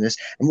about business.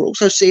 And we're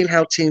also seeing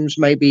how teams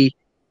maybe,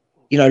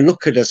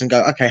 look at us and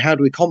go, okay, how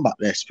do we combat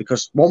this?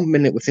 Because one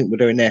minute we think we're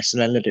doing this,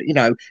 and then,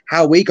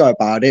 how we go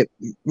about it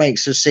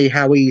makes us see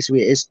how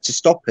easy it is to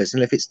stop us.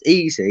 And if it's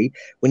easy,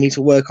 we need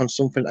to work on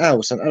something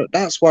else. And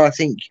that's where I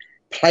think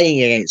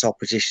playing against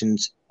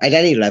oppositions at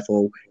any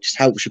level just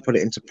helps you put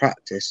it into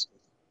practice.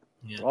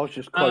 Yeah. I was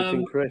just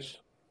quoting Chris.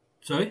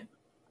 Sorry?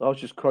 I was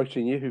just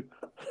quoting you.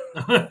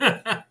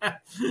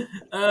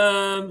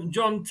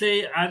 John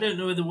T, I don't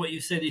know whether what you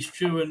said is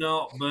true or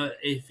not, but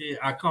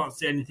I can't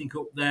see anything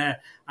up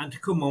there. And to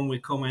come on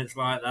with comments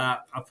like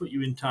that, I'll put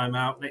you in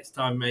timeout. Next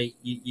time, mate,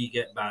 you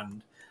get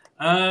banned.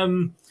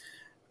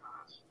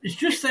 It's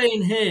just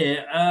saying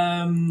here,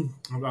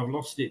 I've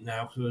lost it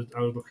now because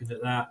I was looking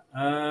at that.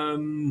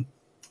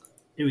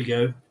 Here we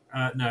go.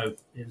 No,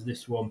 it was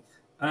this one.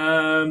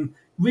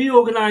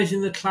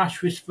 Reorganising the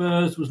clash with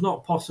Spurs was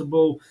not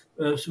possible.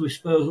 So with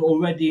Spurs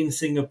already in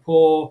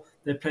Singapore,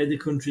 they played the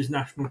country's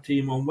national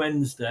team on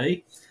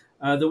Wednesday.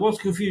 There was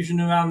confusion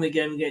around the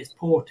game against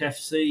Port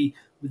FC,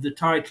 with the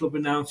Thai club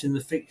announcing the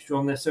fixture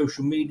on their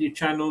social media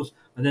channels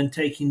and then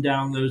taking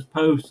down those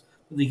posts.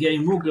 But the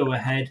game will go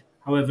ahead.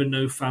 However,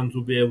 no fans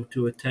will be able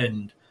to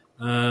attend.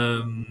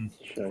 I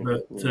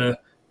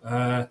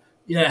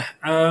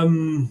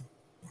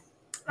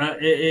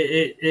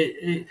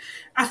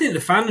think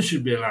the fans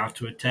should be allowed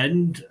to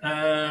attend,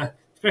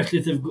 especially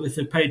if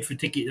they've paid for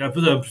tickets. I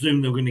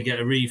presume they're going to get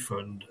a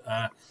refund.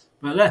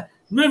 But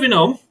moving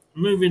on.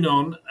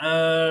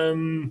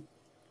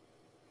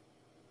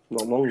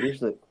 Not long,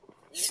 is it?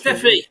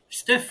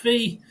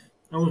 Steffi.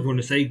 I was going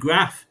to say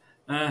Graf.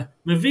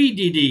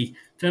 Mavididi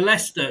to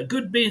Leicester.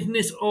 Good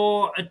business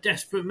or a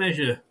desperate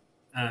measure,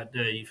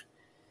 Dave?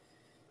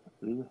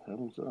 Who the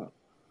hell's that?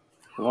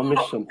 Have I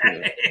missed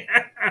something?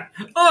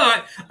 All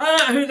right.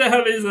 Who the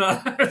hell is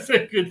that? That's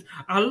so good.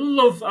 I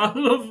love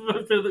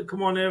people that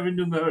come on here and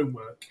do their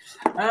homework.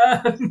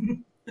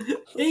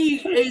 He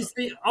is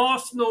the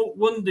Arsenal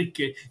wonder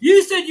kid.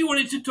 You said you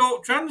wanted to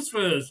talk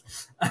transfers.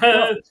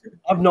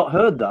 I've not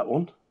heard that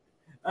one.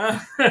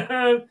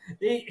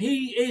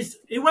 He is,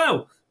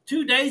 well,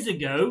 2 days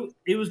ago,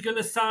 he was going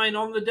to sign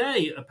on the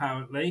day,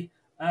 apparently.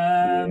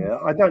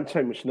 I don't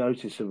take much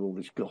notice of all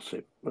this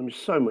gossip. I mean,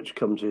 so much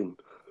comes in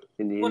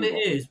the Well, inbox. it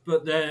is,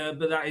 but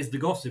that is the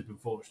gossip,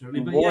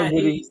 unfortunately. But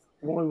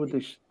why would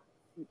this?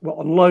 What,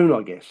 on loan,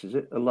 I guess, is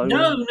it? A loan?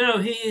 No,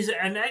 he is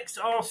an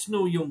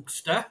ex-Arsenal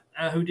youngster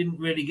who didn't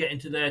really get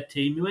into their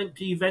team. He went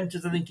to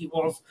Juventus, I think it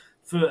was,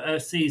 for a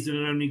season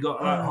and only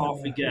got like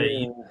half a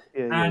game.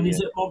 And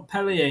he's at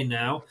Montpellier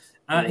now.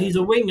 He's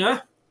a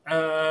winger.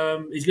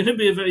 He's going to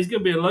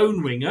be a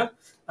lone winger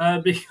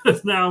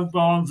because now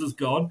Barnes has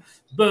gone.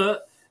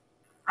 But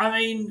I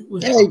mean,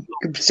 you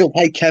can still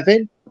play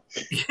Kevin.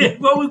 Yeah,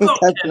 well, we've got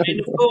Kevin,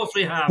 of course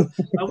we have,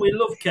 and we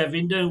love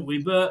Kevin, don't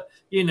we? But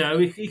you know,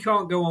 he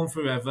can't go on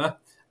forever.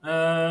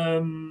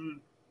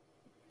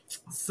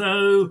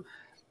 So,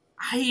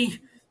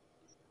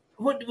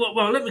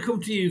 well, let me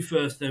come to you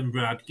first, then,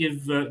 Brad.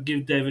 Give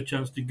Dave a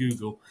chance to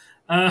Google.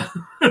 No,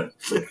 I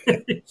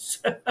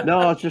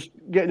was just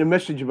getting a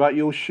message about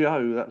your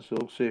show. That's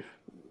all. See if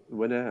it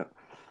went out.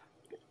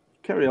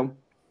 Carry on.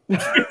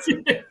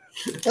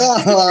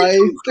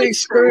 Oh, big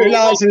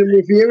scrutinising and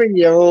reviewing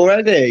you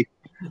already.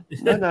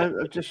 No,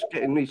 I'm just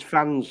getting these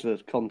fans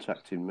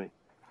contacting me.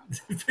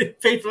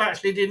 People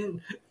actually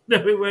didn't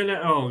know it went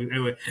out. Oh,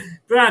 anyway.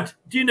 Brad,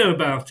 do you know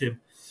about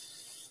him?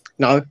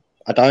 No,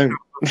 I don't.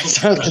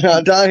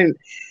 I don't.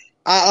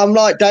 I'm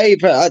like Dave.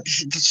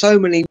 So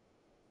many.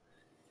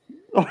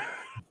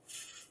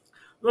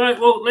 Right,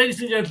 well,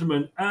 ladies and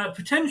gentlemen,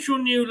 potential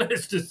new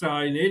Leicester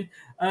signing,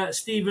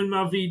 Stephen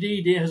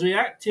Mavididi, has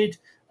reacted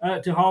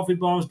to Harvey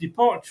Barnes'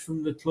 departure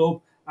from the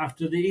club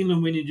after the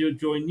England manager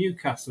joined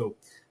Newcastle.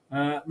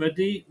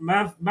 Mavididi,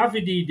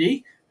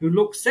 who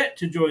looks set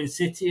to join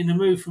City in a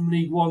move from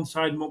League One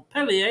side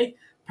Montpellier,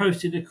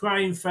 posted a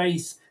crying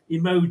face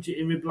emoji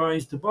in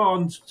replies to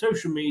Barnes'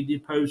 social media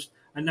post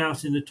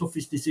announcing the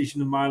toughest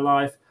decision of my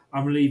life.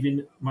 I'm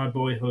leaving my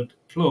boyhood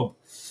club.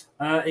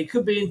 It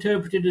could be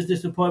interpreted as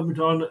disappointment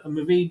on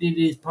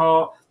Mavididi's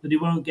part that he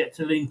won't get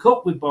to link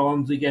up with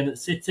Barnes again at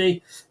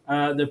City.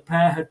 The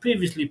pair had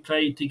previously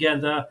played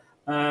together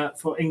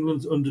for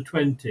England's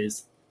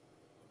under-20s.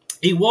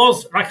 He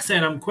was, like I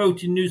said, I'm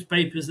quoting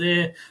newspapers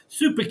here,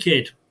 super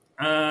kid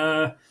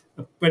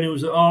when he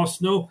was at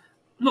Arsenal.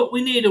 Look,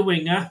 we need a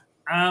winger.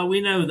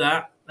 We know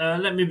that.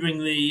 Let me bring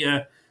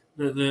the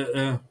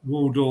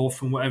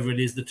Waldorf and whatever it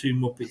is, the two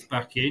Muppets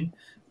back in.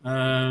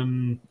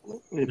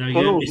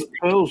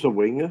 Pearl's a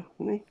winger,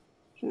 isn't he?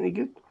 Isn't he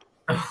good?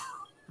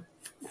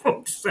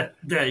 Fuck's sake,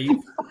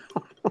 Dave.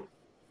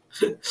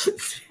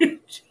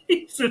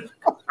 Jesus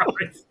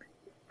Christ.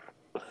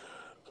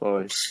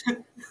 Sorry.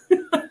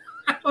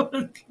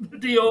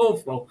 Bloody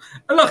awful.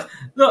 Look,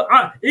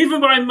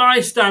 even by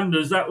my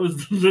standards, that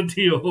was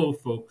bloody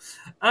awful.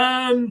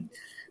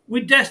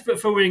 We're desperate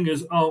for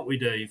wingers, aren't we,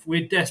 Dave?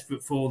 We're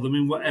desperate for them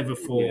in whatever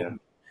form. Yeah,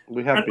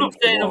 we have. I'm not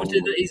saying obviously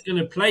that he's going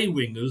to play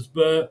wingers,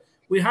 but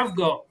we have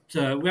got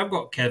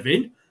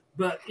Kevin,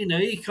 but you know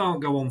he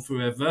can't go on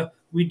forever.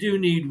 We do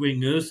need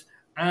wingers.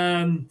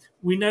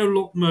 We know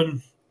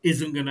Lookman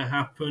isn't going to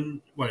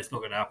happen. Well, it's not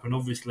going to happen.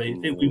 Obviously,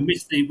 we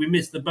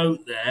missed the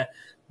boat there,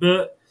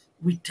 but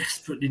we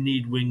desperately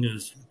need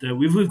wingers.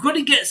 We've got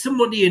to get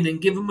somebody in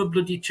and give them a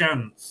bloody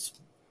chance.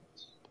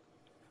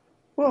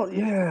 Well,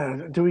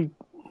 yeah. Do we?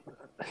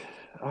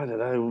 I don't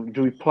know.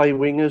 Do we play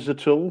wingers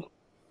at all?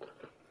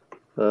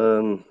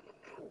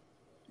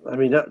 I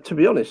mean, to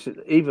be honest,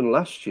 even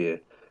last year,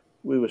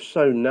 we were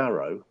so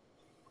narrow,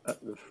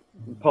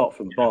 apart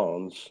from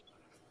Barnes,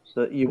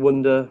 that you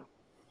wonder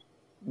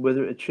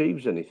whether it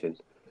achieves anything.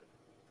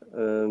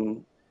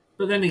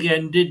 But then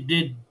again, did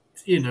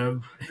you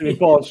know? I mean,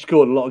 Barnes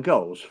scored a lot of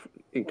goals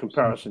in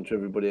comparison to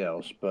everybody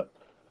else, but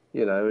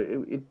you know,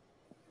 it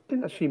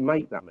didn't actually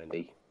make that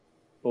many.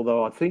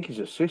 Although I think his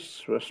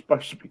assists were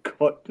supposed to be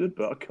quite good,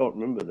 but I can't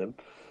remember them.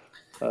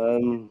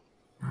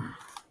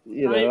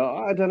 You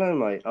know, I don't know,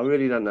 mate. I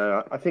really don't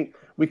know. I think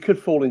we could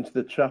fall into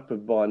the trap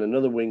of buying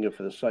another winger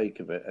for the sake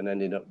of it and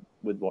ending up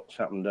with what's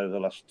happened over the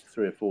last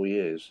 3 or 4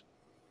 years.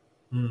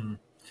 I mean,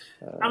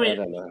 I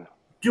don't know.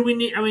 Do we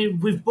need? I mean,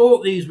 we've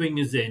bought these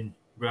wingers in,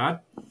 Brad.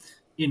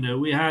 You know,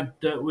 we had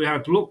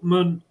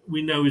Lookman.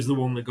 We know is the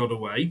one that got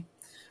away.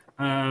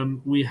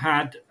 We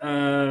had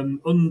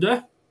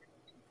Under,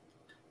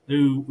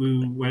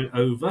 who went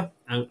over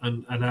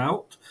and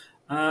out.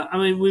 I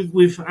mean,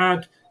 we've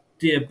had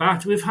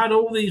Diabate. We've had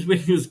all these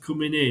wingers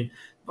coming in,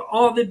 but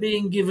are they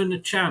being given a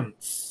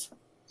chance?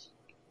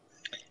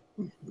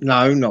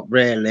 No, not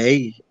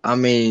really. I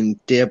mean,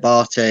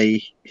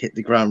 Diabate hit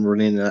the ground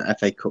running in an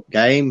FA Cup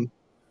game.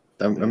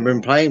 Don't remember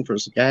him playing for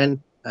us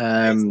again.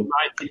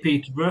 Mighty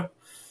Peterborough.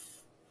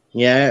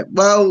 Yeah,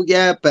 well,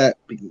 yeah, but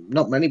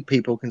not many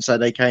people can say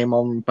they came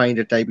on, made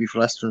a debut for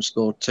Leicester and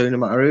scored 2, no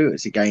matter who it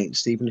was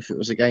against, even if it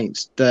was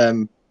against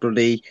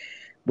bloody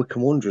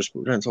Wycombe Wanderers, but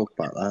we don't talk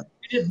about that.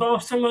 Did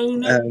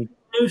Barcelona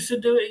Musa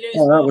do it against?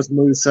 Oh, that was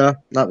Musa.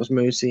 That was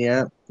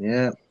Musa.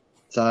 Yeah.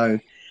 So,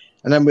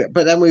 and then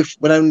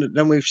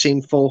we've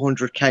seen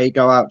 400k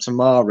go out to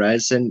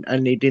Mahrez,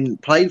 and he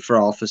didn't play for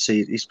half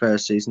his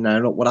first season. Now,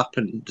 look what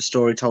happened. The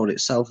story told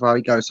itself how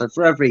he goes. So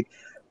for every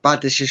bad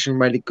decision,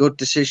 made a good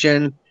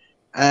decision.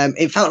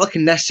 It felt like a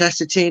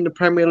necessity in the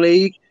Premier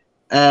League.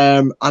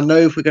 I know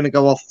if we're going to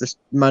go off this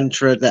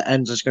mantra that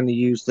Enzo's going to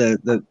use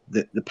the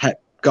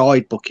Pep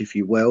guidebook, if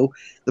you will.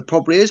 There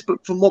probably is,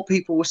 but from what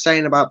people were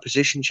saying about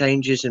position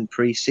changes in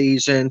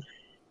pre-season,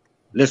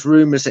 there's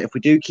rumours that if we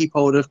do keep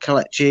hold of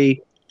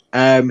Kelechi,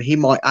 he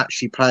might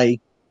actually play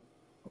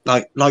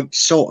like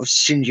sort of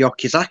Shinji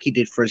Okazaki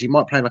did for us. He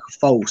might play like a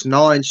false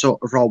nine sort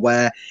of role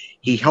where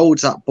he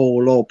holds that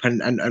ball up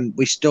and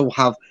we still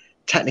have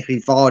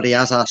technically Vardy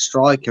as our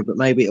striker, but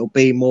maybe it'll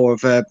be more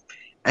of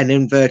an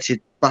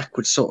inverted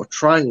backwards sort of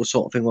triangle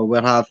sort of thing where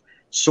we'll have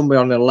somebody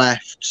on the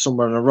left,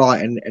 somebody on the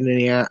right, and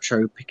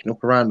Iheanacho picking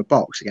up around the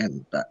box.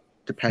 Again, that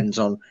depends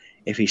on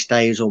if he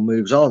stays or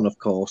moves on, of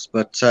course.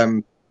 But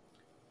do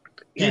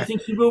you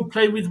think he will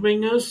play with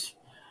wingers?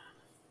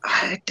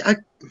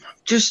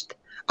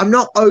 I'm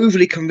not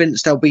overly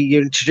convinced they'll be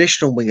your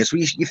traditional wingers.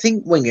 You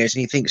think wingers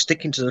and you think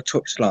sticking to the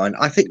touchline.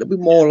 I think they'll be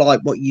more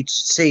like what you'd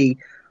see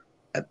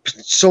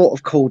sort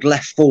of called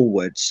left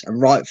forwards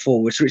and right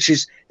forwards, which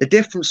is the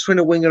difference between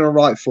a winger and a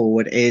right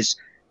forward is,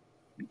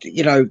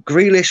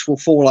 Grealish will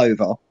fall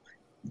over,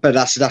 but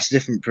that's a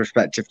different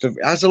perspective.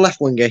 As a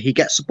left winger, he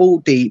gets the ball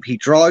deep, he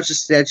drives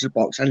us to the edge of the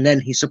box, and then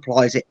he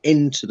supplies it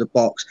into the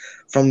box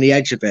from the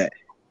edge of it.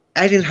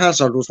 Eden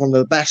Hazard was one of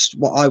the best,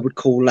 what I would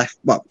call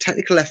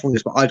technically left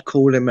wingers, but I'd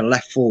call him a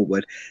left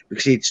forward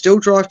because he'd still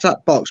drive to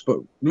that box, but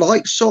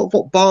like sort of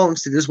what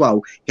Barnes did as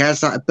well, he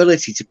has that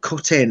ability to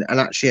cut in and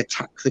actually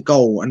attack the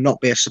goal and not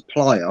be a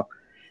supplier.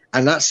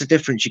 And that's the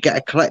difference. You get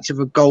a collective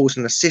of goals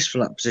and assists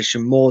from that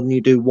position more than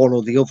you do one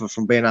or the other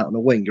from being out on the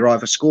wing. You're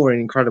either scoring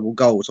incredible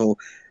goals or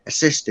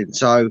assisting.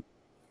 So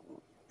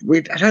I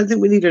don't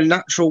think we need a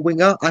natural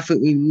winger. I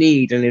think we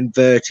need an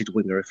inverted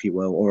winger, if you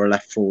will, or a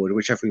left forward,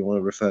 whichever you want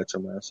to refer to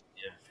him as.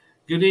 Yeah.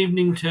 Good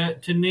evening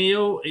to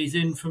Neil. He's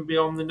in from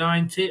Beyond the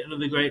 90,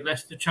 another great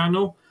Leicester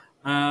channel.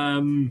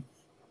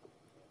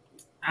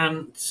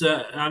 Ant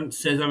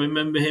says, I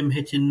remember him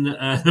hitting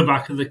the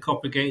back of the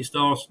Kop against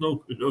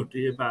Arsenal. Oh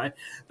dear, bye.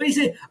 But you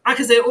see, I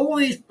can say all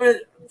these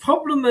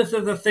problems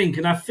as I think,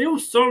 and I feel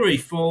sorry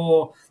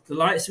for the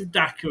likes of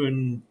Daka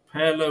and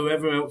Perlo,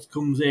 whoever else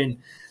comes in.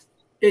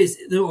 He's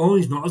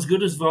not as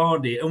good as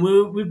Vardy. And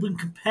we've been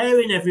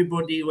comparing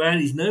everybody. Well,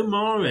 he's no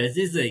Mahrez,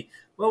 is he?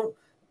 Well,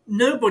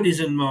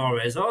 nobody's in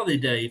Mahrez, are they,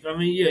 Dave? I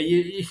mean,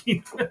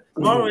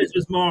 Mahrez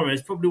was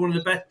Mahrez, probably one of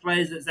the best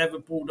players that's ever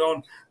pulled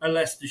on a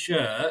Leicester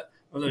shirt.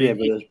 But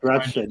as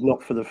Brad said,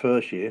 not for the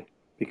first year,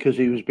 because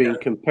he was being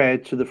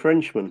compared to the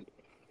Frenchman.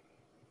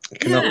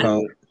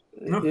 Knockout.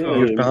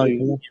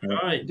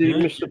 Did he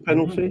miss the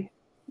penalty?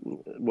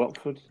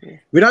 Watford. Yeah.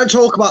 We don't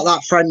talk about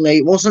that friendly.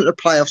 It wasn't a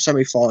playoff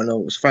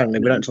semi-final. It was friendly.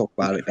 We don't talk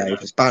about it,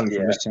 Dave. It's banned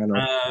from this channel.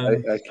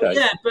 Okay.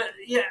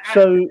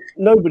 So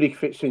nobody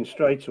fits in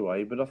straight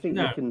away, but I think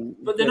they can.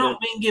 But they're not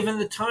being given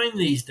the time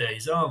these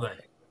days, are they?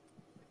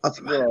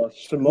 No,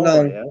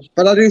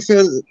 but I do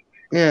feel.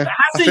 Yeah,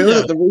 I feel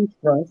that the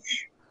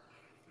refresh.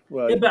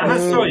 Well,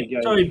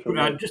 sorry,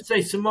 Brad. Just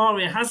say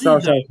Samaria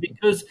hasn't though,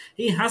 because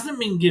he hasn't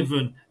been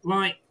given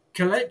like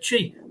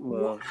Kelechi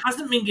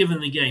hasn't been given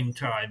the game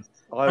time.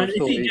 And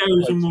if he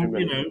goes,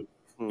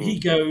 and he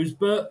goes.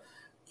 But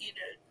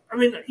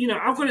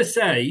I've got to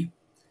say,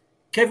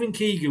 Kevin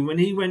Keegan, when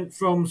he went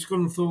from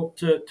Scunthorpe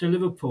to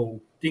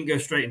Liverpool, didn't go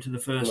straight into the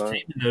first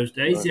team in those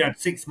days. Right. He had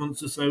 6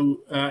 months or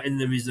so in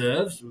the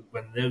reserves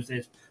when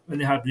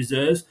they had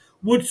reserves.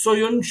 Would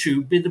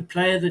Soyuncu be the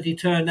player that he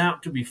turned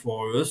out to be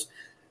for us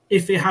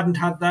if he hadn't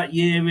had that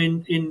year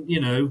in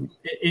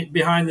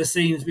behind the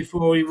scenes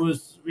before he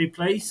was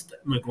replaced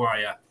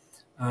Maguire?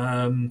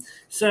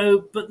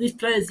 But these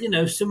players,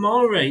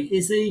 Samari,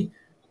 is he?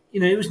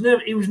 He was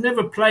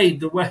never played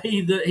the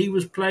way that he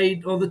was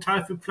played or the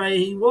type of player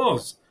he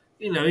was.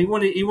 He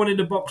wanted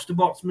a box to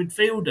box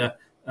midfielder,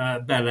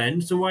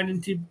 Bellend. So why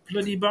didn't he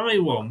bloody buy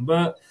one?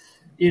 But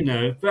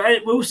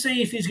we'll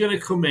see if he's going to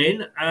come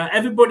in.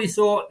 Everybody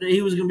thought that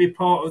he was going to be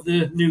part of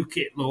the new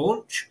kit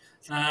launch,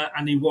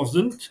 and he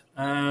wasn't.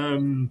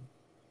 But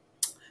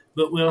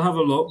we'll have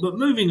a look. But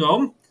moving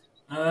on.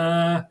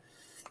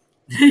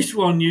 This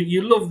one,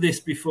 you loved this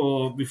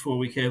before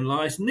we came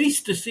live.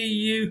 Nice to see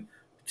you,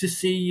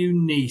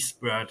 Nice,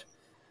 Brad.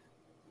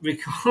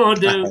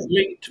 Ricardo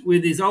linked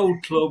with his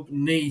old club,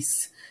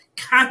 Nice.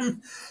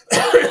 Can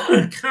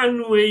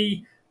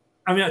we?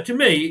 I mean, to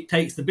me, it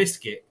takes the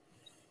biscuit.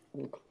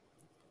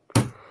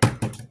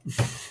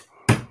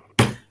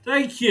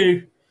 Thank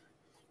you.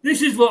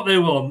 This is what they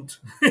want.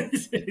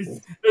 As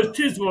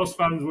Tiswas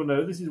fans will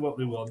know, this is what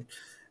they want.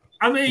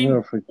 I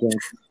mean,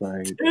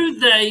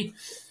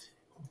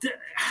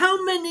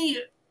 how many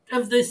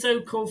of the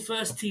so-called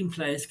first-team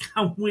players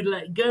can we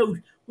let go?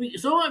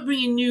 It's all right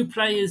bringing new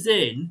players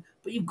in,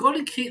 but you've got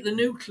to keep the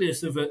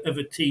nucleus of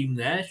a team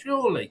there,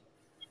 surely.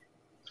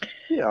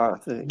 Yeah, I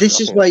think.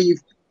 This is where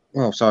you've...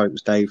 Oh, sorry, it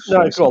was Dave.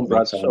 No, go on,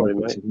 Brad. Sorry,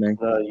 mate.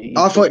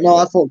 I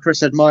thought Chris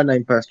said my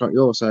name first, not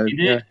yours. So,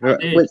 yeah.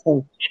 Which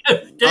one?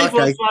 Dave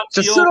okay.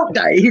 So, shut up,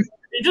 Dave.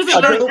 He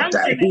doesn't know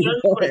Dave.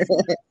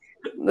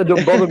 That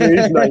don't bother me,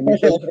 his name.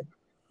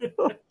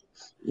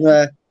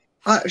 Yeah.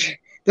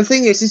 The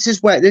thing is, this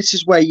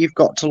is where you've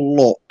got to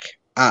look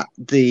at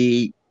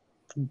the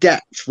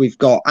depth we've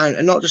got,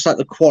 and not just like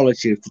the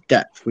quality of the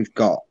depth we've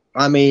got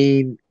I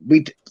mean,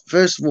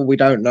 first of all, we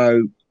don't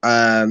know,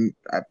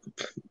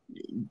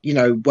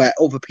 where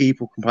other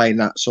people can play in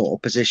that sort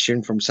of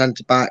position from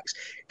centre backs.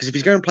 Because if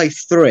he's going to play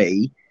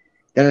 3,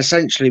 then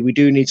essentially we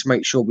do need to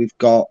make sure we've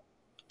got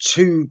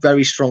 2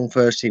 very strong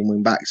first team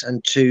wing backs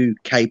and 2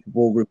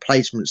 capable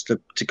replacements to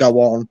go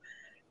on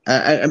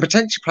and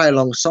potentially play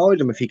alongside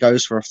him if he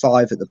goes for a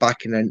 5 at the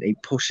back and then he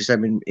pushes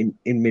them in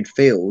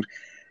midfield.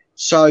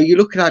 So you're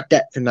looking at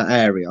depth in that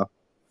area.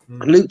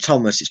 Luke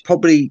Thomas, it's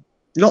probably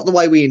not the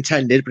way we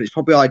intended, but it's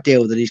probably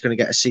ideal that he's going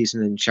to get a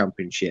season in the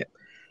Championship.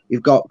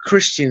 You've got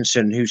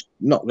Christensen, who's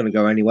not going to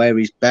go anywhere.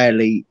 He's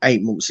barely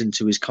 8 months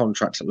into his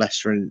contract at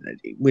Leicester, and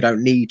we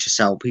don't need to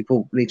sell.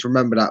 People need to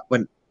remember that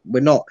when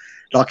we're not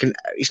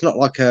it's not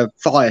like a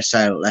fire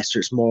sale at Leicester.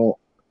 It's more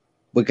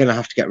we're going to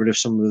have to get rid of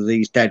some of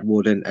these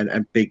deadwood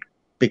and big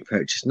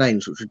purchase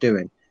names, which we're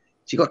doing.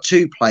 So you've got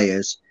 2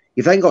 players.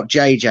 You've then got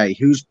JJ,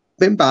 who's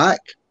been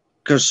back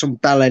because some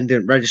bell end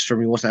didn't register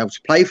him. He wasn't able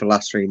to play for the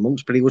last 3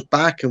 months, but he was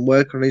back and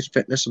working on his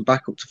fitness and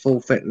back up to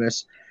full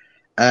fitness.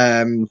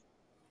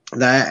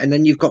 There, and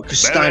then you've got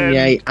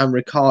Castagna and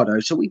Ricardo.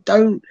 So we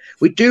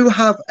do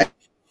have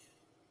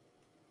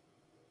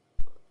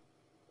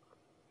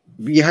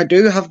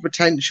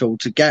potential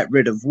to get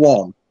rid of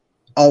one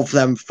of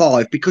them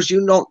 5 because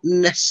you're not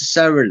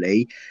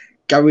necessarily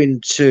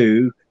going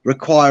to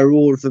require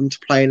all of them to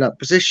play in that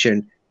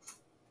position.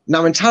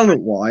 Now, in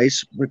talent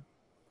wise,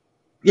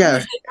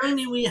 If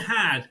only we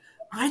had,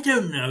 I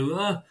don't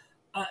know,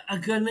 a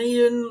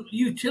Ghanaian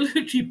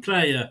utility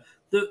player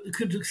that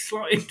could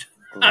slot into.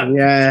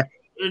 Yeah.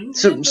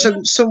 Some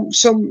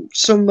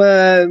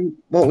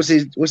what was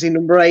he? Was he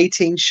number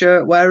 18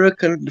 shirt wearer?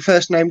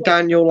 First name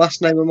Daniel,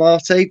 last name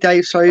Amati.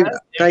 Dave. That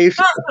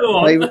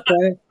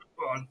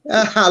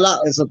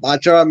was a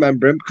badge. I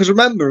remember him because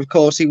of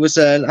course, he was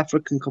an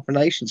African Cup of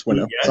Nations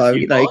winner. Yes, so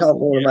you can't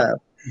rule him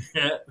out.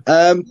 Yeah.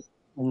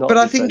 But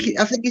I think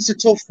it's a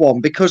tough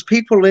one because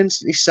people will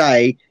instantly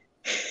say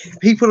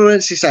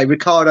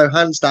Ricardo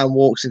hands down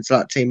walks into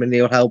that team and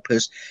he'll help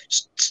us,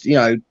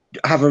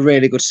 have a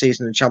really good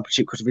season in the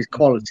Championship because of his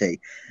quality.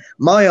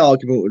 My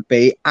argument would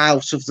be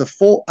out of the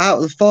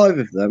 5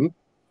 of them,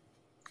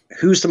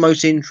 who's the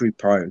most injury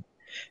prone?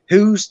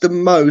 Who's the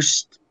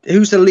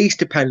least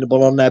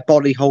dependable on their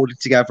body holding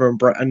together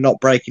and not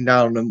breaking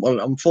down? And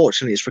well,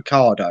 unfortunately, it's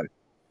Ricardo.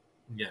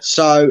 Yeah.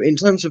 So in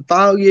terms of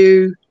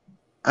value,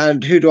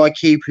 and who do I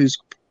keep? Who's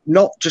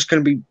not just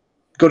going to be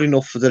good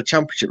enough for the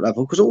Championship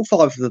level? Because all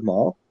 5 of them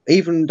are,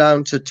 even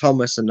down to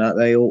Thomas and that.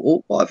 They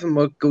all 5 of them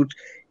are good,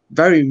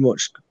 very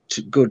much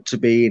good to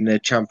be in the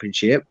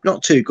Championship.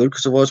 Not too good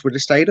because otherwise we'd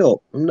have stayed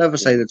up. I'll never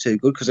say they're too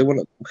good because we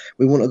wouldn't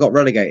have got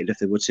relegated if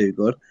they were too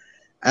good.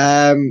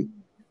 But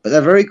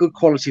they're very good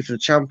quality for the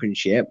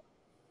Championship.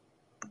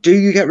 Do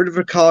you get rid of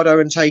Ricardo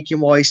and take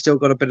him while he's still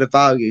got a bit of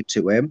value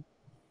to him?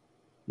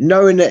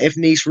 Knowing that if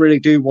Nice really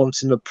do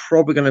want him, they're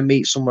probably going to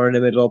meet somewhere in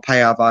the middle or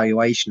pay our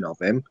valuation of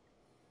him.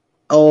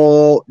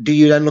 Or do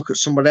you then look at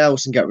somebody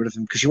else and get rid of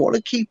him? Because you want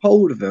to keep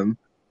hold of him,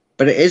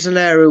 but it is an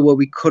area where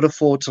we could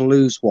afford to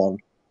lose one.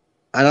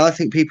 And I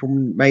think people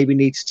maybe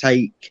need to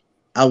take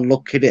a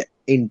look at it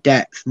in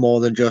depth more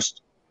than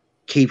just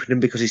keeping him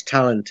because he's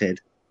talented.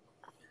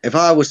 If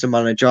I was the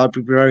manager, I'd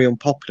be very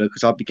unpopular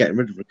because I'd be getting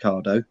rid of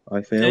Ricardo,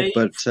 I feel.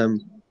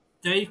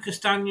 Dave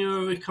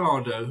Castagna or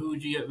Ricardo, who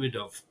would you get rid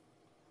of?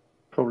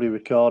 Probably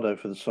Ricardo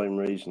for the same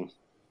reason.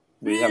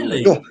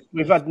 Really?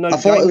 We've had no. I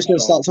thought I was going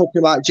to start talking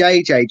about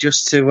JJ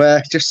just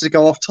to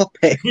go off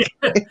topic.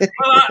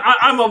 Well,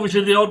 I'm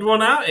obviously the odd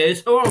one out here,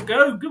 so I'll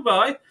go.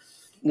 Goodbye.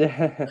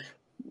 Yeah.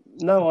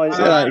 No, I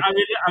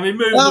removed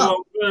the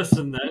wrong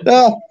person then.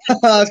 No,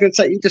 I was going to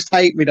say you just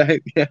hate me,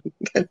 don't you?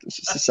 It's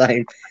just the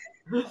same.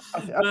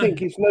 I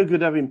think it's no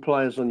good having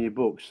players on your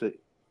books that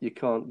you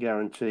can't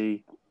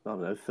guarantee,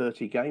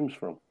 30 games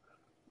from.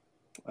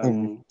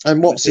 And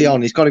what's he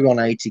on? He's got to be on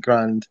 80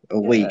 grand a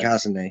week,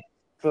 hasn't he?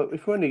 But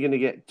if we're only going to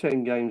get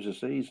 10 games a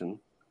season,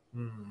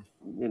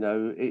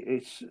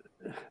 it's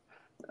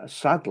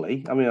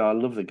sadly, I mean, I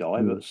love the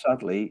guy, but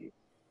sadly,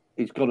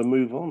 he's got to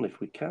move on if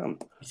we can.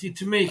 You see,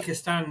 to me,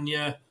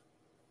 Castagna,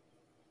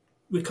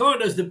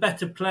 Ricardo's the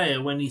better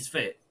player when he's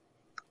fit.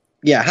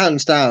 Yeah,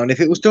 hands down. If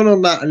it was done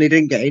on that and he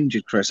didn't get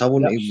injured, Chris, I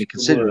wouldn't even be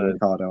considering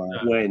Ricardo.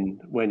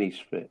 When he's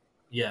fit.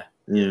 Yeah.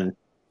 Yeah.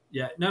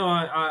 Yeah, no,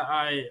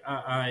 I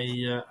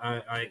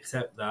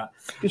accept that.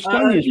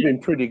 Castagna's been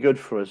pretty good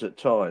for us at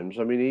times.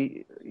 I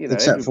mean,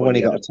 except for when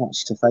he got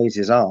attached to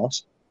FaZe's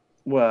arse.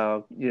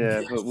 Well,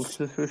 yeah, but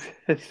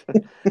that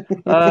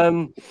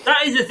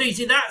is the thing.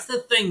 See, that's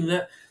the thing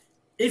that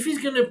if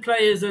he's going to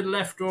play as a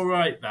left or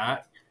right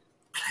back,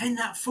 play in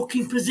that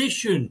fucking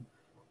position.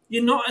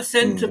 You're not a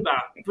centre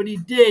back, but he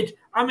did.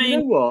 I mean, you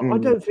know what? I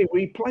don't think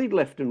we played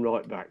left and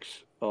right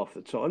backs half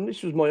the time.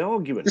 This was my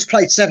argument. Just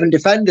played 7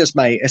 defenders,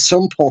 mate. At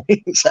some point,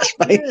 let's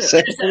face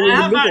it.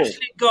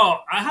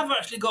 I have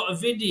actually got a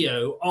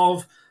video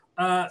of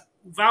Wout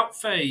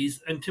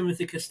Faes and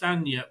Timothy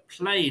Castagna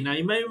playing. Now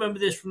you may remember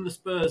this from the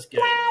Spurs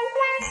game.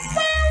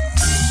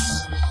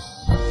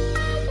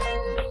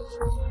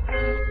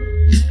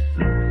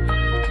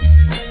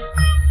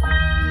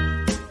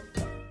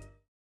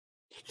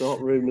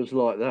 rumours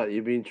like that,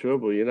 you'd be in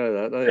trouble. You know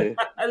that, don't you?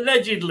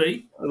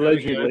 Allegedly.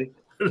 Allegedly.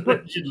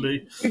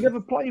 Allegedly. He never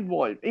played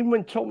wide. Even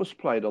when Thomas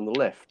played on the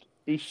left,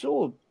 he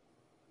saw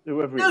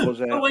whoever it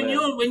was out but when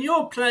there. when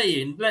you're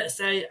playing, let's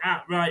say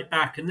at right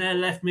back, and their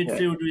left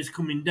midfielder is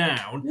coming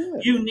down,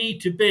 you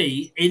need to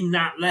be in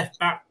that left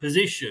back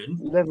position.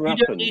 Never you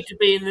happened. don't need to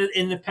be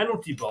in the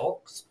penalty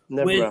box.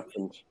 Never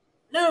happened.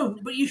 No,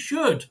 but you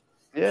should.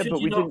 Yeah, should but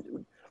you we not?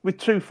 didn't. With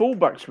two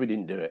fullbacks, we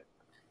didn't do it.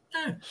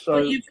 No,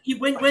 So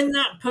but when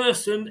that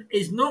person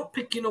is not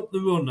picking up the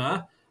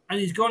runner and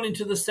he's gone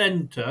into the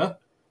centre,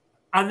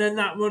 and then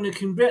that runner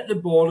can get the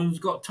ball and has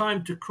got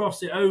time to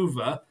cross it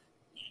over,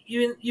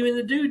 you're in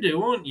the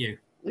doo-doo, aren't you?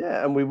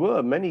 Yeah, and we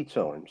were many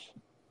times.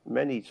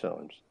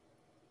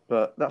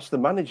 But that's the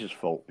manager's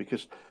fault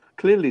because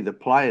clearly the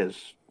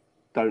players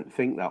don't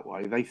think that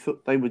way. They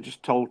thought they were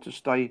just told to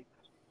stay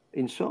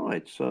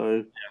inside.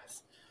 So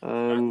yes.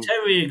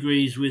 Terry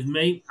agrees with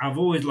me. I've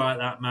always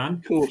liked that man.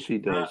 Of course he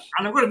does.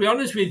 And I've got to be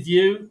honest with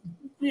you,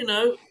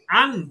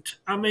 Ant.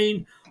 I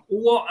mean,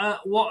 what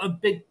a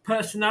big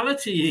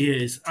personality he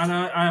is. And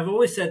I've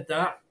always said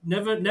that.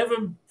 Never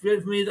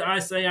with me that I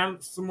say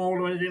Ant's small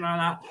or anything like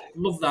that.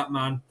 Love that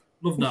man.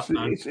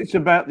 It's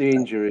about the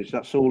injuries.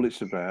 That's all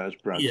it's about, as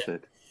Brad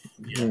said.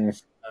 Yeah.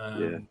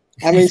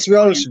 I mean, to be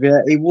honest with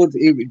you, it would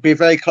be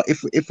very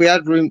if we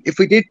had room. If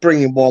we did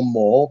bring in one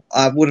more,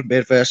 I wouldn't be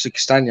adverse to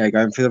Castagna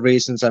going for the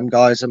reasons them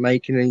guys are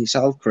making in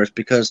yourself, Chris,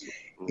 because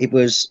it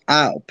was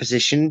out of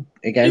position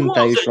again.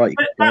 Dave's right.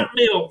 Back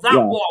me up. That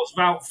was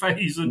Wout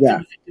Faes and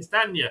Timothy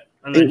Castagna.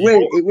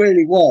 It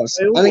really was.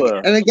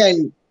 And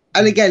again,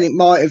 it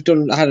might have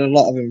had a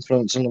lot of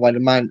influence on the way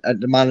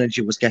the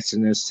manager was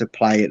getting us to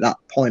play at that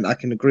point. I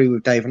can agree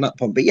with Dave on that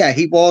point. But yeah,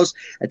 he was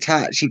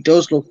attached. He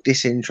does look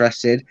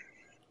disinterested.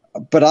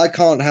 But I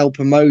can't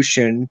help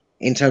emotion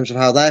in terms of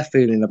how they're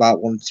feeling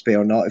about wanting to be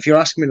or not. If you're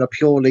asking me on a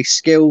purely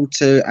skill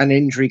to an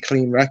injury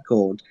clean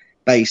record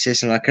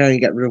basis, and I can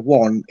only get rid of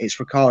one, it's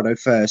Ricardo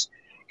first,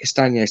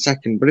 Castagna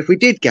second. But if we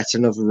did get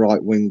another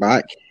right wing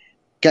back,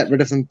 get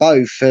rid of them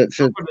both for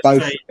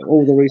both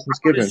all the reasons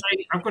given.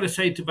 I've got to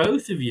say to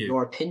both of you,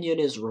 your opinion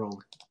is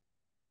wrong.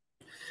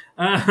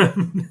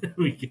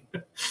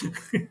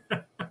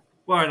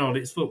 Why not?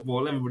 It's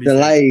football. Everybody's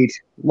delayed.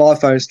 My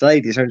phone's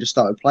delayed. It's only just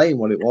started playing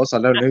what it was.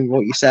 I don't know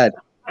what you said.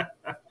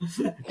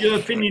 Your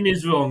opinion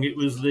is wrong. It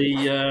was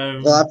the.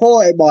 Well, I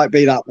thought it might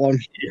be that one.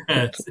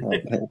 Yes.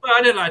 Well,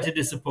 I don't like to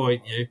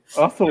disappoint you.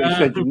 I thought you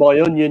said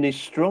my onion is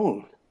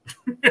strong.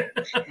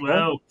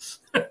 Well,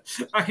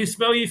 I can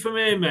smell you from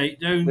here, mate.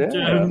 Don't.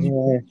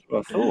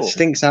 It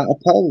stinks out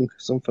of pong,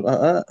 something like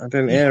that. I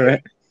didn't hear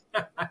it.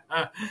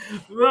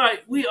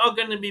 Right, we are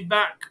going to be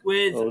back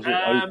with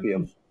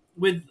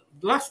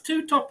last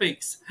two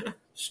topics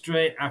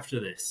straight after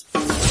this.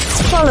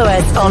 Follow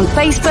us on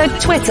Facebook,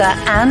 Twitter,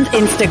 and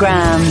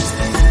Instagram.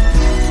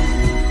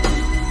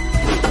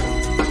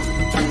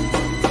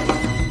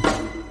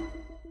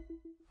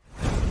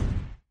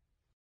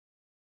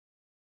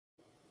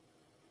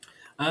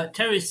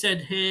 Terry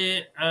said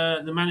here,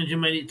 the manager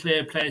made it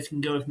clear players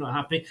can go if not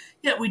happy.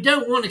 Yeah, we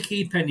don't want to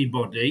keep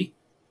anybody,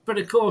 but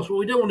of course what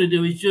we don't want to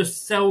do is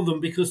just sell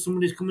them because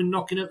somebody's coming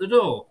knocking at the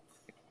door.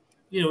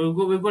 You know,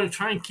 we've got to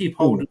try and keep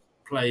hold of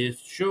players,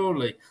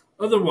 surely.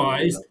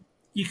 Otherwise,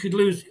 you could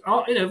lose.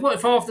 What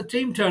if half the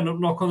team turn up,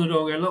 knock on the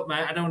door, and go, look,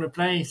 mate, I don't want to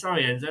play.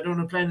 Sorry, Enzo, I don't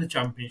want to play in the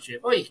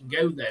Championship. Oh, you can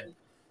go then.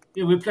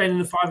 You know, we're playing in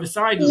the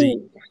five-a-side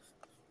league.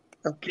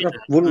 I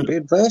wouldn't be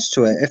adverse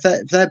to it. If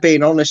they're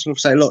being honest and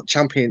say, look,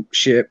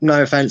 Championship,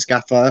 no offence,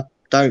 Gaffer,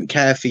 don't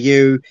care for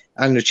you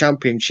and the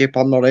Championship,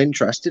 I'm not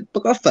interested,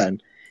 book off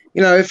then.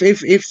 You know, if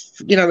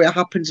you know, it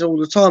happens all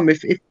the time.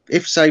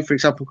 If say, for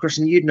example, Chris,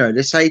 and you'd know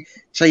this, say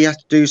you have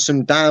to do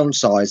some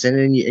downsizing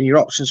and your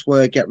options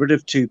were get rid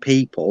of 2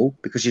 people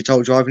because you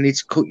told you either need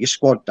to cut your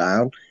squad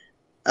down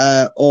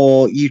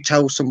or you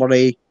tell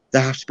somebody they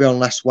have to be on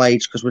less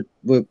wage because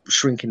we're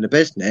shrinking the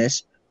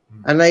business.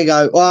 And they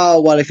go,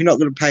 oh, well, if you're not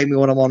going to pay me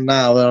what I'm on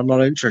now, then I'm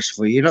not interested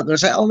for you. You're not going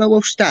to say, oh, no,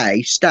 well,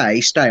 stay.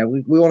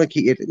 We want to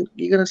keep you.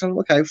 You're going to tell them,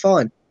 okay,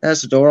 fine.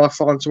 There's the door. I'll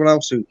find someone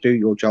else who do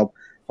your job.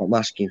 I'm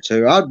asking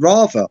to. I'd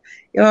rather,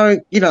 you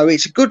know,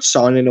 it's a good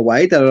sign in a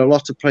way that a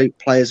lot of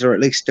players are at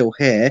least still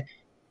here,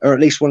 or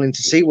at least willing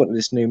to see what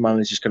this new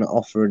manager is going to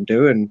offer and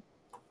do, and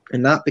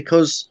that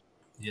because,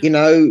 you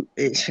know,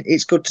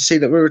 it's good to see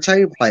that we're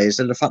retaining players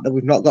and the fact that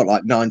we've not got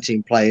like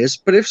 19 players.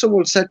 But if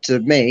someone said to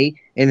me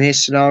in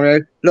his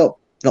scenario, look,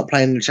 not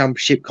playing in the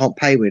Championship, can't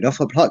pay me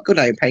enough, I'd be like, good,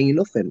 I ain't paying you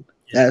nothing.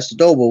 There's the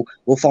door.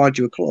 We'll find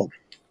you a club.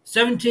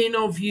 17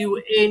 of you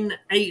in,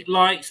 8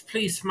 likes.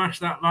 Please smash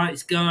that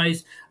likes,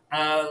 guys.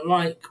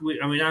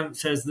 Ant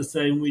says the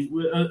same.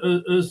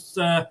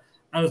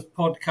 As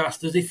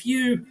podcasters, if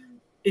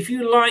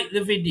you like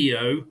the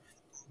video,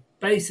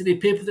 basically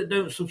people that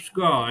don't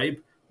subscribe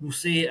will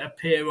see it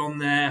appear on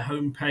their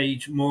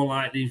homepage more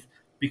likely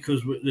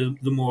because the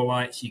more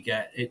likes you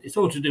get. It's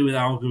all to do with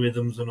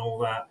algorithms and all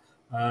that.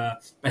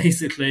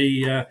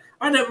 Basically, I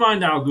don't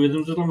mind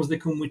algorithms as long as they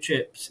come with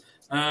chips.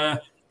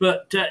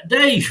 But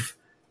Dave,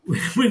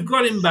 we've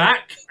got him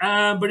back,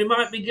 but he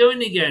might be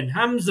going again.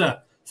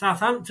 Hamza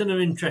Southampton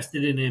are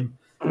interested in him.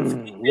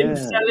 Yeah.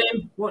 Sell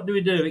him? What do we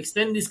do?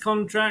 Extend his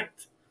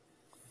contract?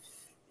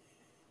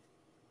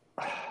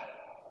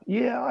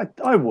 Yeah,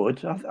 I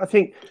would. I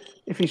think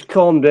if he's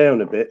calmed down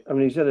a bit, I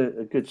mean, he's had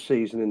a good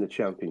season in the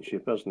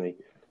Championship, hasn't he?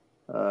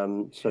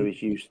 So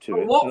he's used to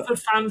But it. Watford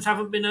fans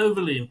haven't been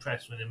overly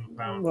impressed with him,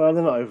 apparently. Well,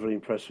 they're not overly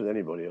impressed with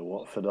anybody at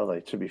Watford, are they?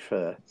 To be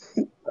fair,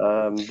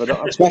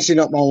 but Especially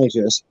not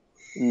managers.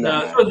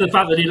 No, the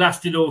fact that he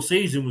lasted all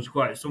season was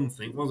quite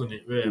something, wasn't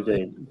it?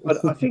 Really. Indeed.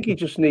 But I think he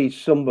just needs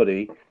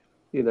somebody,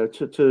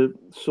 to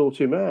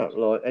sort him out,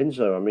 like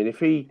Enzo. I mean, if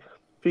he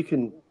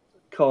can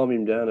calm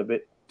him down a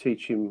bit,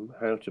 teach him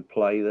how to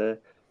play there,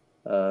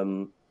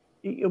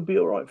 he'll be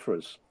all right for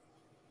us.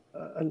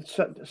 And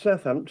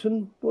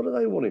Southampton, what do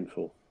they want him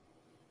for?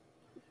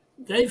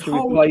 They've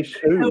held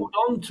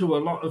on to a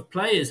lot of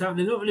players, haven't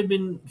they? Not really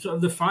been sort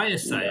of the fire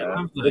sale,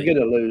 have they? They're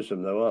going to lose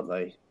them, though, aren't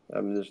they? I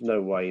mean, there's no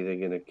way they're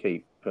going to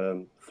keep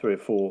 3 or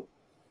 4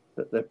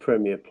 that they're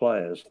premier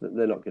players. That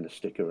they're not going to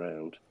stick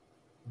around.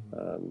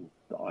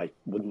 I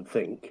wouldn't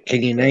think.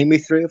 Can you name me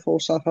 3 or 4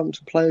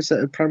 Southampton players that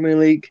are Premier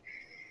League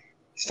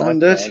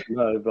standard?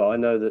 No, but I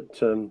know that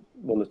 1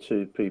 or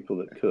 2 people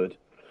that could.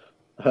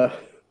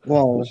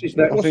 Well, what's his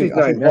name?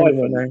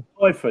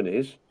 Hyphen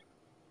is.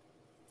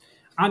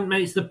 And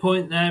makes the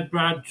point there,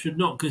 Brad should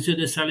not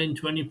consider selling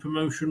to any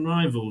promotion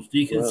rivals. Do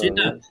you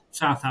consider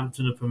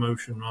Southampton a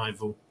promotion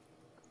rival?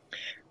 I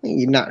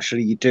think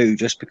naturally you do,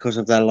 just because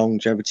of their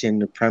longevity in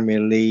the Premier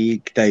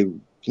League. They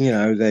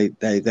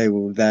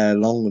were there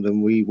longer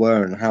than we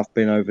were and have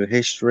been over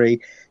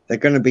history. They're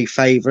going to be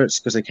favourites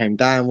because they came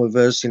down with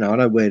us. I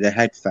know we're the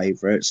head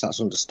favourites.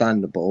 That's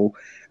understandable.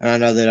 And I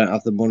know they don't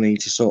have the money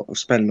to sort of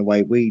spend the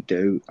way we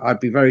do. I'd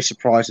be very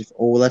surprised if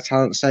all their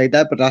talent stayed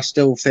there, but I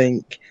still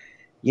think,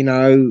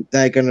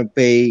 they're going to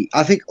be...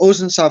 I think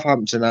us and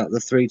Southampton, out of the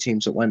 3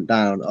 teams that went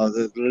down, are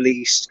the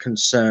least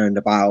concerned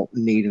about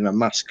needing a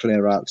mass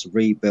clear-out to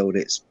rebuild.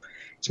 It's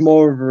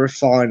more of a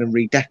refine and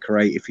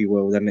redecorate, if you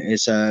will, than it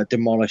is a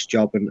demolish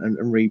job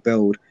and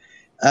rebuild.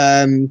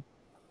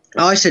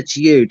 I said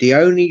to you, the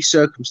only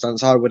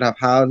circumstance I would have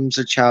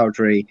Hamza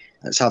Chowdhury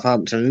at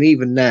Southampton, and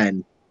even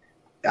then,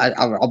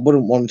 I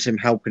wouldn't want him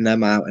helping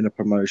them out in a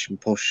promotion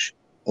push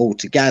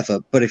altogether.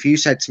 But if you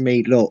said to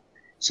me, look,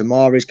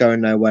 Samari's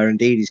going nowhere,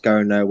 indeed he's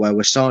going nowhere,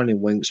 we're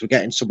signing Winks, we're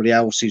getting somebody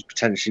else who's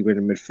potentially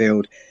winning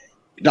midfield.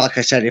 Like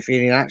I said, if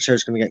Iheanacho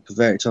is going to get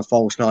converted to a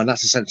false 9,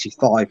 that's essentially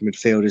 5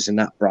 midfielders in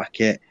that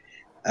bracket.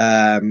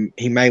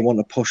 He may want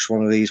to push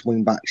one of these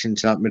wing backs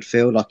into that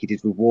midfield like he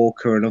did with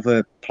Walker and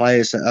other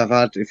players that I've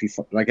had. If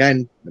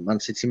the Man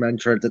City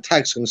mentor, the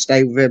tag's going to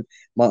stay with him,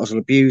 might as well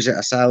abuse it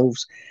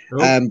ourselves.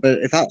 But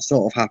if that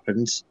sort of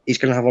happens, he's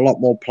going to have a lot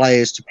more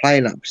players to play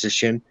in that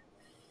position.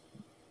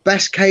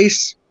 Best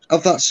case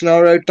of that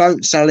scenario,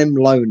 don't sell him,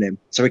 loan him,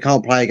 so he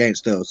can't play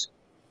against us.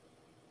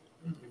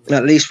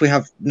 At least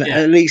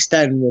at least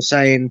then we're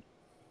saying,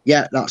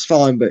 yeah, that's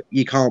fine, but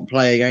you can't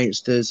play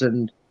against us.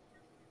 And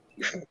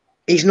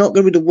he's not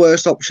going to be the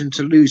worst option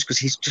to lose because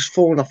he's just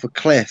fallen off a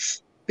cliff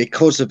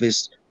because of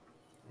his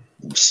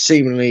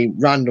seemingly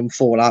random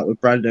fallout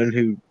with Brendan,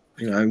 who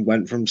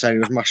went from saying he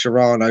was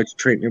Mascherano to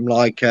treating him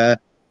like an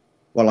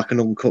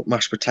uncut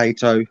mashed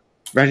potato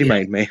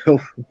ready-made meal.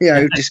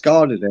 Who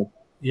discarded him.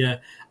 Yeah.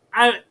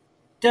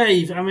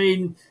 Dave, I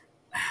mean,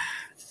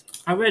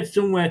 I read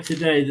somewhere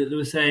today that they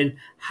were saying,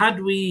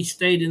 had we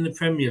stayed in the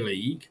Premier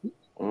League,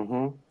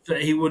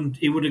 that he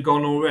would have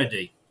gone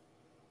already.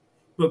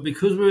 But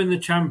because we're in the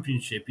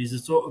Championship, he's the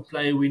sort of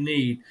player we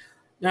need.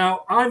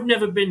 Now, I've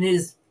never been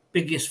his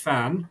biggest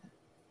fan.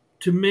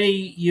 To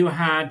me, you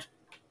had,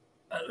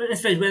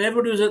 let's face it, when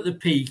everybody was at the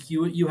peak,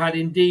 you had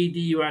Ndidi,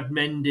 you had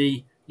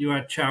Mendy, you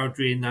had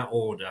Chowdhury in that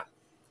order.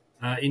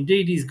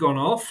 Ndidi's gone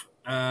off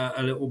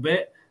a little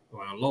bit.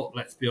 Well, a lot,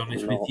 let's be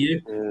honest with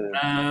you.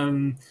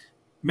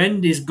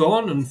 Mendy's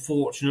gone,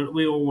 unfortunately.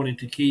 We all wanted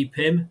to keep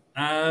him.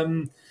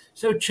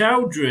 So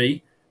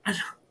Chowdhury,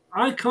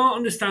 I can't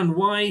understand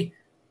why.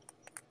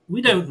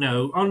 We don't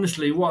know,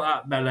 honestly, what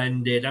that bell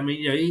end did. I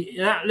mean,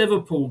 that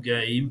Liverpool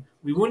game,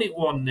 we won it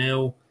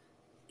 1-0.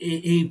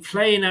 He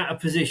playing out of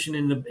position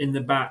in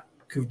the back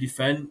of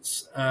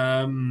defence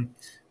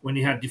when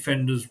he had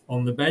defenders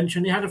on the bench,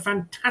 and he had a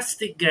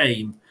fantastic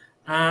game.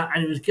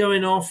 And he was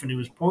going off and he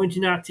was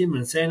pointing at him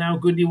and saying how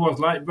good he was,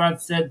 like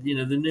Brad said, the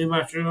new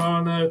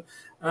Mascherano.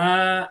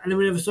 And then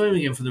we never saw him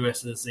again for the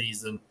rest of the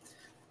season.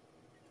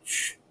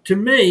 To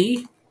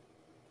me,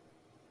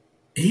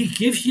 he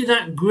gives you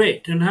that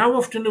grit. And how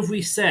often have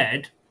we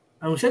said,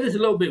 and we said this a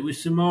little bit with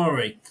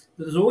Samari,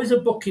 that there's always a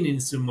booking in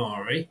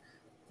Samari,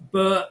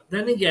 but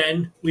then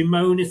again, we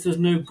moan if there's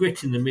no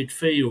grit in the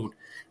midfield.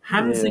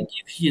 Hamza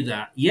gives you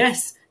that.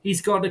 Yes,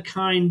 he's got to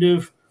kind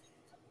of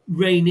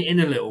rein it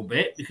in a little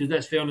bit, because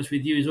let's be honest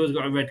with you, he's always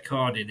got a red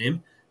card in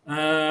him.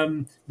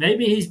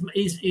 Maybe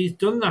he's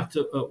done that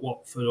at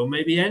Watford, or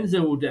maybe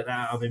Enzo will get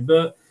that out of him.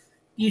 But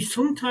you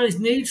sometimes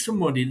need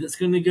somebody that's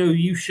going to go,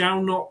 you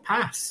shall not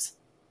pass.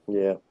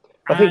 Yeah.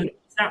 I think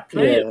that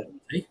player.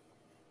 I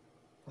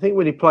think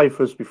when he played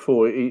for us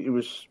before,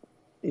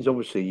 he's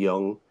obviously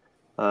young.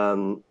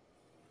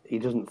 he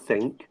doesn't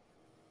think.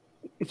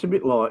 It's a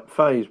bit like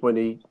Faze when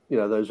he,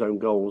 those own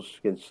goals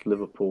against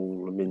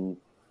Liverpool. I mean,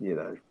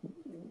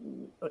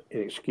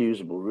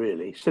 inexcusable,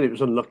 really. He said it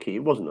was unlucky.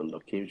 It wasn't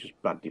unlucky. It was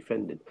just bad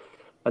defending.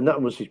 And that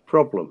was his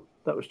problem.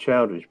 That was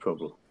Chowdhury's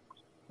problem.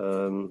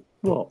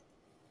 What?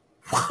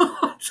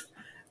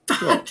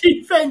 Bad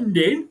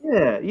defending?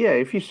 Yeah.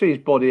 If you see his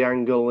body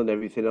angle and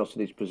everything else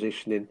and his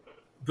positioning.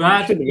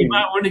 Brad, you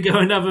might want to go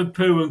and have a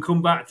poo and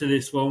come back to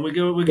this one. We're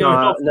going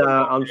off. No,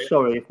 I'm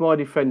sorry. If my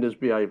defenders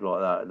behave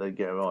like that, they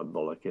get a right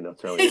bollocking, I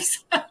tell you.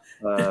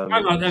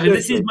 Hang on.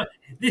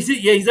 This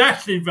is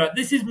exactly, Brad.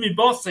 This is my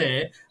boss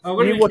here. I'm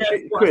going to watch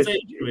it, Chris.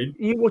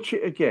 You watch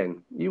it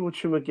again. You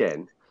watch them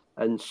again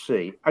and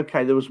see.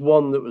 Okay, there was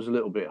one that was a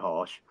little bit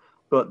harsh,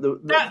 but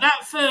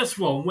that first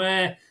one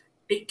where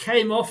it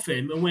came off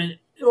him and went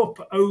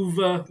up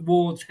over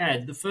Ward's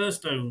head, the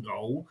first own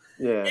goal.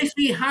 Yeah. If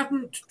he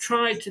hadn't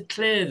tried to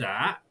clear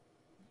that,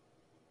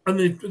 and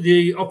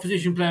the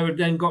opposition player had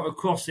then got a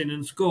crossing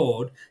and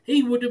scored,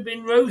 he would have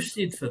been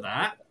roasted for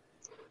that.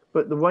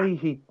 But the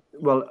way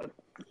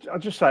I'll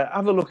just say,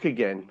 have a look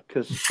again,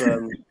 because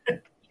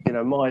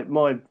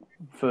my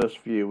first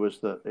view was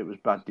that it was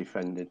bad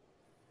defending,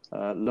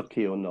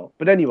 lucky or not.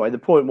 But anyway, the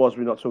point was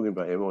we're not talking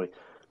about him, are we?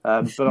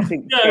 But I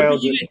think no,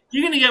 but you're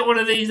going to get one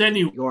of these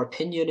anyway. Your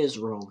opinion is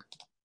wrong.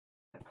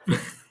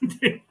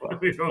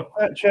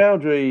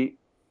 Chowdhury,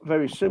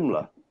 very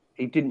similar.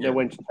 He didn't know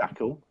when to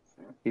tackle.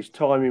 His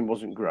timing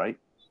wasn't great,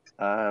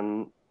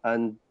 and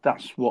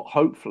that's what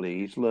hopefully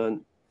he's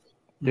learned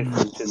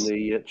different in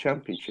the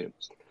championship.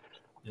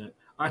 Yeah.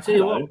 I tell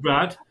you what,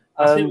 Brad.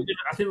 I think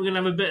we're going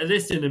to have a bit of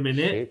this in a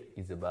minute.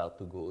 Is about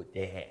to go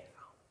there.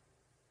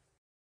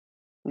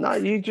 No,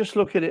 you just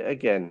look at it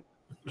again.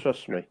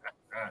 Trust me.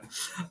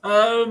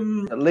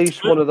 At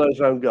least one of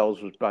those own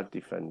goals was bad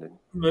defending.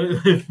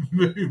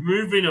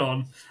 Moving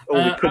on.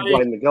 Or we could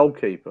blame the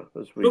goalkeeper.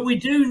 But we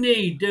do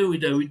need, don't we,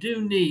 though? We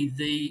do need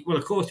the... Well,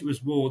 of course it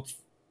was Ward's...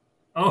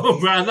 Oh,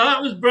 Brad,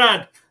 that was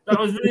Brad. That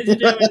was nothing to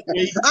do with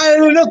me. I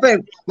don't know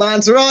nothing.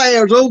 Man's right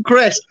here. It's all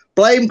Chris.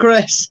 Blame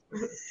Chris.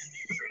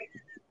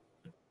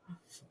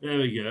 There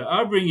we go.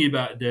 I'll bring you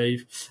back,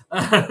 Dave.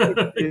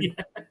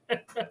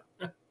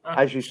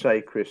 As you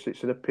say, Chris,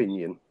 it's an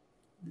opinion.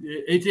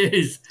 It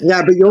is.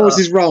 Yeah, but yours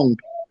is wrong.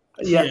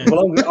 Yeah,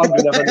 well, I'm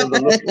going to have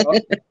another look.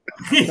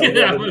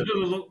 Another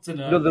look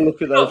tonight. Another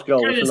look at those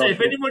goals.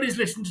 If anybody's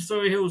listening to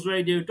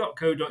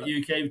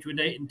SurreyHillsRadio.co.uk between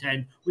 8 and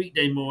 10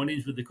 weekday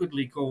mornings with the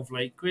cuddly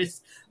cornflake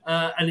Chris,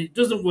 and it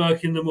doesn't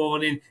work in the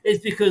morning,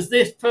 it's because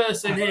this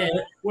person here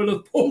will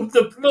have pulled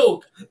the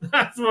plug.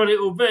 That's what it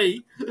will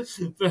be.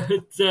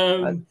 But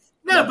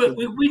but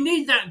we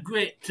need that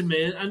grit to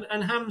me,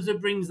 and Hamza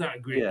brings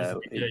that grit. Yeah,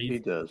 he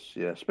does.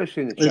 Yeah,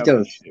 especially in the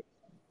championship. He does.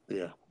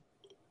 Yeah.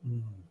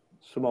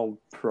 Some old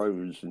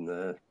pros in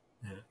there.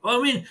 Yeah. Well,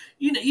 I mean,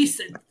 you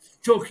said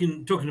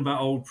talking about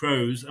old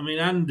pros. I mean,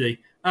 Ant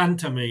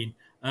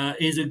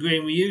is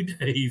agreeing with you,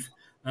 Dave.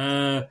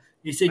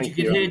 He said you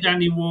could hear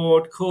Danny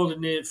Ward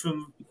calling it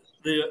from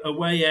the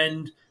away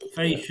end.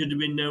 Faye should have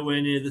been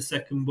nowhere near the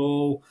second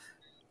ball.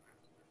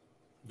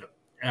 No,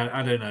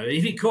 I don't know.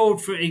 If he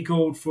called for it, he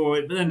called for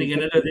it. But then again,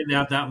 I don't think they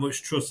had that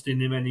much trust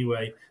in him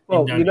anyway.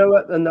 Well, you know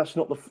what? And that's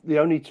not the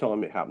only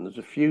time it happened. There's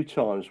a few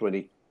times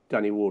when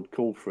Danny Ward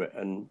called for it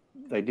and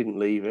they didn't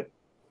leave it.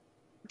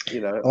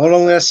 All I'm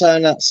going to say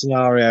in that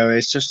scenario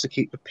is, just to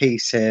keep the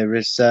peace here,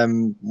 is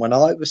when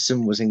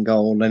Iverson was in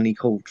goal and he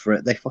called for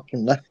it, they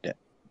fucking left it.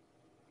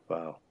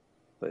 Wow,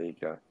 there you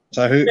go.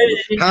 So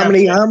how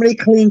many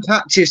clean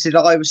catches did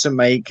Iverson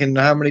make, and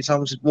how many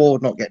times did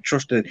Ward not get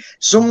trusted?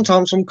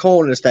 Sometimes some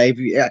corners, Dave.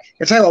 I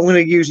tell you what, I'm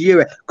going to use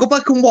you. Go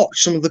back and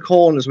watch some of the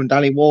corners when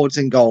Danny Ward's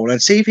in goal,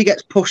 and see if he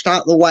gets pushed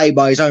out of the way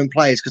by his own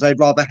players, because they'd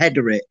rather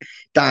header it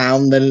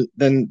down than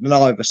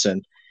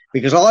Iverson.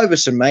 Because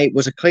Iverson, mate,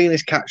 was the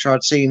cleanest catcher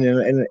I'd seen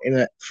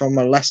from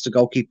a Leicester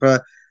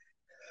goalkeeper.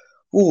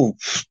 Oh,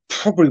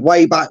 probably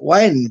way back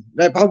when.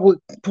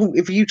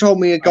 If you told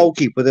me a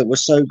goalkeeper that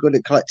was so good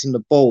at collecting the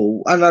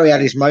ball, I know he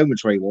had his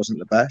moments where he wasn't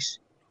the best.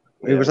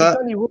 Who was that?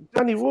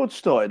 Danny Ward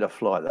started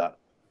off like that.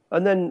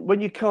 And then when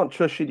you can't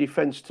trust your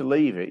defence to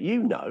leave it,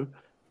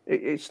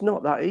 it's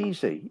not that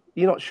easy.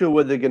 You're not sure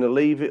whether they're going to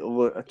leave it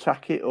or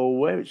attack it or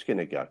where it's going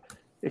to go.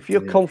 If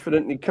you're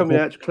confident in coming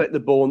out to collect the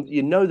ball and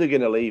you know they're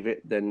going to leave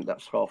it, then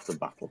that's half the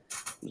battle.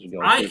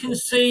 I can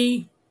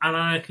see and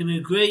I can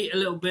agree a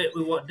little bit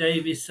with what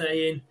Dave is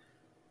saying.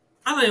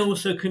 And I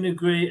also can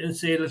agree and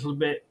see a little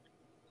bit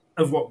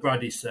of what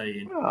Brad is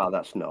saying. Oh,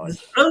 that's nice.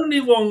 There's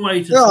only one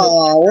way to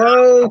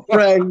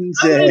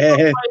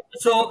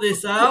sort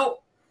this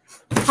out.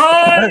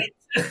 Hi!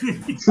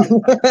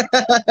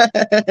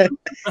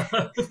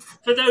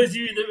 For those of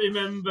you that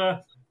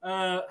remember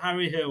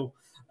Harry Hill.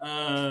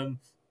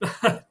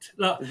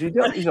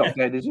 He's not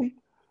dead, is he?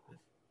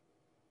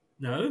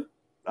 No.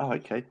 Oh,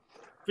 okay.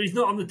 But he's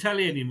not on the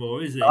telly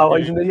anymore, is he? Oh,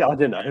 isn't he? I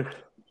don't know.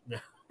 No.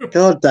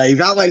 God, Dave,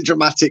 that went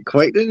dramatic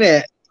quick, didn't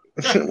it?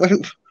 Have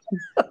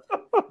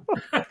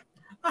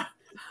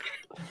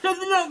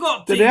they not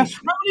got teams?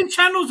 How many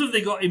channels have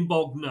they got in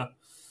Bognor?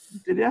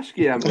 Did he ask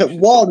you how much?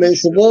 One,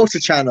 it's the water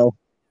channel.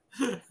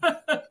 Yeah,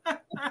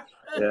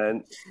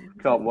 and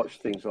can't watch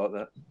things like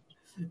that.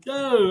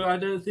 No, I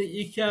don't think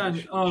you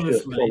can,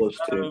 honestly. Collar's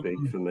too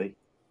big for me.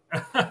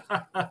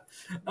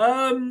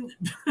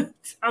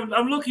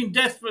 I'm looking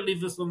desperately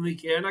for something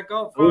here, and I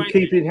can't Are we find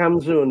keeping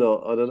Hamza or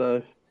not? I don't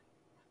know.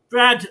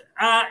 Brad,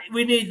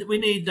 we need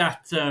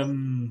that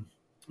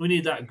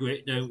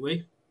grit, don't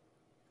we?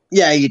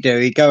 Yeah, you do.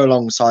 You go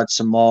alongside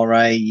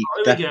Samore. You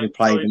definitely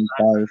play them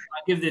both.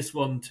 I'll give this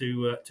one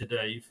to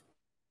Dave.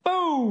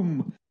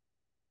 Boom!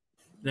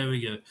 There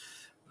we go.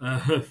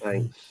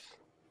 Thanks.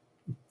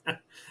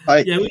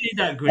 Yeah, we need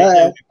that grit,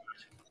 don't we?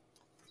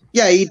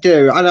 Yeah, you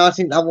do. And I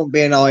think that won't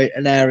be an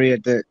area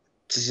that,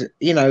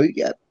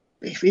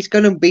 if it's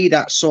going to be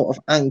that sort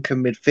of anchor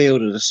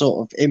midfielder, the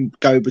sort of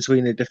go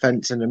between the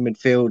defence and the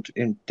midfield,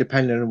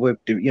 depending on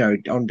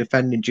on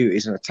defending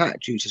duties and attack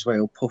duties, where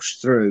he'll push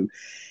through.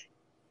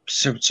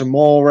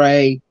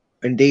 Samore,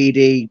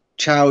 Ndidi,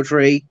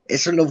 Chowdhury,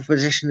 it's another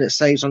position that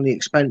saves on the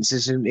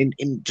expenses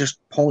in just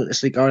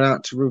pointlessly going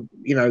out to,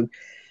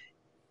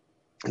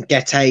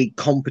 get a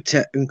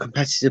competent and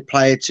competitive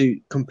player to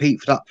compete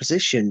for that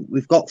position.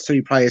 We've got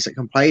 3 players that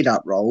can play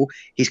that role.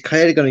 He's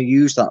clearly going to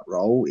use that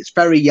role. It's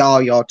very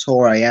Yaya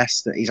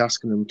Toure-esque that he's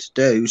asking them to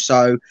do.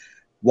 So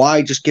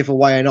why just give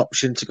away an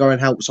option to go and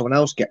help someone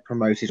else get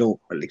promoted, or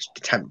at least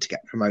attempt to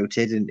get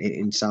promoted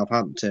in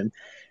Southampton?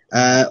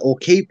 Or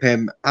keep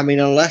him. I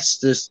mean, unless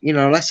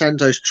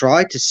Enzo's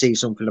tried to see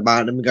something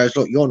about him and goes,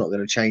 look, you're not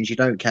going to change. You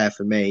don't care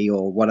for me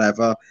or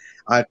whatever.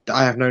 I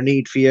have no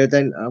need for you.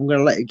 Then I'm going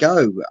to let it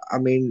go. I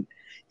mean,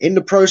 in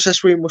the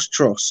process, we must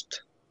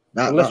trust.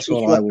 That's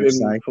all I will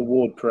say. For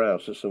Ward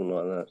Prowse or something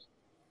like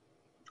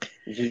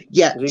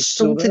that.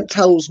 Something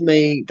tells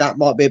me that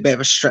might be a bit of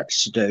a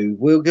stretch to do.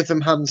 We'll give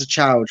them Hamza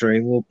Chowdhury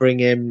and we'll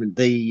bring in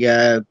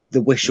the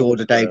wish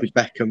order David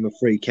Beckham of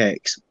free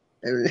kicks.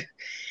 I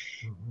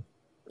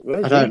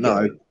don't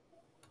know.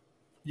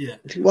 Yeah.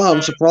 Well,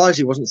 I'm surprised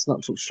he wasn't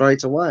snapped up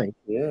straight away.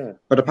 Yeah.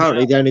 But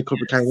apparently the only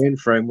club that came in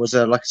for him was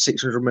like a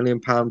 £600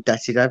 million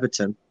debted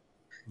Everton.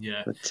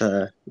 Yeah.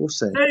 But we'll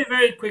see. Very,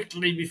 very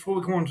quickly, before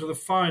we come on to the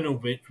final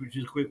bit, which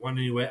is a quick one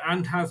anyway,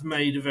 Ant has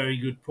made a very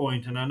good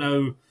point, and I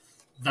know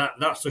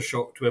that's a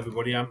shock to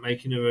everybody, Ant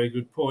making a very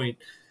good point.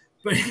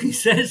 But he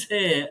says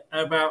here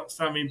about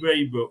Sammy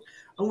Braybrook,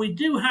 and we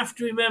do have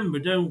to remember,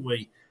 don't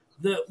we,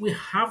 that we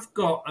have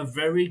got a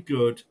very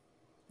good,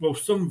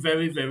 some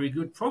very, very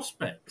good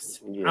prospects.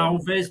 Yeah.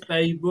 Alves,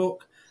 Braybrook,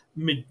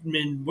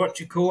 what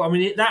you call? I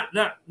mean, that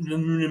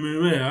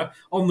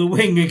on the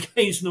wing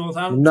against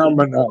Northampton.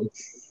 No.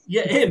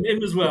 Yeah,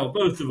 him as well,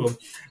 both of them.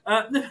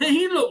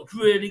 He looked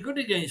really good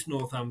against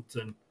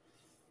Northampton.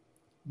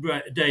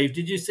 Dave,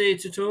 did you see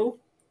it at all?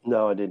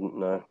 No, I didn't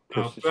know.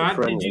 Brad,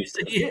 did you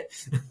see it?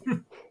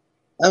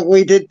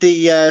 We did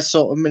the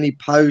sort of mini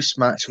post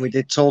match, and we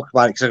did talk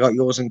about it because I got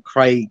yours and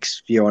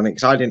Craig's view on it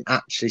because I didn't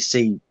actually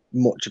see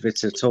much of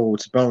it at all,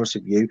 to be honest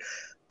with you.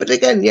 But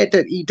again, yeah,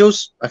 he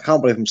does. I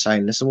can't believe I'm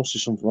saying this. There must be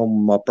something wrong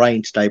with my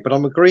brain today, but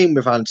I'm agreeing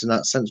with Ant in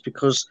that sense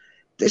because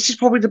this is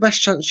probably the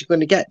best chance you're going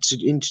to get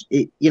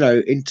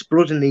into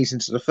blooding these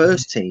into the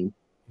first team.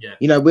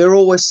 Yeah. We're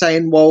always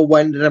saying, well,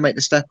 when did I make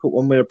the step up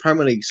when we're a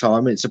Premier League side?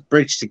 I mean, it's a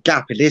bridge to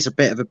gap. It is a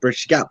bit of a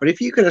bridge to gap. But if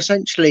you can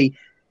essentially,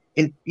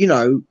 I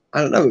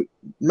don't know,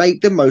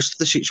 make the most of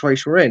the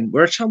situation we're in.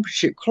 We're a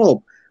Championship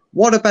club.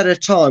 What a better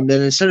time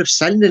than instead of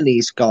sending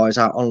these guys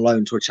out on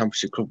loan to a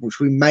Championship club, which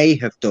we may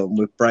have done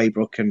with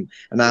Braybrook and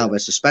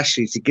Alves,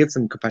 especially to give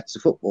them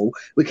competitive football,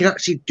 we can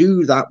actually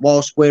do that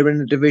whilst we're in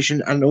the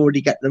division and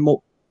already get them up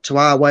to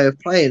our way of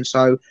playing.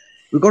 So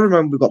we've got to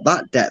remember we've got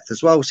that depth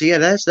as well. So yeah,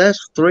 there's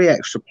 3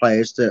 extra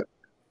players that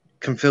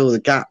can fill the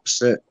gaps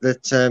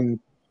that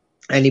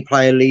any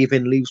player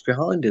leaves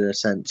behind in a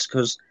sense.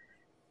 Because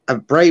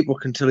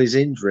Braybrook, until his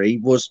injury,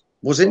 was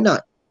in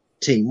that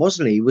team,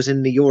 wasn't he? He was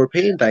in the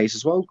European days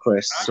as well,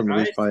 Chris. Some of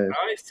these players.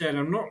 I said,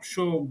 I'm not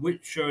sure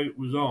which show it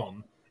was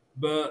on,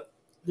 but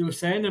they were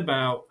saying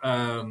about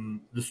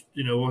was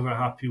I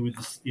happy with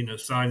the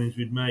signings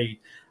we'd made?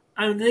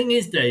 And the thing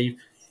is, Dave,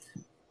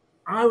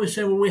 I was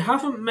saying, well, we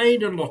haven't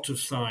made a lot of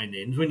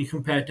signings when you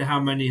compare to how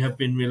many have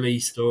been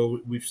released or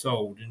we've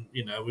sold, and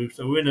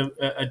so we're in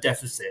a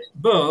deficit.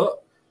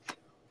 But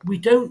we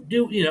don't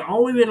do,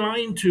 are we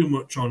relying too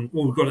much on,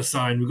 well, we've got to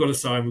sign,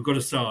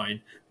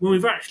 when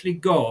we've actually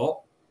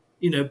got,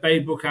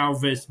 Braybrook,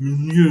 Alves,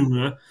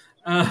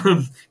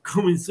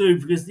 coming through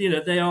because,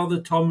 they are the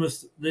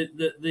Thomas,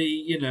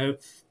 the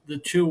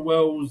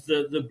Chilwells,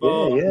 the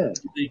Bar,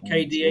 the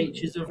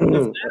KDHs of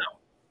now.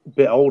 A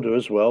bit older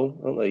as well,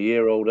 aren't they? A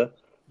year older.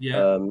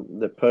 Yeah.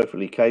 They're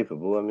perfectly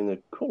capable. I mean, they're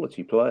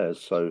quality players.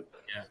 So,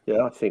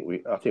 I think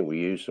we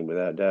use them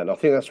without doubt. And I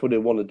think that's what they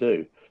want to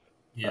do.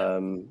 Yeah.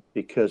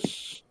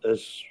 Because,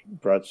 as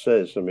Brad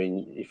says, I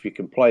mean, if you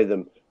can play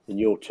them in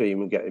your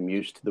team and get them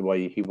used to the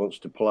way he wants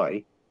to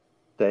play,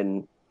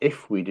 then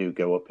if we do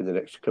go up in the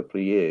next couple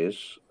of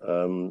years,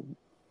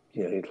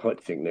 you'd like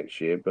to think next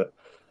year, but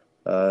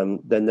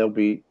then they'll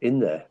be in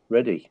there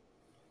ready.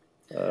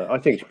 I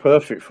think it's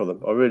perfect for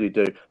them. I really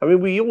do. I mean,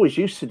 we always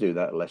used to do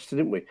that at Leicester,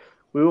 didn't we?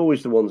 We were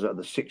always the ones that are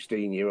the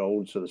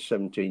 16-year-olds or the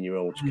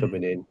 17-year-olds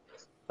coming in.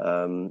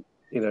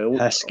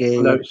 Pesky.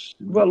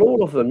 Well,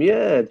 all of them,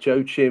 yeah.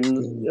 Joe Chim,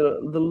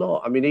 the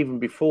lot. I mean, even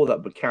before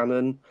that,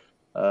 Buchanan,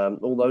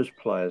 all those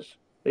players,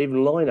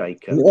 even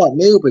Lineacre. What,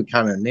 Neil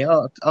Buchanan,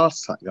 the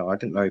Arsenal guy? I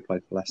didn't know he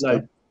played for Leicester.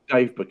 No,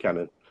 Dave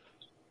Buchanan.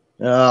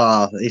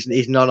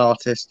 He's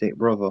non-artistic,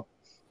 brother.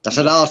 That's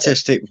an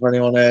artistic for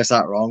anyone who hears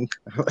that wrong.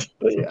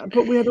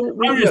 But we had all.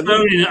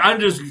 I'm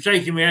just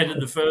shaking my head at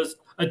the first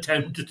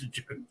attempt at a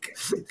joke.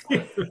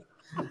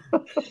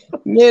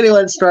 Nearly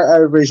went straight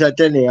over his head,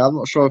 didn't he? I'm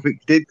not sure if it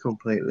did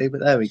completely, but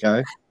there we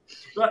go.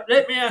 But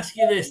let me ask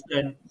you this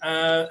then.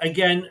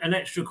 Again, an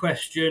extra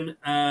question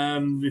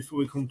before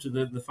we come to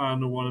the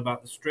final one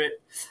about the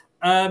strip.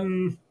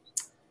 No,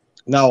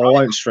 I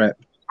won't strip.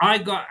 I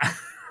got.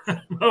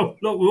 Oh,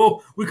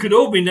 look, we could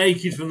all be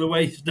naked from the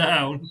waist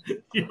down.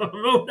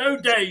 No,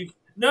 Dave.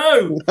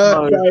 No,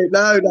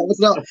 that was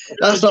not.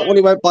 That's not when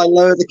he went by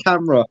lower the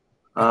camera.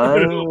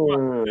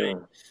 Okay.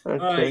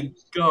 My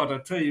God, I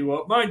tell you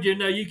what. Mind you,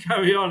 no, you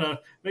carry on. It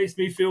makes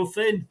me feel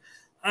thin.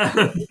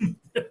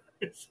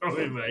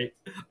 Sorry, mate.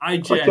 I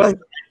jest. Okay.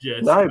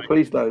 No,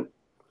 please don't.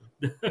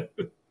 What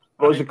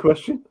was the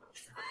question?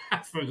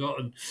 I've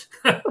forgotten.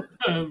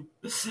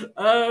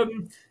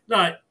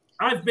 Right.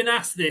 I've been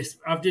asked this.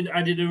 I did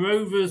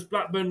a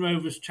Blackburn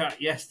Rovers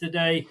chat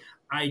yesterday.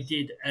 I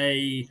did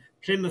a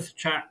Plymouth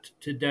chat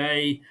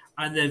today,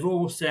 and they've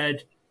all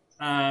said,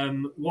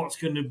 what's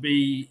going to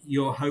be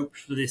your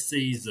hopes for this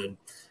season?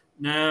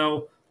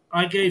 Now,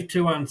 I gave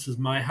two answers,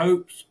 my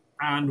hopes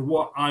and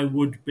what I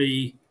would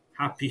be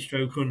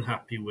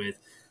happy/unhappy with.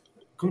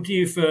 Come to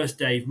you first,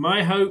 Dave.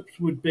 My hopes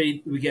would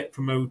be we get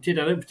promoted.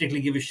 I don't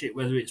particularly give a shit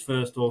whether it's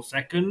first or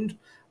second,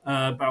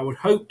 but I would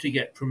hope to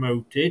get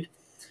promoted.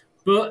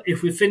 But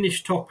if we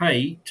finish top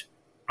 8,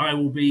 I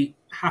will be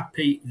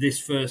happy this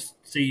first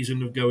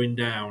season of going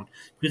down.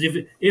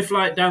 Because if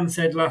like Dan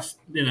said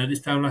this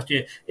time last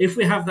year, if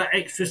we have that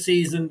extra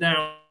season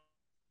down,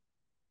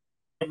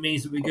 it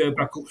means that we go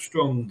back up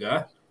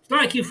stronger. It's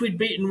like if we'd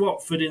beaten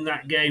Watford in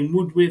that game,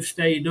 would we have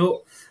stayed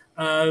up?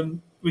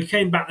 We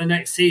came back the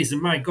next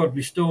season. My God,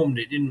 we stormed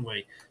it, didn't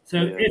we? So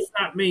if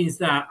that means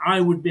that,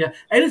 I would be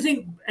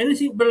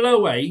anything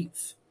below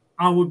 8,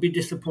 I would be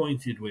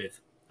disappointed with.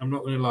 I'm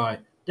not going to lie.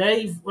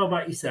 Dave, what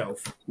about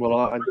yourself? Well,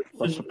 I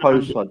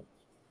suppose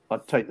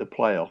I'd take the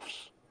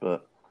playoffs,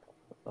 but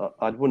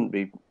I wouldn't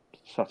be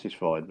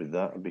satisfied with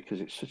that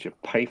because it's such a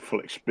painful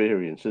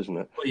experience, isn't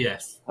it? Well,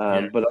 yes.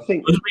 But I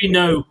think... As we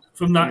know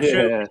from that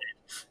show.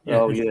 Yeah.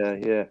 Oh,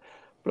 yeah.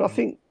 But I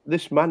think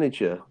this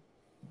manager,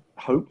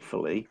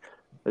 hopefully,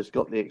 has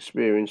got the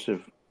experience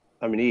of...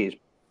 I mean, he is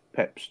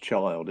Pep's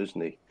child,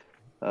 isn't he?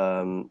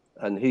 And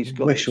he's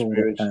got the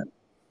experience...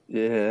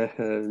 Yeah.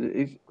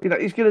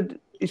 He's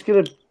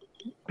going to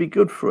be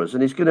good for us,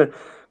 and he's going to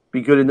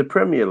be good in the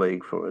Premier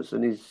League for us.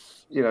 And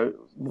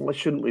why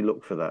shouldn't we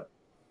look for that?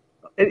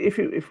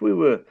 If we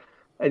were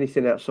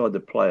anything outside the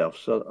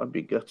playoffs, I'd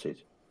be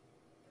gutted.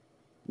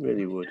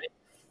 Really would.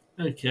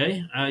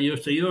 Okay.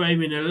 You're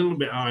aiming a little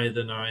bit higher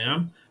than I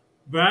am,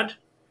 Brad.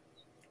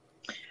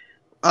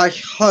 I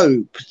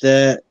hope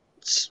that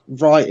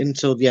right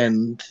until the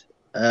end,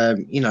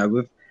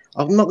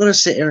 I'm not going to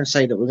sit here and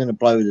say that we're going to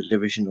blow the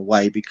division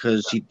away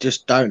because you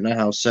just don't know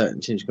how certain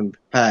teams are going to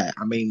prepare.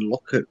 I mean,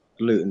 look at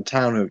Luton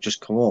Town who have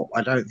just come up.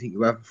 I don't think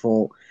you ever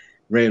thought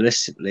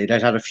realistically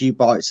they'd had a few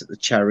bites at the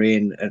cherry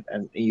and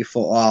you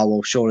thought, oh,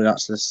 well, surely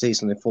that's the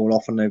season they fall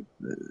off and they're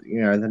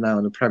now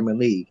in the Premier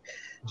League.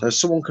 So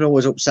someone can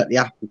always upset the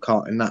apple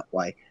cart in that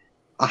way.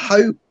 I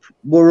hope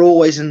we're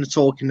always in the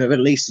talking of at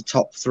least the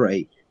top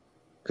 3.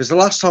 Because the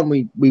last time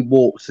we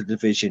walked the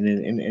division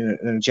in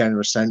a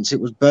generous sense, it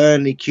was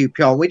Burnley,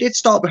 QPR. And we did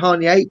start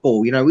behind the 8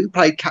 ball. We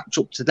played catch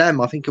up to them.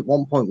 I think at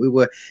one point we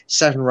were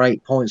 7 or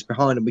 8 points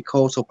behind and we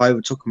caught up,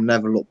 overtook them,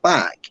 never looked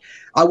back.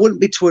 I wouldn't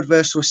be too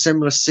adverse to a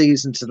similar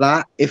season to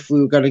that if we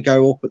were going to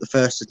go up at the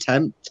first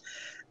attempt.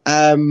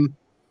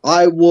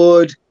 I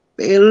would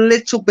be a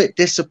little bit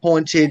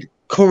disappointed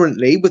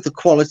currently with the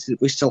quality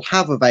that we still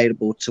have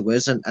available to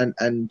us.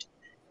 And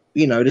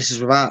this is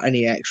without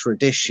any extra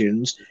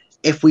additions.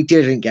 If we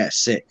didn't get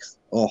 6th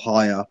or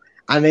higher,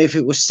 and if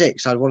it was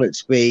 6th, I'd want it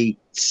to be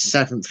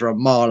 7th or a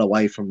mile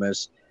away from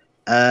us.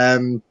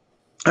 I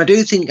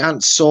do think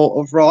Ant's sort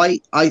of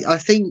right. I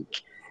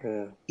think,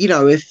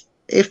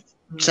 if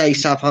say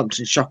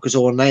Southampton shock us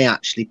all and they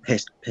actually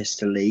piss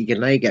the league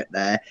and they get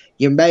there,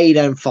 you may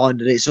then find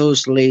that it's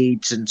us,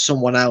 Leeds, and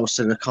someone else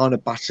that are kind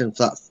of battling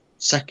for that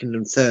 2nd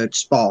and 3rd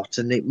spot,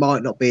 and it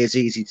might not be as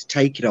easy to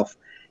take it off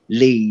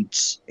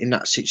Leeds in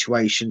that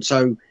situation.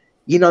 So,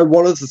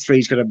 one of the 3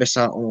 is going to miss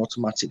out on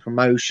automatic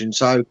promotion.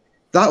 So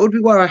that would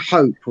be where I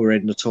hope we're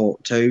in the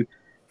talk to.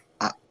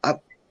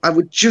 I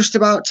would just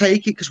about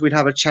take it because we'd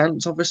have a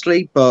chance,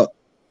 obviously, but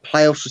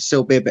playoffs would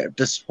still be a bit of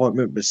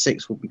disappointment, but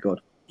 6 would be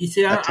good. You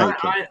see,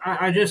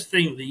 I just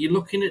think that you're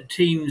looking at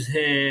teams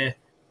here,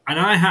 and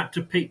I had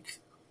to pick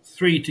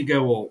 3 to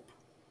go up.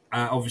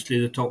 Obviously,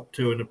 the top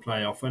 2 in the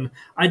playoff. And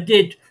I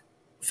did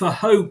for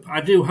hope,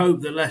 I do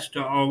hope that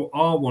Leicester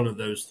are one of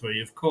those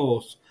three, of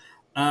course.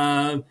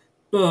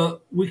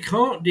 But we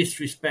can't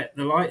disrespect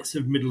the likes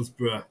of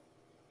Middlesbrough,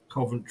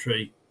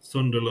 Coventry,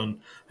 Sunderland,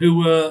 who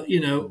were,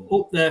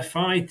 up there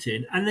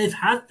fighting, and they've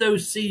had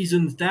those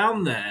seasons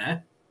down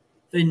there.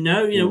 They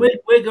know,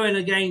 we're going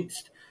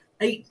against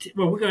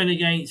we're going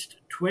against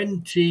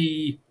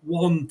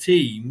 21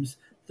 teams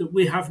that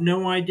we have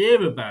no idea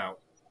about.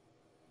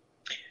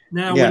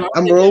 Now,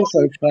 and we're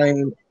also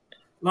playing.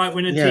 Like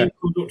when a team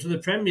comes up to the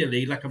Premier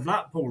League, like a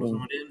Blackpool or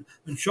something,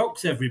 and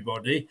shocks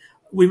everybody,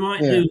 we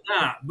might do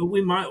that, but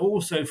we might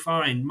also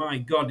find, my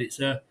God, it's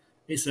a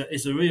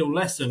real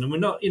lesson. And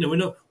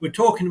we're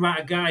talking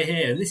about a guy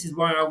here, and this is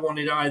why I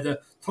wanted either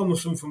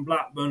Thomason from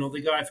Blackburn or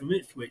the guy from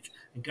Ipswich,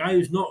 a guy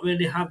who's not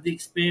really had the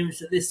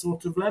experience at this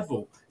sort of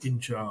level in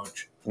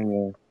charge.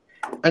 Yeah.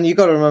 And you've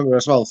got to remember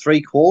as well,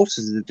 3/4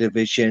 of the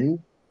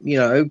division,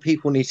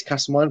 people need to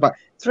cast their mind back.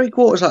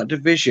 3/4 of that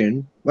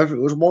division, whether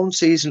it was one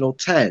season or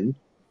 10,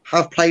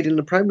 have played in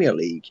the Premier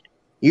League.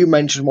 You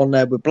mentioned one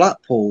there with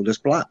Blackpool, there's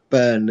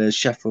Blackburn, there's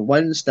Sheffield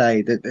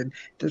Wednesday. The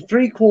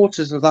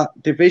 3/4 of that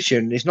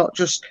division is not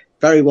just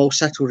very well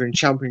settled in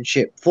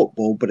Championship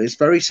football, but it's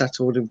very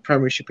settled in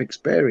Premiership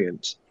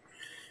experience.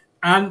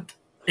 And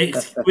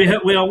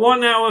we are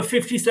 1 hour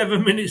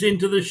 57 minutes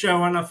into the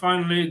show, and I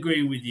finally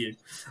agree with you.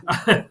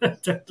 I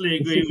totally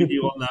agree with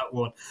you on that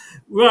one.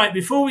 Right,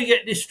 before we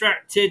get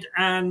distracted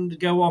and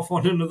go off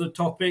on another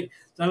topic,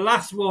 the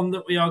last one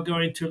that we are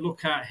going to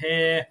look at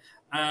here,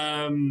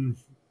 I'm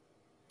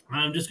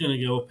just going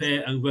to go up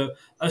here and go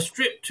a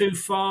strip too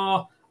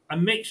far, a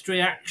mixed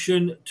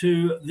reaction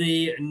to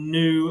the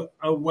new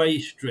away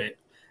strip.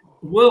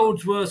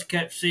 World's worst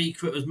kept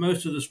secret, as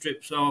most of the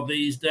strips are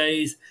these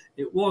days.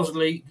 It was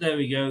leaked. There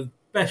we go.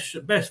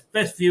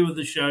 Best view of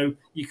the show.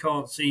 You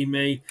can't see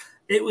me.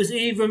 It was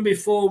even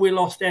before we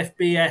lost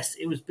FBS.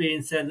 It was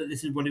being said that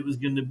this is what it was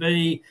going to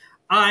be.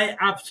 I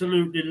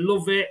absolutely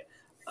love it.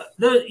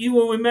 You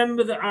will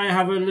remember that I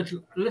have a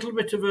little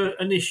bit of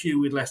an issue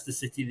with Leicester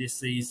City this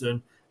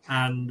season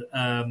and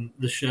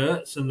the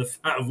shirts and the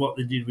fact of what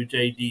they did with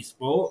JD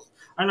Sport.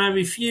 And I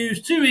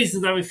refused. 2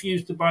 reasons I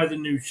refused to buy the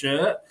new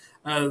shirt.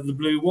 The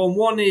blue one.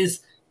 One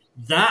is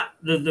that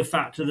the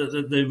factor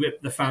that they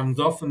ripped the fans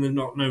off and they've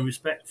got no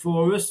respect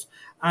for us,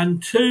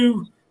 and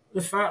 2,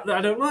 the fact that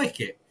I don't like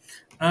it.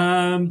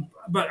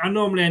 But I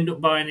normally end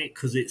up buying it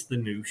because it's the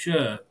new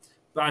shirt.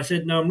 But I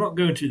said no, I'm not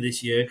going to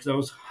this year because I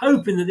was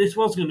hoping that this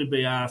was going to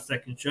be our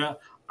second shirt.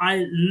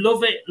 I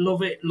love it,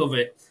 love it, love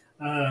it.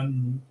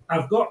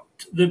 I've got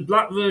the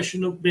black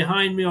version up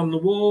behind me on the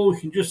wall. You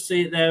can just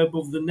see it there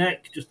above the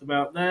neck, just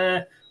about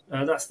there.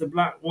 That's the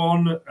black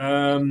one.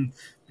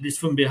 It's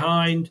from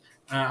behind.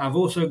 I've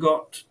also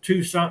got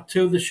two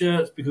of the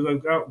shirts because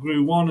I've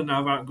outgrew one and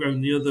I've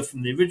outgrown the other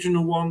from the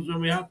original ones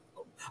when we had.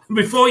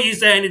 Before you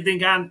say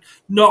anything, and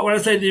not when I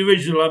say the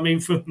original, I mean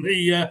from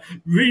the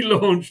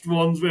relaunched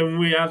ones when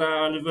we had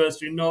our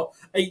anniversary, not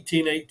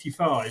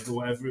 1885 or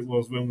whatever it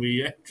was when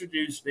we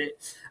introduced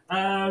it.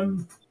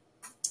 I've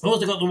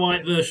also got the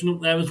white version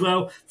up there as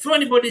well. For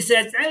anybody who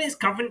says, it's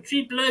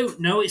Coventry blue.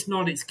 No, it's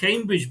not. It's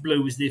Cambridge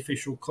blue is the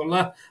official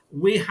colour.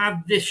 We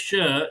had this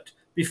shirt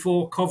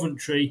before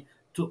Coventry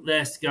took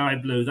their sky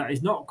blue. That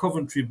is not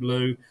Coventry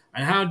blue.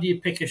 And how do you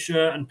pick a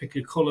shirt and pick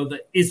a colour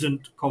that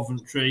isn't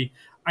Coventry?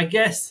 I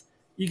guess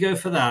you go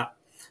for that.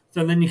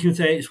 So then you can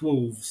say it's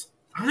Wolves.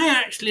 I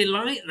actually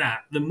like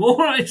that. The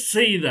more I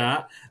see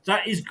that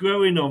is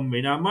growing on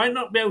me. Now, I might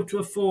not be able to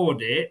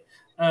afford it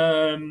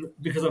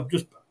because I've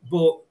just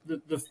bought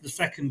the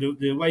second of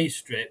the away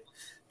strip.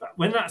 But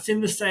when that's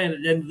in the sale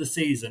at the end of the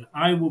season,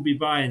 I will be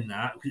buying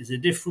that because it's a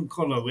different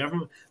colour. We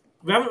haven't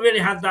really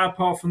had that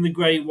apart from the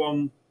grey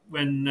one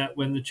when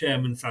the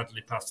chairman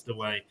sadly passed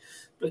away.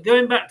 But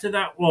going back to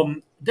that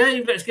one,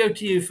 Dave, let's go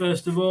to you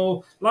first of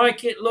all.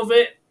 Like it, love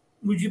it.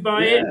 Would you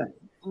buy it?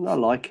 I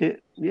like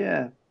it.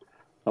 Yeah,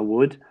 I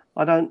would.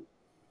 I don't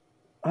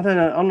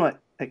know. I'm not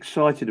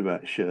excited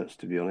about shirts,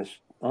 to be honest.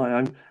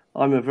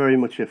 I'm a very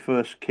much a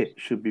first kit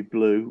should be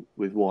blue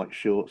with white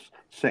shorts.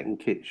 Second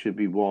kit should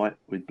be white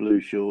with blue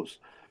shorts.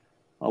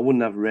 I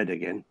wouldn't have red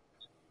again.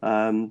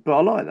 But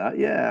I like that.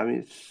 Yeah, I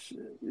mean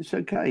it's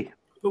okay.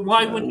 But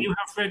why wouldn't you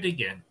have red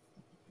again?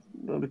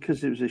 Well,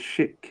 because it was a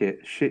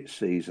shit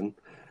season,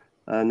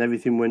 and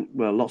everything went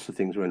well. Lots of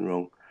things went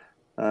wrong,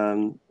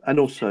 and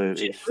also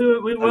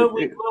were we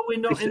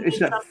not in the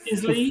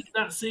Champions League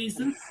that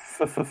season?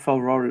 For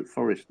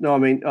Forest. No, I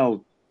mean,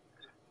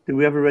 did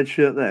we have a red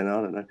shirt then?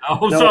 I don't know.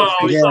 Oh, no,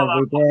 sorry. Yeah,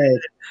 we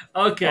did.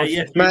 Okay,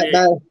 yes, we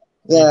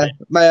did.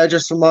 May I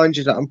just remind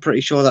you that I'm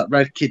pretty sure that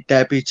Red Kid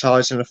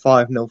debutised in a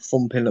 5-0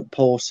 thumping at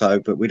Porto,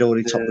 but we'd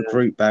already topped the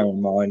group, bear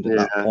in mind, at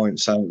that point,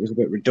 so it was a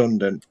bit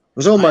redundant. It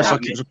was almost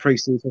like it was a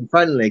pre-season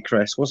friendly,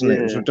 Chris, wasn't it?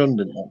 It was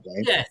redundant that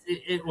game. Yes,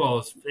 it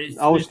was.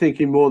 I was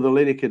thinking more the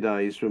Lineker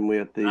days when we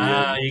had the...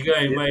 you're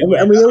going way.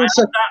 And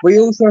we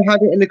also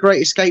had it in the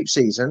Great Escape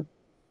season.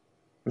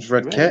 It was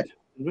Red Kit.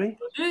 Did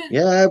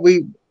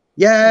we?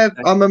 Yeah,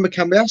 I remember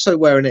Cambiasso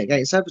wearing it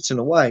against Everton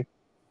away.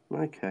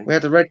 Okay. We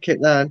had the red kit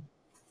then.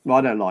 Well,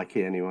 I don't like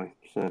it anyway.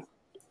 So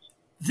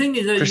The thing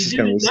is, Chris is you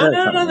going to do, research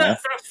that now.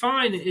 that's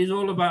fine. It is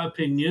all about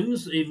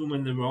opinions, even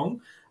when they're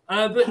wrong.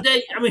 But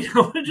Dave, I mean, I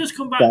want to just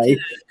come back to this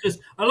because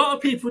a lot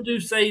of people do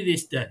say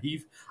this,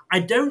 Dave.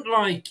 I don't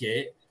like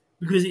it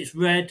because it's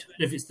red.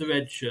 If it's the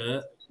red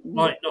shirt,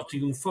 like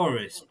Nottingham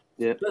Forest.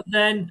 Yeah. But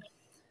then,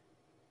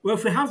 well,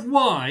 if we have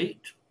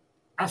white,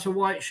 that's a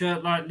white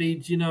shirt like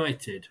Leeds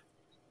United.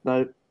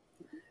 No.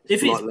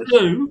 If it's like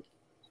blue,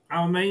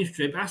 our main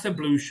strip, that's a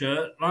blue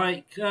shirt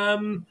like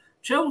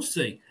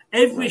Chelsea.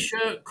 Every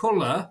shirt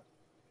colour,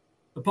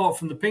 apart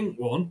from the pink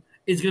one,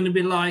 is going to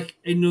be like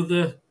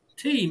another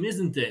team,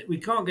 isn't it? We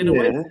can't get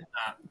away from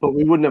that. But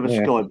we wouldn't have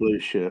a sky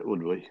blue shirt,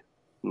 would we?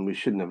 And we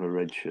shouldn't have a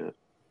red shirt.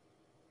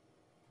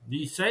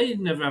 You say you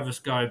never have a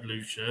sky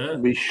blue shirt.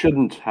 We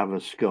shouldn't have a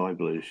sky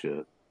blue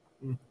shirt.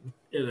 You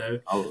know,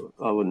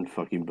 I wouldn't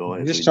fucking buy it.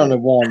 I'm just trying to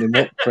wind him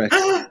up, Chris.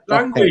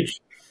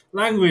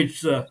 Language,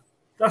 sir.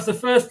 That's the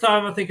first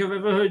time I think I've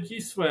ever heard you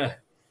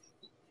swear.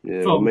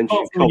 Yeah, From,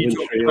 mention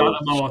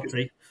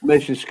Coventry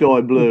mention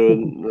sky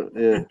blue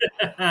and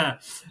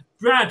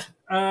Brad,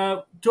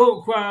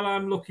 talk while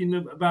I'm looking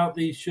about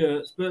these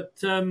shirts. But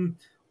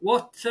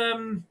what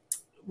do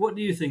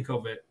you think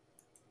of it?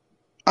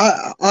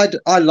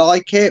 I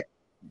like it.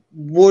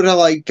 Would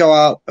I go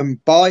out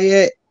and buy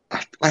it?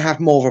 I have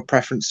more of a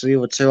preference to the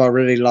other two. I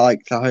really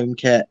like the home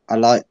kit. I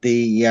like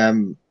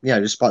the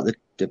despite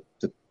the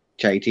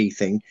JD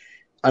thing.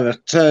 And in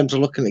terms of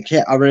looking at the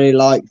kit, I really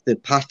like the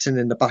pattern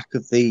in the back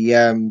of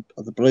the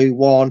blue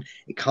one.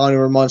 It kind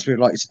of reminds me of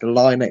like the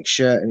Line-X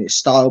shirt in its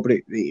style, but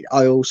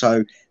I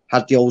also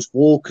had the old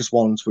Walkers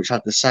ones, which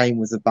had the same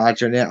with the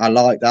badge in it. I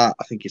like that.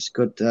 I think it's a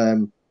good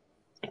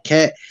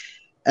kit.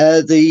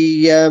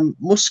 The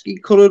musky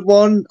coloured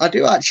one, I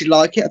do actually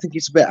like it. I think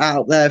it's a bit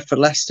out there for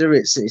Leicester.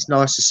 It's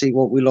nice to see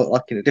what we look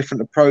like in a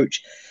different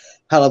approach.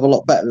 Hell of a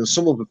lot better than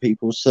some other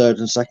people's third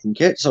and second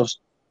kits. I'll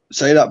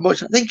say that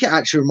much. I think it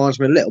actually reminds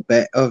me a little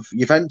bit of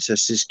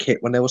Juventus's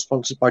kit when they were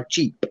sponsored by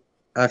Jeep.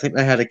 I think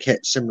they had a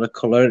kit similar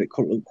colour and it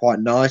could look quite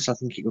nice. I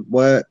think it would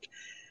work.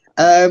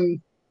 The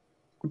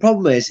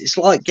problem is, it's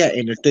like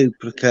getting a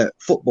duplicate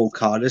football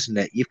card, isn't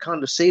it? You've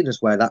kind of seen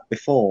us wear that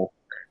before.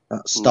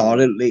 That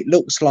style. It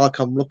looks like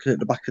I'm looking at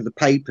the back of the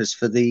papers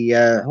for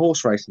the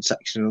horse racing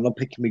section and I'm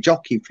picking my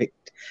jockey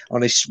picked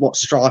on what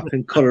stripe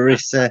and colour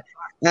his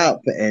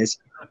outfit is.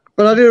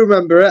 But I do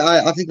remember it.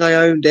 I think I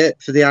owned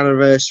it for the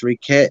anniversary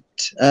kit.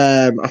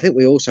 I think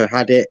we also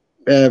had it.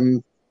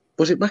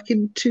 Was it back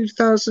in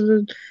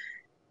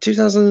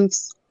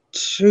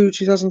 2002,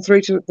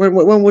 2003?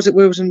 When was it?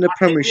 We was in the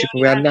Premiership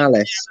and we had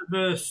Nallis.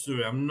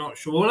 Anniversary. I'm not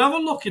sure. We'll have a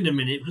look in a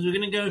minute because we're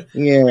going to go.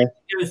 Yeah.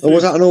 Or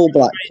was that an all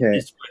black kit?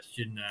 This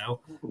question now.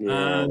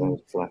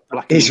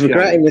 He's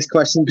regretting this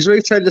question because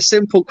we've turned a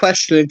simple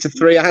question into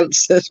 3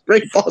 answers.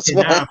 3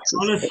 possible answers.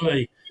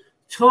 Honestly,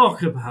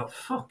 talk about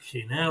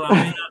fucking hell.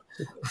 I mean,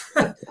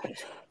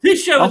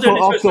 this show was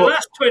only for the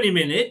last 20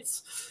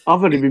 minutes.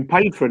 I've only been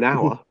paid for an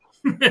hour.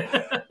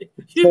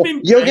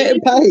 You're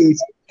getting paid.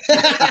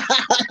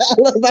 I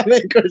love that.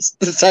 It's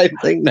the same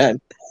thing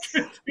then.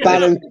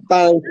 Ban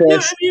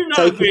Chris. Have you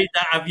not agreed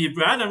that, have you,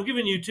 Brad? I'm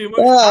giving you too much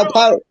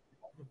power.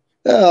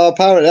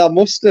 Apparently I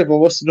must have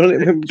done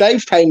it.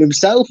 Dave's paying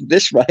himself at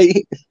this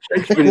rate.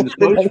 It's been in the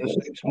post for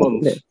 6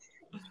 months.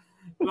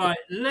 Right,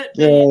 let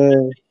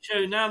me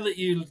show, now that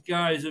you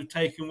guys have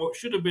taken what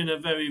should have been a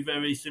very,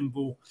 very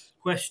simple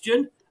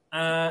question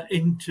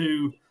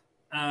into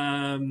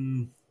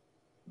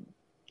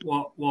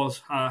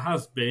what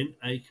has been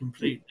a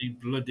completely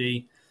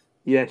bloody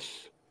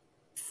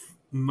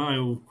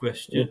mild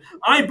question.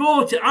 I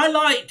bought it. I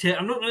liked it.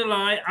 I'm not going to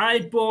lie.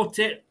 I bought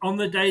it on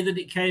the day that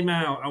it came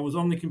out. I was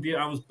on the computer.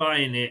 I was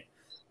buying it.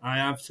 I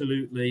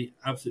absolutely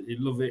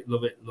love it.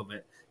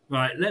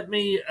 Right, let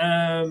me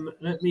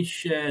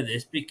share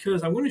this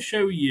because I'm going to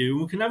show you.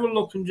 We can have a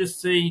look and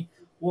just see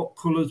what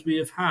colours we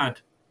have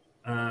had.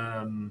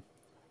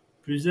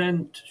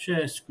 Present,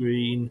 share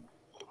screen.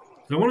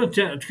 I want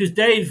to tell because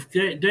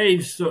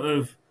Dave's sort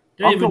of.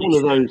 I've got one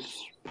of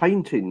those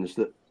paintings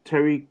that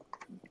Terry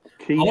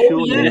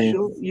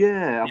Keyshaw.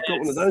 Yeah, I've got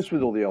one of those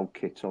with all the old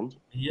kit on.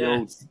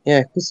 Yeah,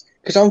 because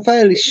I'm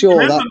fairly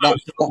sure that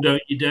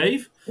don't you,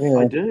 Dave? Yeah.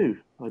 I do.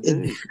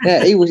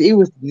 Yeah, he was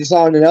the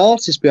designing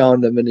artist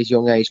behind them in his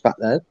young age back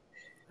then.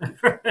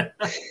 Right.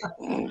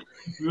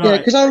 Yeah,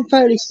 because I'm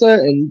fairly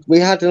certain we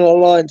had an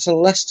Alliance and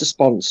Leicester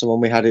sponsor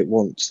when we had it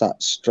once.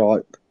 That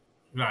stripe.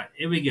 Right,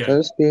 here we go. So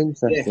it's be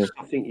interesting. Yes,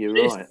 I think you're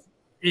right.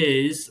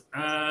 Is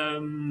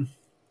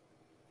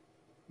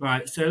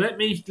right. So let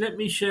me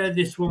share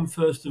this one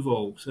first of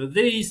all. So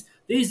these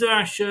are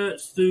our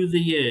shirts through the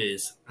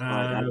years.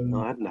 I hadn't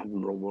had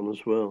them wrong one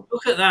as well.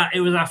 Look at that. It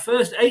was our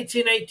first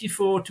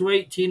 1884 to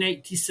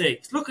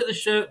 1886. Look at the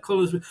shirt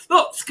colours.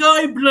 Look,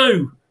 sky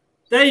blue.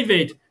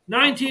 David,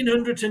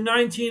 1900 to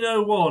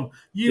 1901.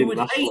 You would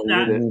hate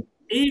that.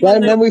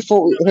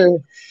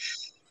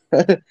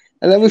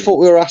 And then we thought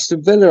we were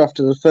Aston Villa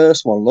after the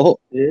first one. Look.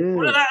 Yeah.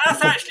 Well,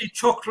 that's actually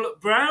chocolate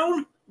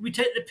brown. We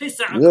take the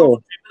piss out of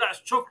Coventry, but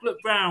that's chocolate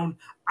brown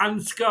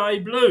and sky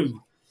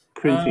blue.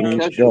 Printing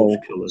casuals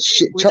colours.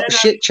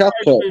 Shit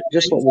chocolate,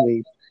 just what we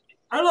need.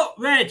 I look,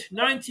 red,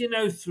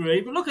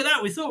 1903. But look at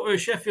that. We thought we were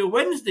Sheffield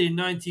Wednesday in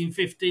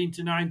 1915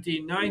 to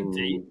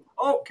 1990.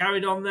 Oh,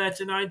 carried on there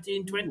to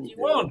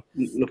 1921.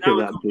 Look at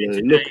that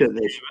blue. Look at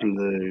this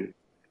blue.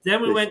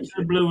 Then we went to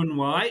the blue and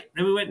white.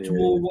 Then we went to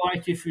all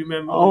white, if you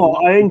remember. Oh,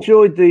 I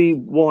enjoyed the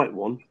white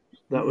one.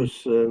 That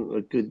was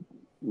a good...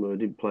 Well, I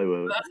didn't play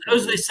with it.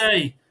 As they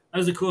say,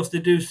 as of course they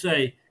do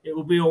say, it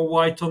will be all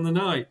white on the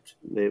night.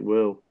 It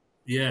will.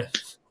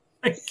 Yes.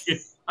 Thank you.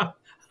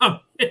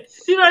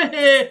 Did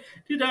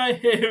I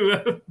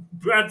hear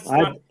Brad?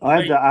 I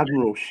had that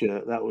Admiral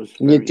shirt. That was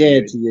you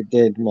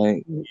did,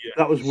 mate. Yeah.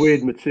 That was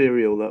weird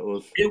material. That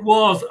was. It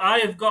was. I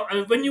have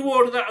got when you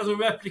order that as a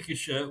replica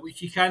shirt,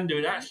 which you can do,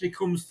 it actually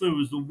comes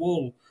through as the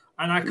wool,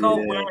 and I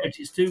can't wear it.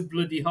 It's too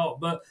bloody hot.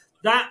 But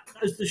that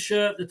is the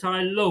shirt that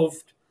I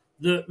loved.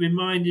 That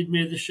reminded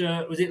me of the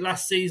shirt. Was it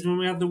last season when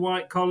we had the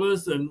white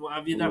collars and what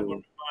have you? That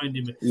one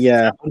reminded me.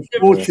 Yeah.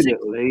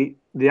 Unfortunately,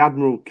 the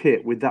Admiral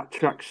kit with that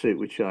tracksuit,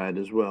 which I had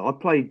as well. I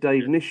played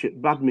Dave Nish at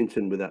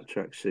badminton with that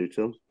tracksuit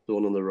on, the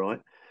one on the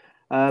right.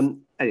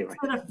 Anyway.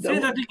 Say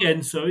that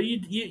again,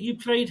 sorry. You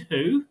played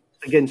who?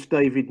 Against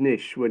David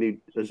Nish when he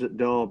was at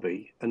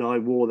Derby, and I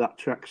wore that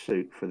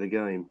tracksuit for the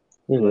game.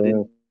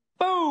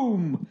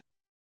 Boom!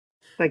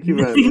 Thank you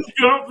very much. Name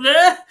drop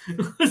there?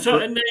 Was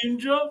that a name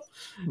drop?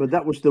 But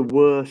that was the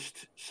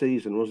worst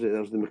season, wasn't it?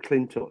 That was the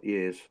McClintock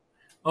years.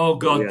 Oh,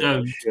 God,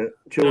 don't.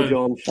 George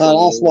Armstrong.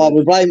 Oh, that's why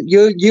we blame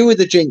you. You were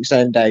the jinx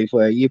then, Dave,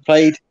 where you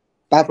played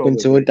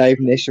badminton with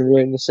Dave Nish and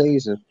ruined the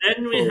season.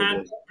 Then we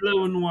had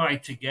blue and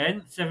white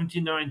again,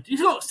 79.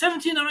 Look,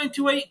 79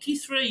 to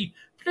 83.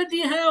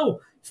 Bloody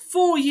hell.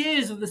 4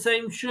 years of the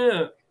same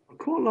shirt. I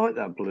quite like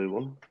that blue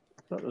one.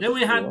 Then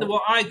we had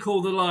what I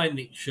call the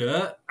line-knit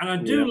shirt, and I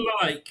do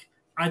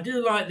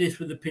like this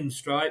with the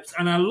pinstripes,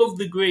 and I love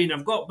the green.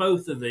 I've got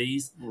both of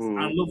these.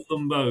 I love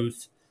them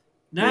both.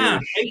 Now,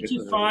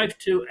 85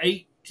 to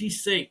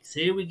 86.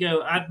 Here we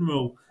go,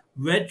 Admiral.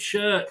 Red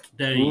shirt,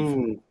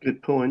 Dave.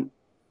 Good point.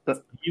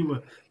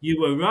 You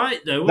were right,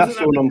 though. That's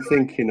the one I'm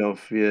thinking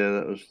of. Yeah,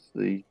 that was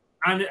the...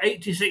 And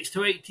 86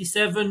 to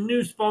 87,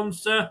 new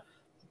sponsor.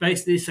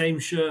 Basically the same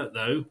shirt,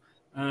 though.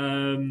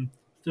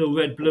 Still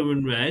red, blue,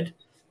 and red.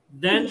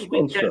 Then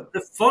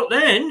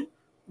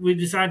we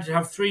decided to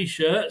have 3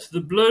 shirts.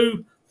 The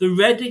blue, the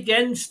red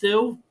again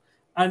still.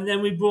 And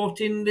then we brought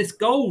in this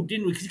gold,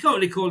 didn't we? Because you can't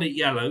really call it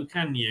yellow,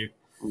 can you?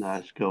 No,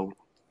 it's gold.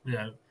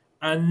 Yeah.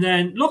 And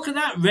then look at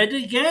that, red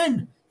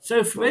again.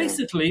 So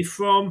basically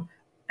from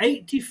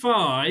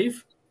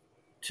 85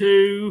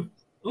 to...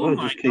 Oh,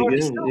 my God,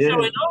 it's still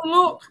going on.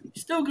 Look,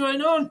 it's still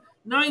going on.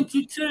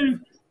 92.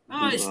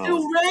 Oh, it's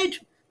still red.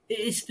 It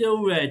is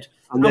still red.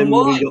 And then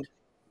we got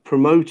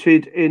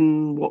promoted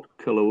in what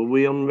colour? Were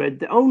we on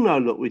red? Oh, no,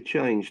 look, we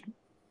changed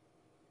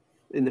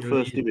in the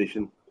first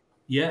division.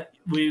 Yeah,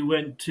 we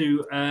went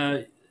to...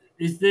 I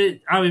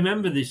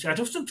remember this. I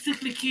wasn't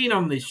particularly keen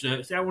on this shirt.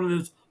 It had one of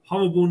those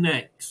horrible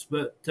necks,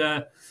 but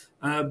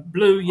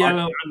blue,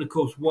 yellow, and, of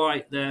course,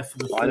 white there for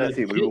the... I don't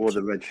think we wore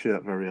the red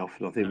shirt very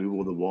often. I think we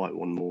wore the white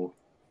one more.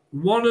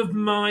 One of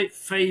my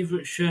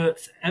favourite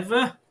shirts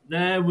ever,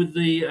 there with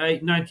the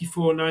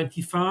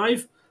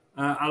 94-95.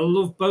 I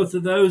love both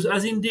of those,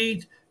 as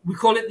indeed we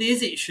call it the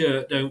Is It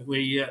shirt, don't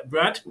we,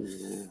 Brad?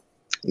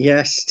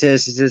 Yes, it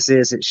is. It is the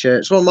Is It shirt.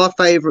 It's one of my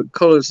favourite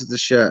colours of the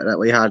shirt that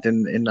we had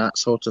in that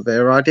sort of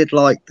era. I did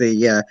like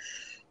the...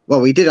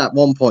 we did at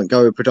one point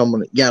go with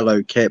predominant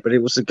yellow kit, but it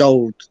was the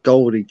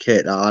goldy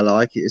kit that I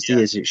like. It's the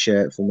Is It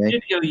shirt for me. We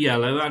did go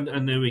yellow,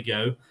 and there we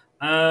go.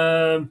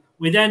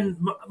 We then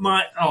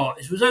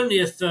it was only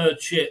a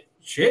third shit.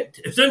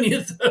 It was only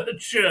a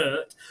third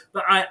shirt,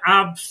 but I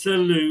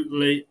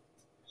absolutely,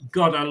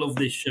 God, I love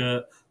this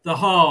shirt. The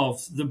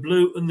halves, the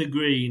blue and the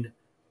green,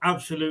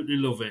 absolutely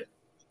love it.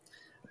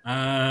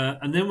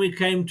 And then we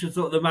came to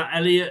sort of the Matt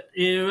Elliott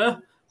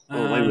era. They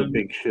were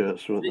big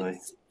shirts, weren't they?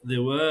 They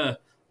were.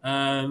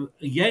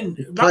 Again,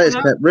 players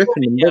kept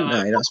ripping them, didn't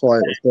they? That's why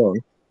it was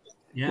done.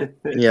 Yeah.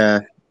 Yeah.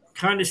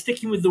 Kind of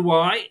sticking with the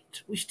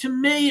white, which to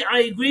me, I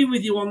agree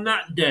with you on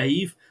that,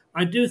 Dave.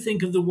 I do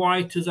think of the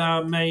white as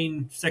our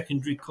main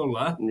secondary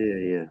colour.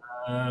 Yeah.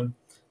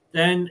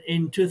 Then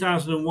in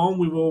 2001,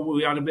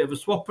 we had a bit of a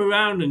swap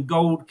around and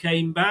gold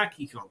came back.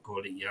 You can't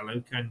call it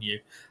yellow, can you?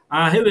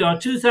 Here we are,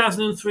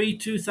 2003,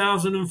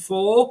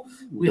 2004.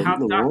 We had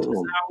that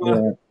as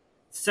our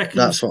second.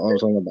 That's what I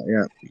was on about,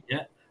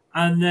 Yeah.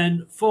 And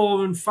then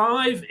 4 and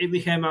 5, it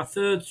became our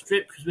third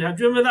strip because we had,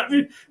 do you remember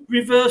that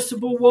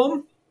reversible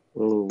one?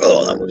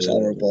 Oh, that was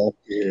horrible.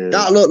 Yeah.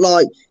 That looked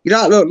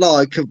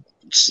like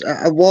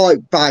a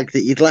white bag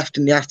that you'd left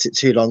in the attic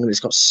too long and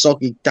it's got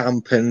soggy,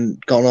 damp and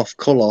gone off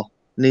colour.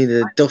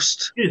 Needed a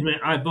dust. Excuse me,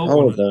 I bought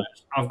one of those.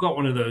 I've got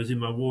one of those in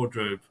my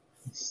wardrobe.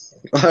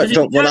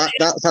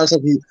 That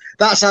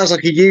sounds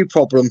like a you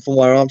problem from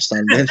where I'm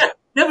standing.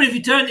 No, but if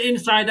you turn it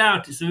inside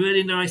out, it's a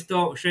really nice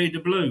dark shade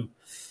of blue.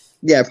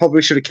 Yeah,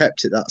 probably should have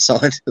kept it that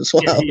side as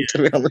well, to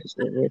be honest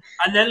with you.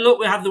 And then look,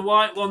 we have the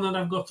white one that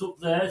I've got up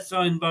there,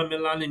 signed by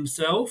Milan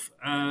himself.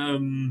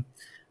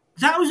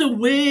 That was a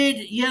weird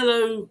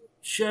yellow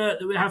shirt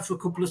that we had for a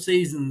couple of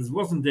seasons,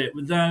 wasn't it?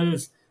 With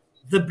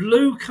the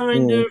blue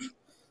kind of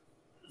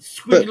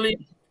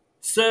squiggly,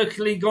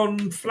 circly,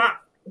 gone flat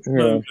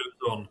logos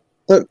on.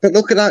 But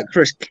look at that,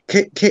 Chris.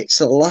 Kits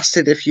that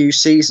lasted a few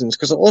seasons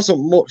because there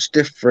wasn't much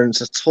difference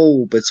at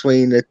all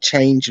between the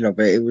changing of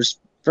it. It was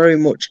very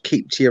much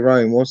keep to your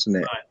own, wasn't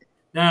it? Right.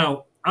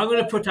 Now, I'm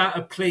going to put out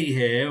a plea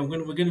here. We're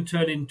going to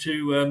turn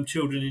into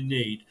Children in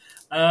Need.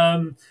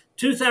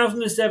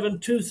 2007,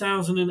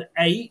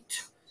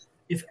 2008.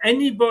 If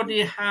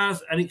anybody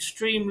has an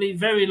extremely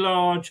very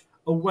large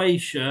away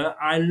shirt,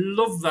 I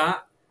love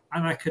that,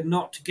 and I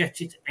cannot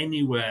get it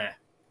anywhere.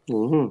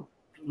 Mm-hmm.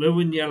 Blue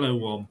and yellow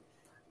one.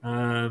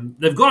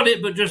 They've got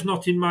it, but just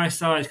not in my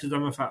size because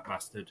I'm a fat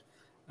bastard.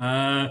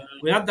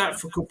 We had that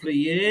for a couple of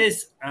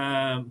years,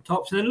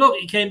 tops. And then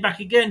look, it came back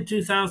again,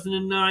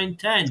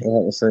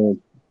 2009-10.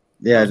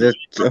 The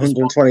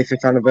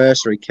 125th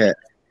anniversary kit.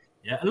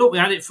 Yeah, and look, we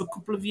had it for a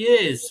couple of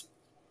years.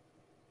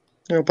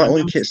 Back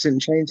when kits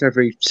didn't change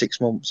every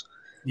 6 months.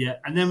 Yeah,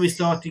 and then we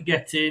started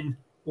getting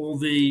all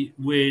the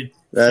weird...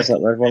 There's that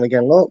red one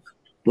again, look.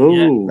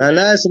 Ooh. And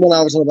there's the one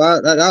I was on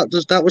about.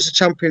 That was the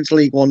Champions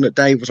League one that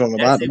Dave was on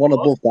about. The one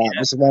above that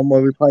was the one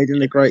where we played in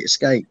the Great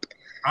Escape.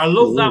 I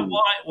love that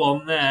white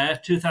one there,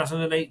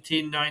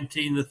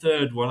 2018-19, the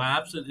third one. I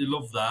absolutely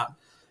love that.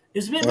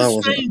 It's a bit of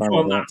a strange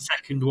one, that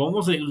second one,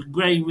 wasn't it? It was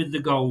grey with the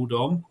gold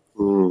on.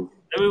 Then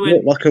we went,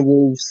 looked like a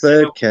Wolves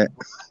third kit.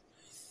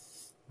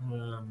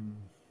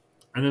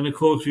 And then, of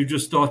course, we've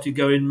just started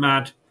going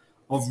mad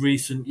of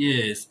recent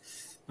years.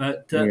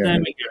 But there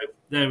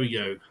we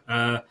go.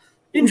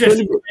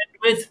 Interesting to end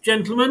with,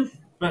 gentlemen.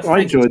 But I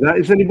enjoyed that.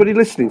 Is anybody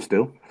listening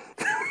still?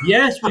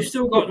 Yes, we've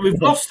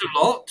lost a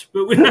lot,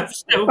 but we have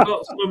still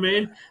got some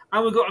in.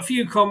 And we've got a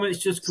few comments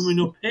just coming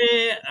up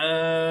here.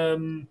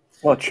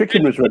 Well,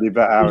 chicken was ready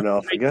about an hour and a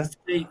half ago.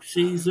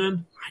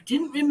 Season. I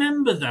didn't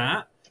remember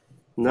that.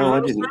 No, I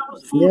didn't.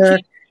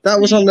 That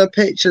was on the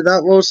picture.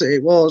 It was.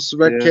 The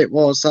red kit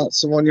was.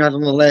 That's the one you had on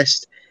the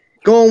list.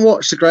 Go and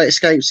watch the Great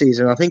Escape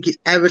season. I think it's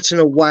Everton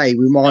away.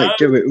 We might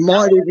do it. We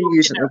might even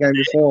use it the game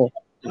before.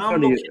 It's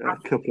only a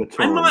couple of times.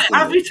 I might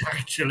have it,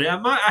 actually. I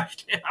might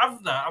actually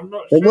have that. I'm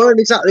not sure. They weren't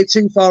exactly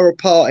too far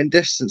apart in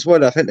distance, were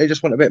they? I think they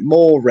just went a bit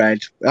more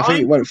red. I think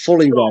it went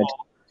fully red.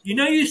 You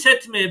know, you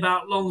said to me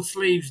about long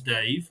sleeves,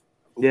 Dave.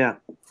 Yeah.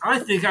 I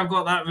think I've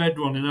got that red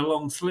one in a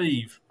long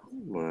sleeve.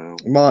 Wow.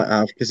 Might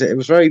have, because it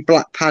was very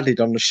black padded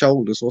on the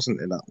shoulders,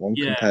 wasn't it, that one,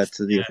 compared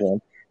to the other one?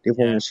 The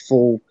other one was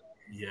full.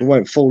 Yeah. It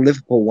went full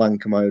Liverpool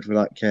wank mode with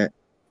that kit.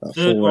 That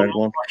full red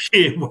one.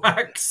 Sheer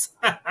wax.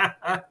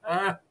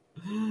 I'll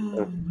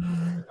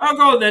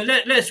go on then.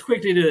 Let's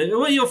quickly do it.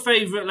 What are your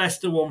favourite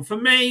Leicester one? For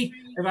me,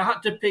 if I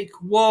had to pick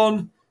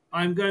one,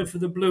 I'm going for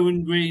the blue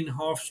and green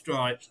half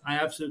stripes. I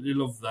absolutely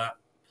love that.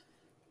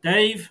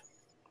 Dave?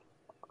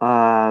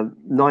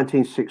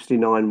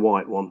 1969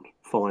 white one,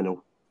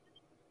 final.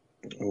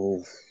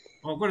 Oh.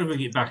 I've got to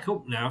bring it back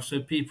up now so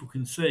people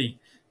can see.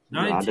 He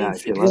had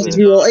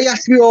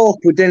to be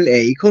awkward, didn't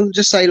he? He couldn't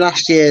just say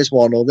last year's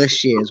one or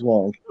this year's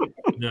one.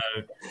 No.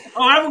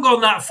 Oh, I haven't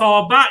gone that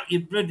far back. You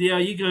bloody hell,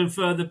 you're going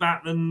further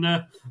back than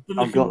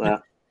I've got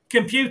that.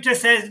 Computer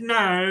says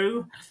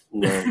no.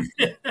 No.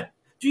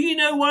 Do you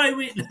know why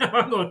we... No,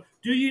 hang on.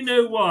 Do you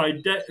know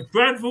why?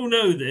 Brad will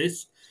know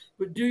this,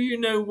 but do you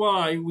know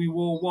why we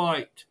wore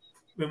white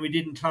when we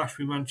didn't clash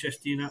with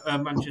Manchester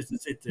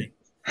City?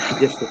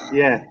 Yes,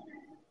 yeah,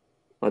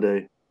 I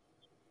do.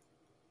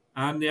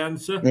 And the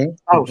answer?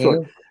 Oh,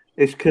 sorry.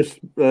 It's because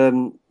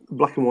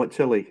black and white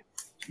telly.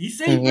 You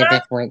see,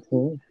 Brad?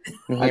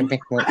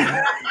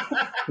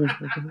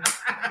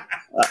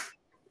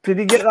 Did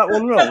he get that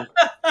one wrong?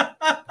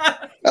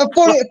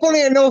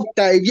 Funny enough,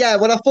 Dave, yeah,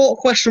 when I thought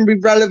a question would be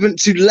relevant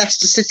to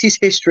Leicester City's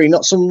history,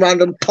 not some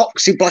random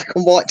poxy black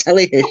and white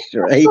telly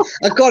history,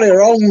 I got it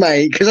wrong,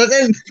 mate, because I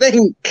didn't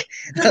think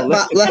that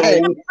back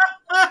then...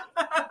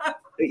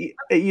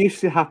 It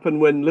used to happen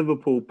when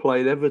Liverpool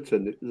played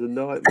Everton. It was a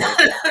nightmare.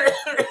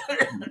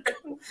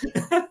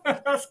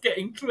 That's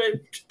getting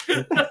clipped.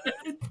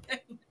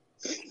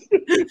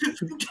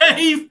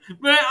 Dave,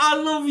 mate, I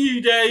love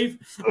you, Dave.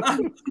 I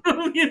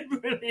love you,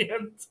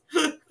 brilliant.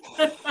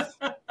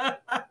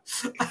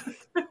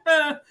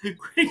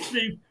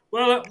 Quickly,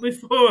 well,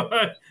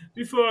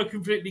 before I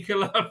completely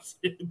collapse,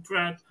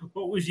 Brad,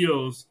 what was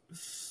yours?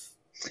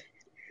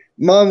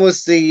 Mine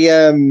was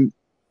the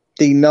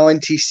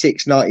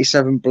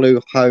 96-97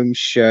 blue home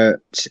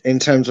shirt in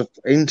terms of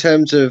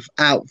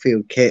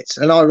outfield kits,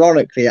 and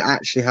ironically it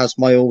actually has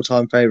my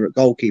all-time favourite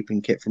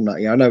goalkeeping kit from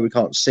that year. I know we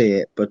can't see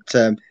it, but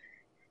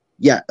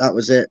yeah, that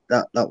was it.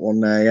 That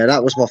one there, yeah,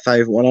 that was my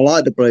favourite one. I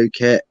like the blue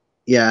kit.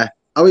 Yeah,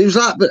 I mean, it was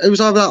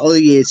either that or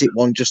the years it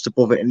won just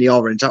above it in the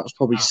orange. That was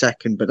probably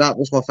second, but that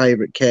was my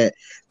favourite kit.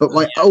 But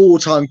my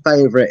all-time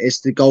favourite is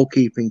the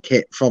goalkeeping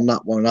kit from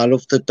that one. I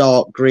love the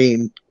dark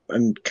green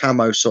and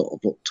camo sort of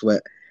look to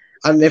it.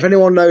 And if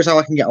anyone knows how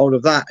I can get hold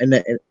of that in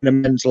a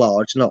men's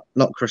large, not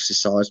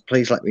Chris's size,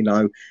 please let me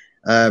know,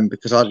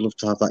 because I'd love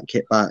to have that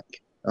kit back.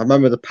 I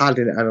remember the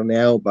padding it had on the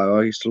elbow.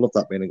 I used to love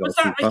that being a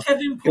goalkeeper. Was that a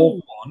Kevin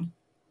Paul one?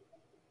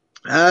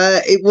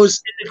 It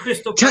was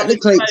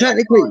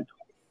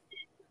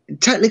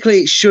technically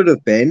it should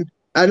have been.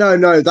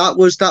 No, that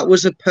was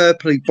a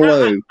purpley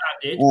blue.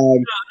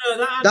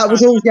 That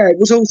was all. Yeah, it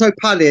was also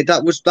padded.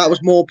 That was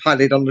more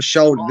padded on the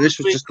shoulder. This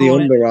was just the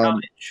underarm.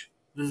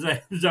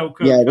 The Zelko.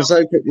 Yeah, the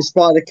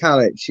Spider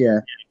Calich. Yeah,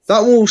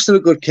 that one was still a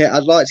good kit.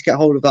 I'd like to get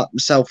hold of that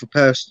myself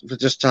for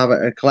just to have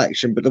it in a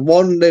collection. But the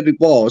one that it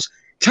was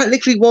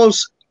technically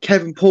was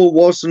Kevin Paul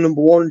was the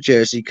number 1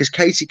 jersey because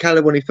Casey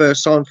Kelly, when he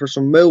first signed for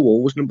some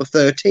Millwall, was number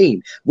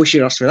 13. Wish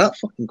you'd asked me that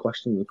fucking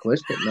question in the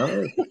quiz, but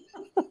no.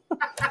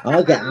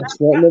 I'll get asked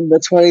what number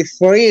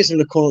 23 is in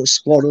the current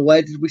squad, and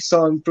where did we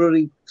sign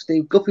bloody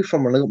Steve Guppy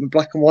from? And I got my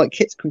black and white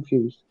kits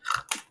confused.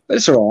 But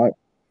it's all right.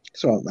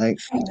 It's all right,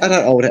 mate. I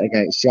don't hold it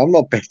against you. I'm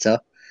not bitter.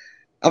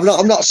 I'm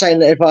not saying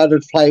that if I had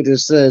played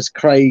as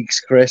Craig's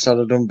Chris, I'd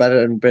have done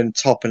better and been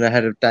top and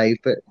ahead of Dave.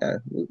 But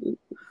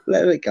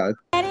let it go.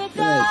 Let it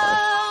go.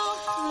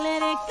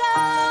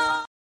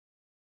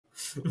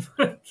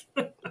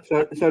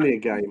 It's only a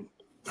game.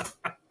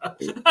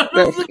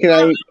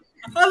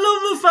 I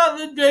love the fact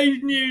that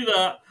Dave knew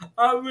that.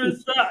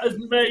 That has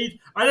made.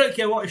 I don't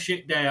care what a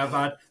shit day I've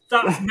had.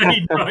 That's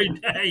made my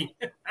day.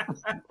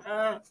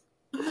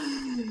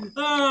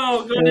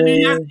 Oh God! And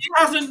he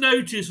hasn't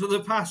noticed for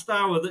the past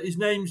hour that his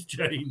name's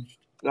changed.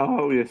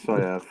 Oh yes, I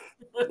have.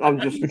 I'm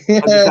just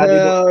adding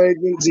up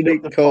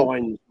the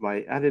fines,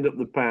 mate. Adding up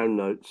the pound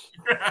notes.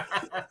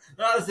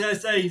 As I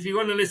say, if you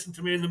want to listen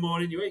to me in the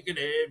morning, you ain't going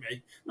to hear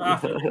me.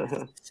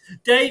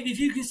 Dave, if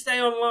you can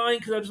stay online,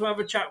 because I just want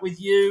to have a chat with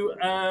you.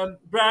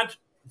 Brad,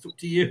 it's up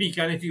to you. You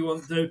can if you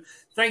want to.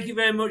 Thank you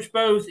very much,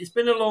 both. It's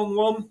been a long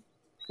one.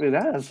 It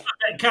has.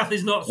 I bet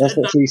Kathy's not That's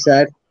said what that. she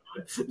said.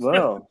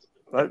 Well,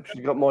 I hope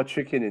she's got my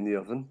chicken in the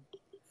oven.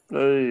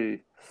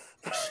 Hey.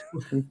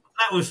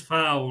 That was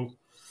foul.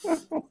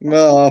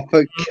 Oh,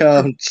 for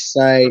God's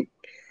sake.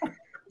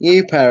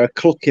 You pair are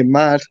clucking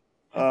mad.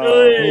 You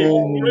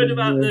heard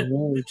about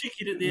the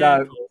chicken at the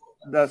airport?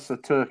 That's a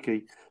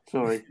turkey.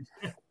 Sorry.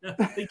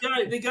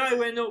 The guy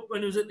went up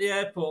when he was at the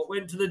airport,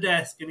 went to the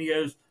desk, and he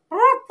goes,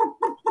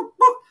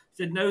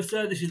 said, "No,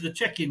 sir, this is the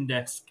check-in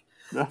desk."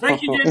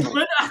 Thank you,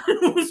 gentlemen. I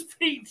will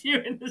speak to you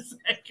in a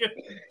second.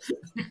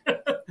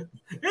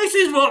 This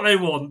is what they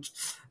want.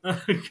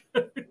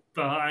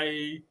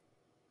 Bye.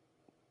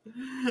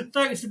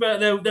 Thanks, but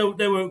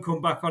they won't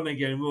come back on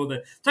again, will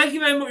they? Thank you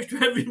very much to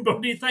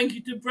everybody. Thank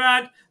you to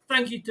Brad.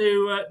 Thank you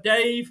to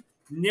Dave.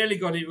 Nearly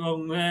got it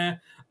wrong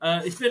there.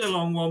 It's been a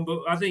long one,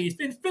 but I think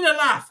it's been a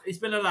laugh. It's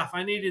been a laugh.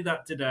 I needed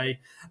that today.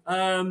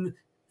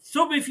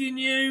 Sub if you're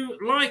new,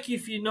 like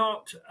if you're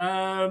not.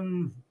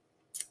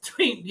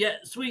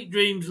 Sweet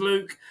dreams,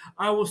 Luke.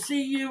 I will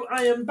see you.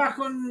 I am back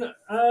on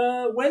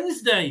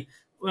Wednesday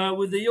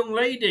with the young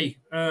lady,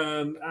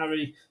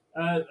 Harry.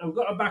 I've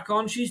got her back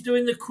on. She's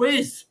doing the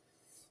quiz.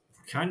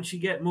 Can she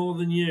get more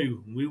than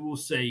you? We will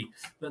see.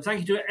 But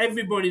thank you to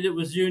everybody that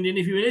was tuned in.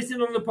 If you've been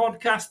listening on the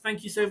podcast,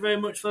 thank you so very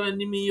much for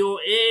lending me your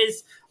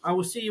ears. I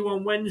will see you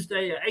on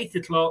Wednesday at 8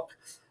 o'clock.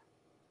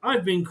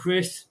 I've been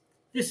Chris.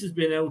 This has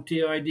been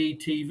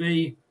LTID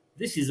TV.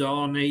 This is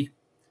Arnie.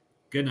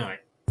 Good night.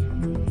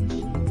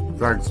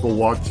 Thanks for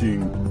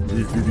watching.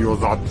 These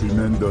videos are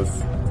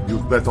tremendous. You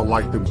better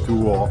like them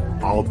too, or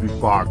I'll be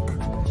back.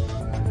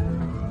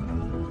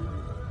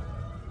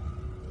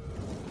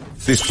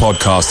 This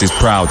podcast is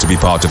proud to be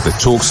part of the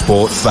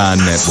TalkSport Fan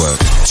Network.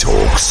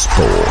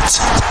 TalkSport.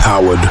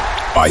 Powered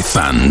by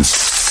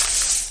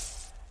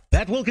fans.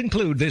 That will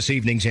conclude this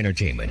evening's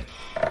entertainment.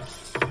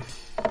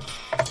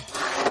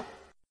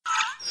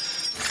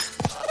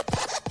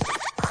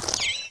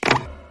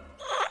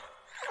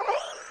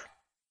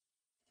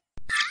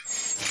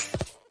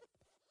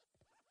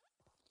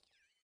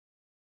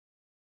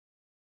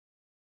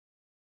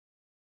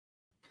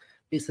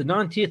 It's the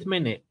 90th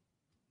minute.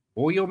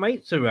 All your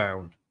mates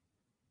around.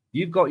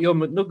 You've got your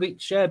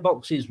McNugget share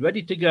boxes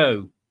ready to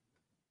go.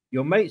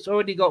 Your mate's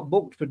already got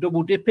booked for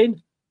double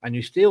dipping, and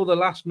you steal the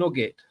last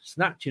nugget,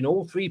 snatching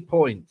all 3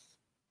 points.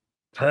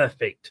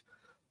 Perfect.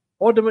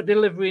 Order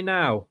McDelivery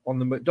now on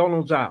the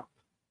McDonald's app.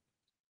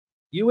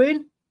 You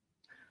in?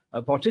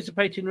 At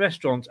participating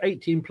restaurants,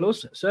 18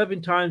 plus,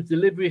 serving times,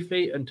 delivery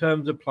fee and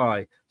terms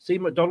apply. See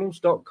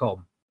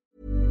mcdonalds.com.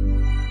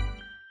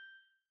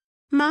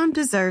 Mom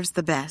deserves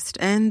the best,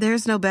 and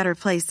there's no better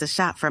place to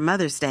shop for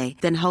Mother's Day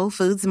than Whole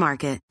Foods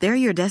Market. They're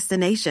your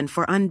destination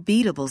for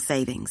unbeatable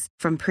savings,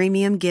 from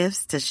premium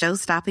gifts to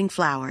show-stopping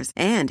flowers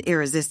and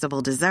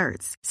irresistible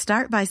desserts.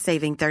 Start by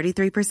saving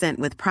 33%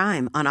 with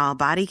Prime on all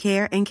body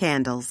care and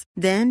candles.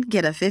 Then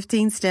get a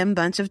 15-stem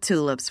bunch of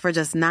tulips for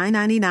just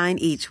 $9.99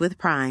 each with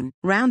Prime.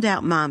 Round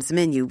out Mom's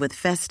menu with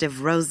festive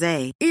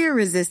rosé,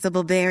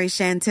 irresistible berry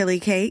chantilly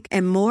cake,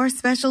 and more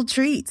special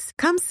treats.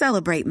 Come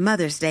celebrate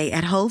Mother's Day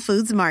at Whole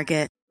Foods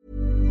Market.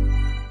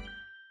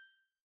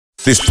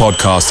 This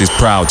podcast is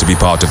proud to be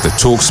part of the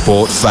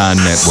TalkSport Fan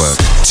Network.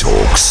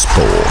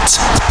 TalkSport.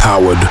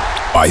 Powered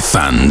by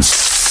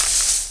fans.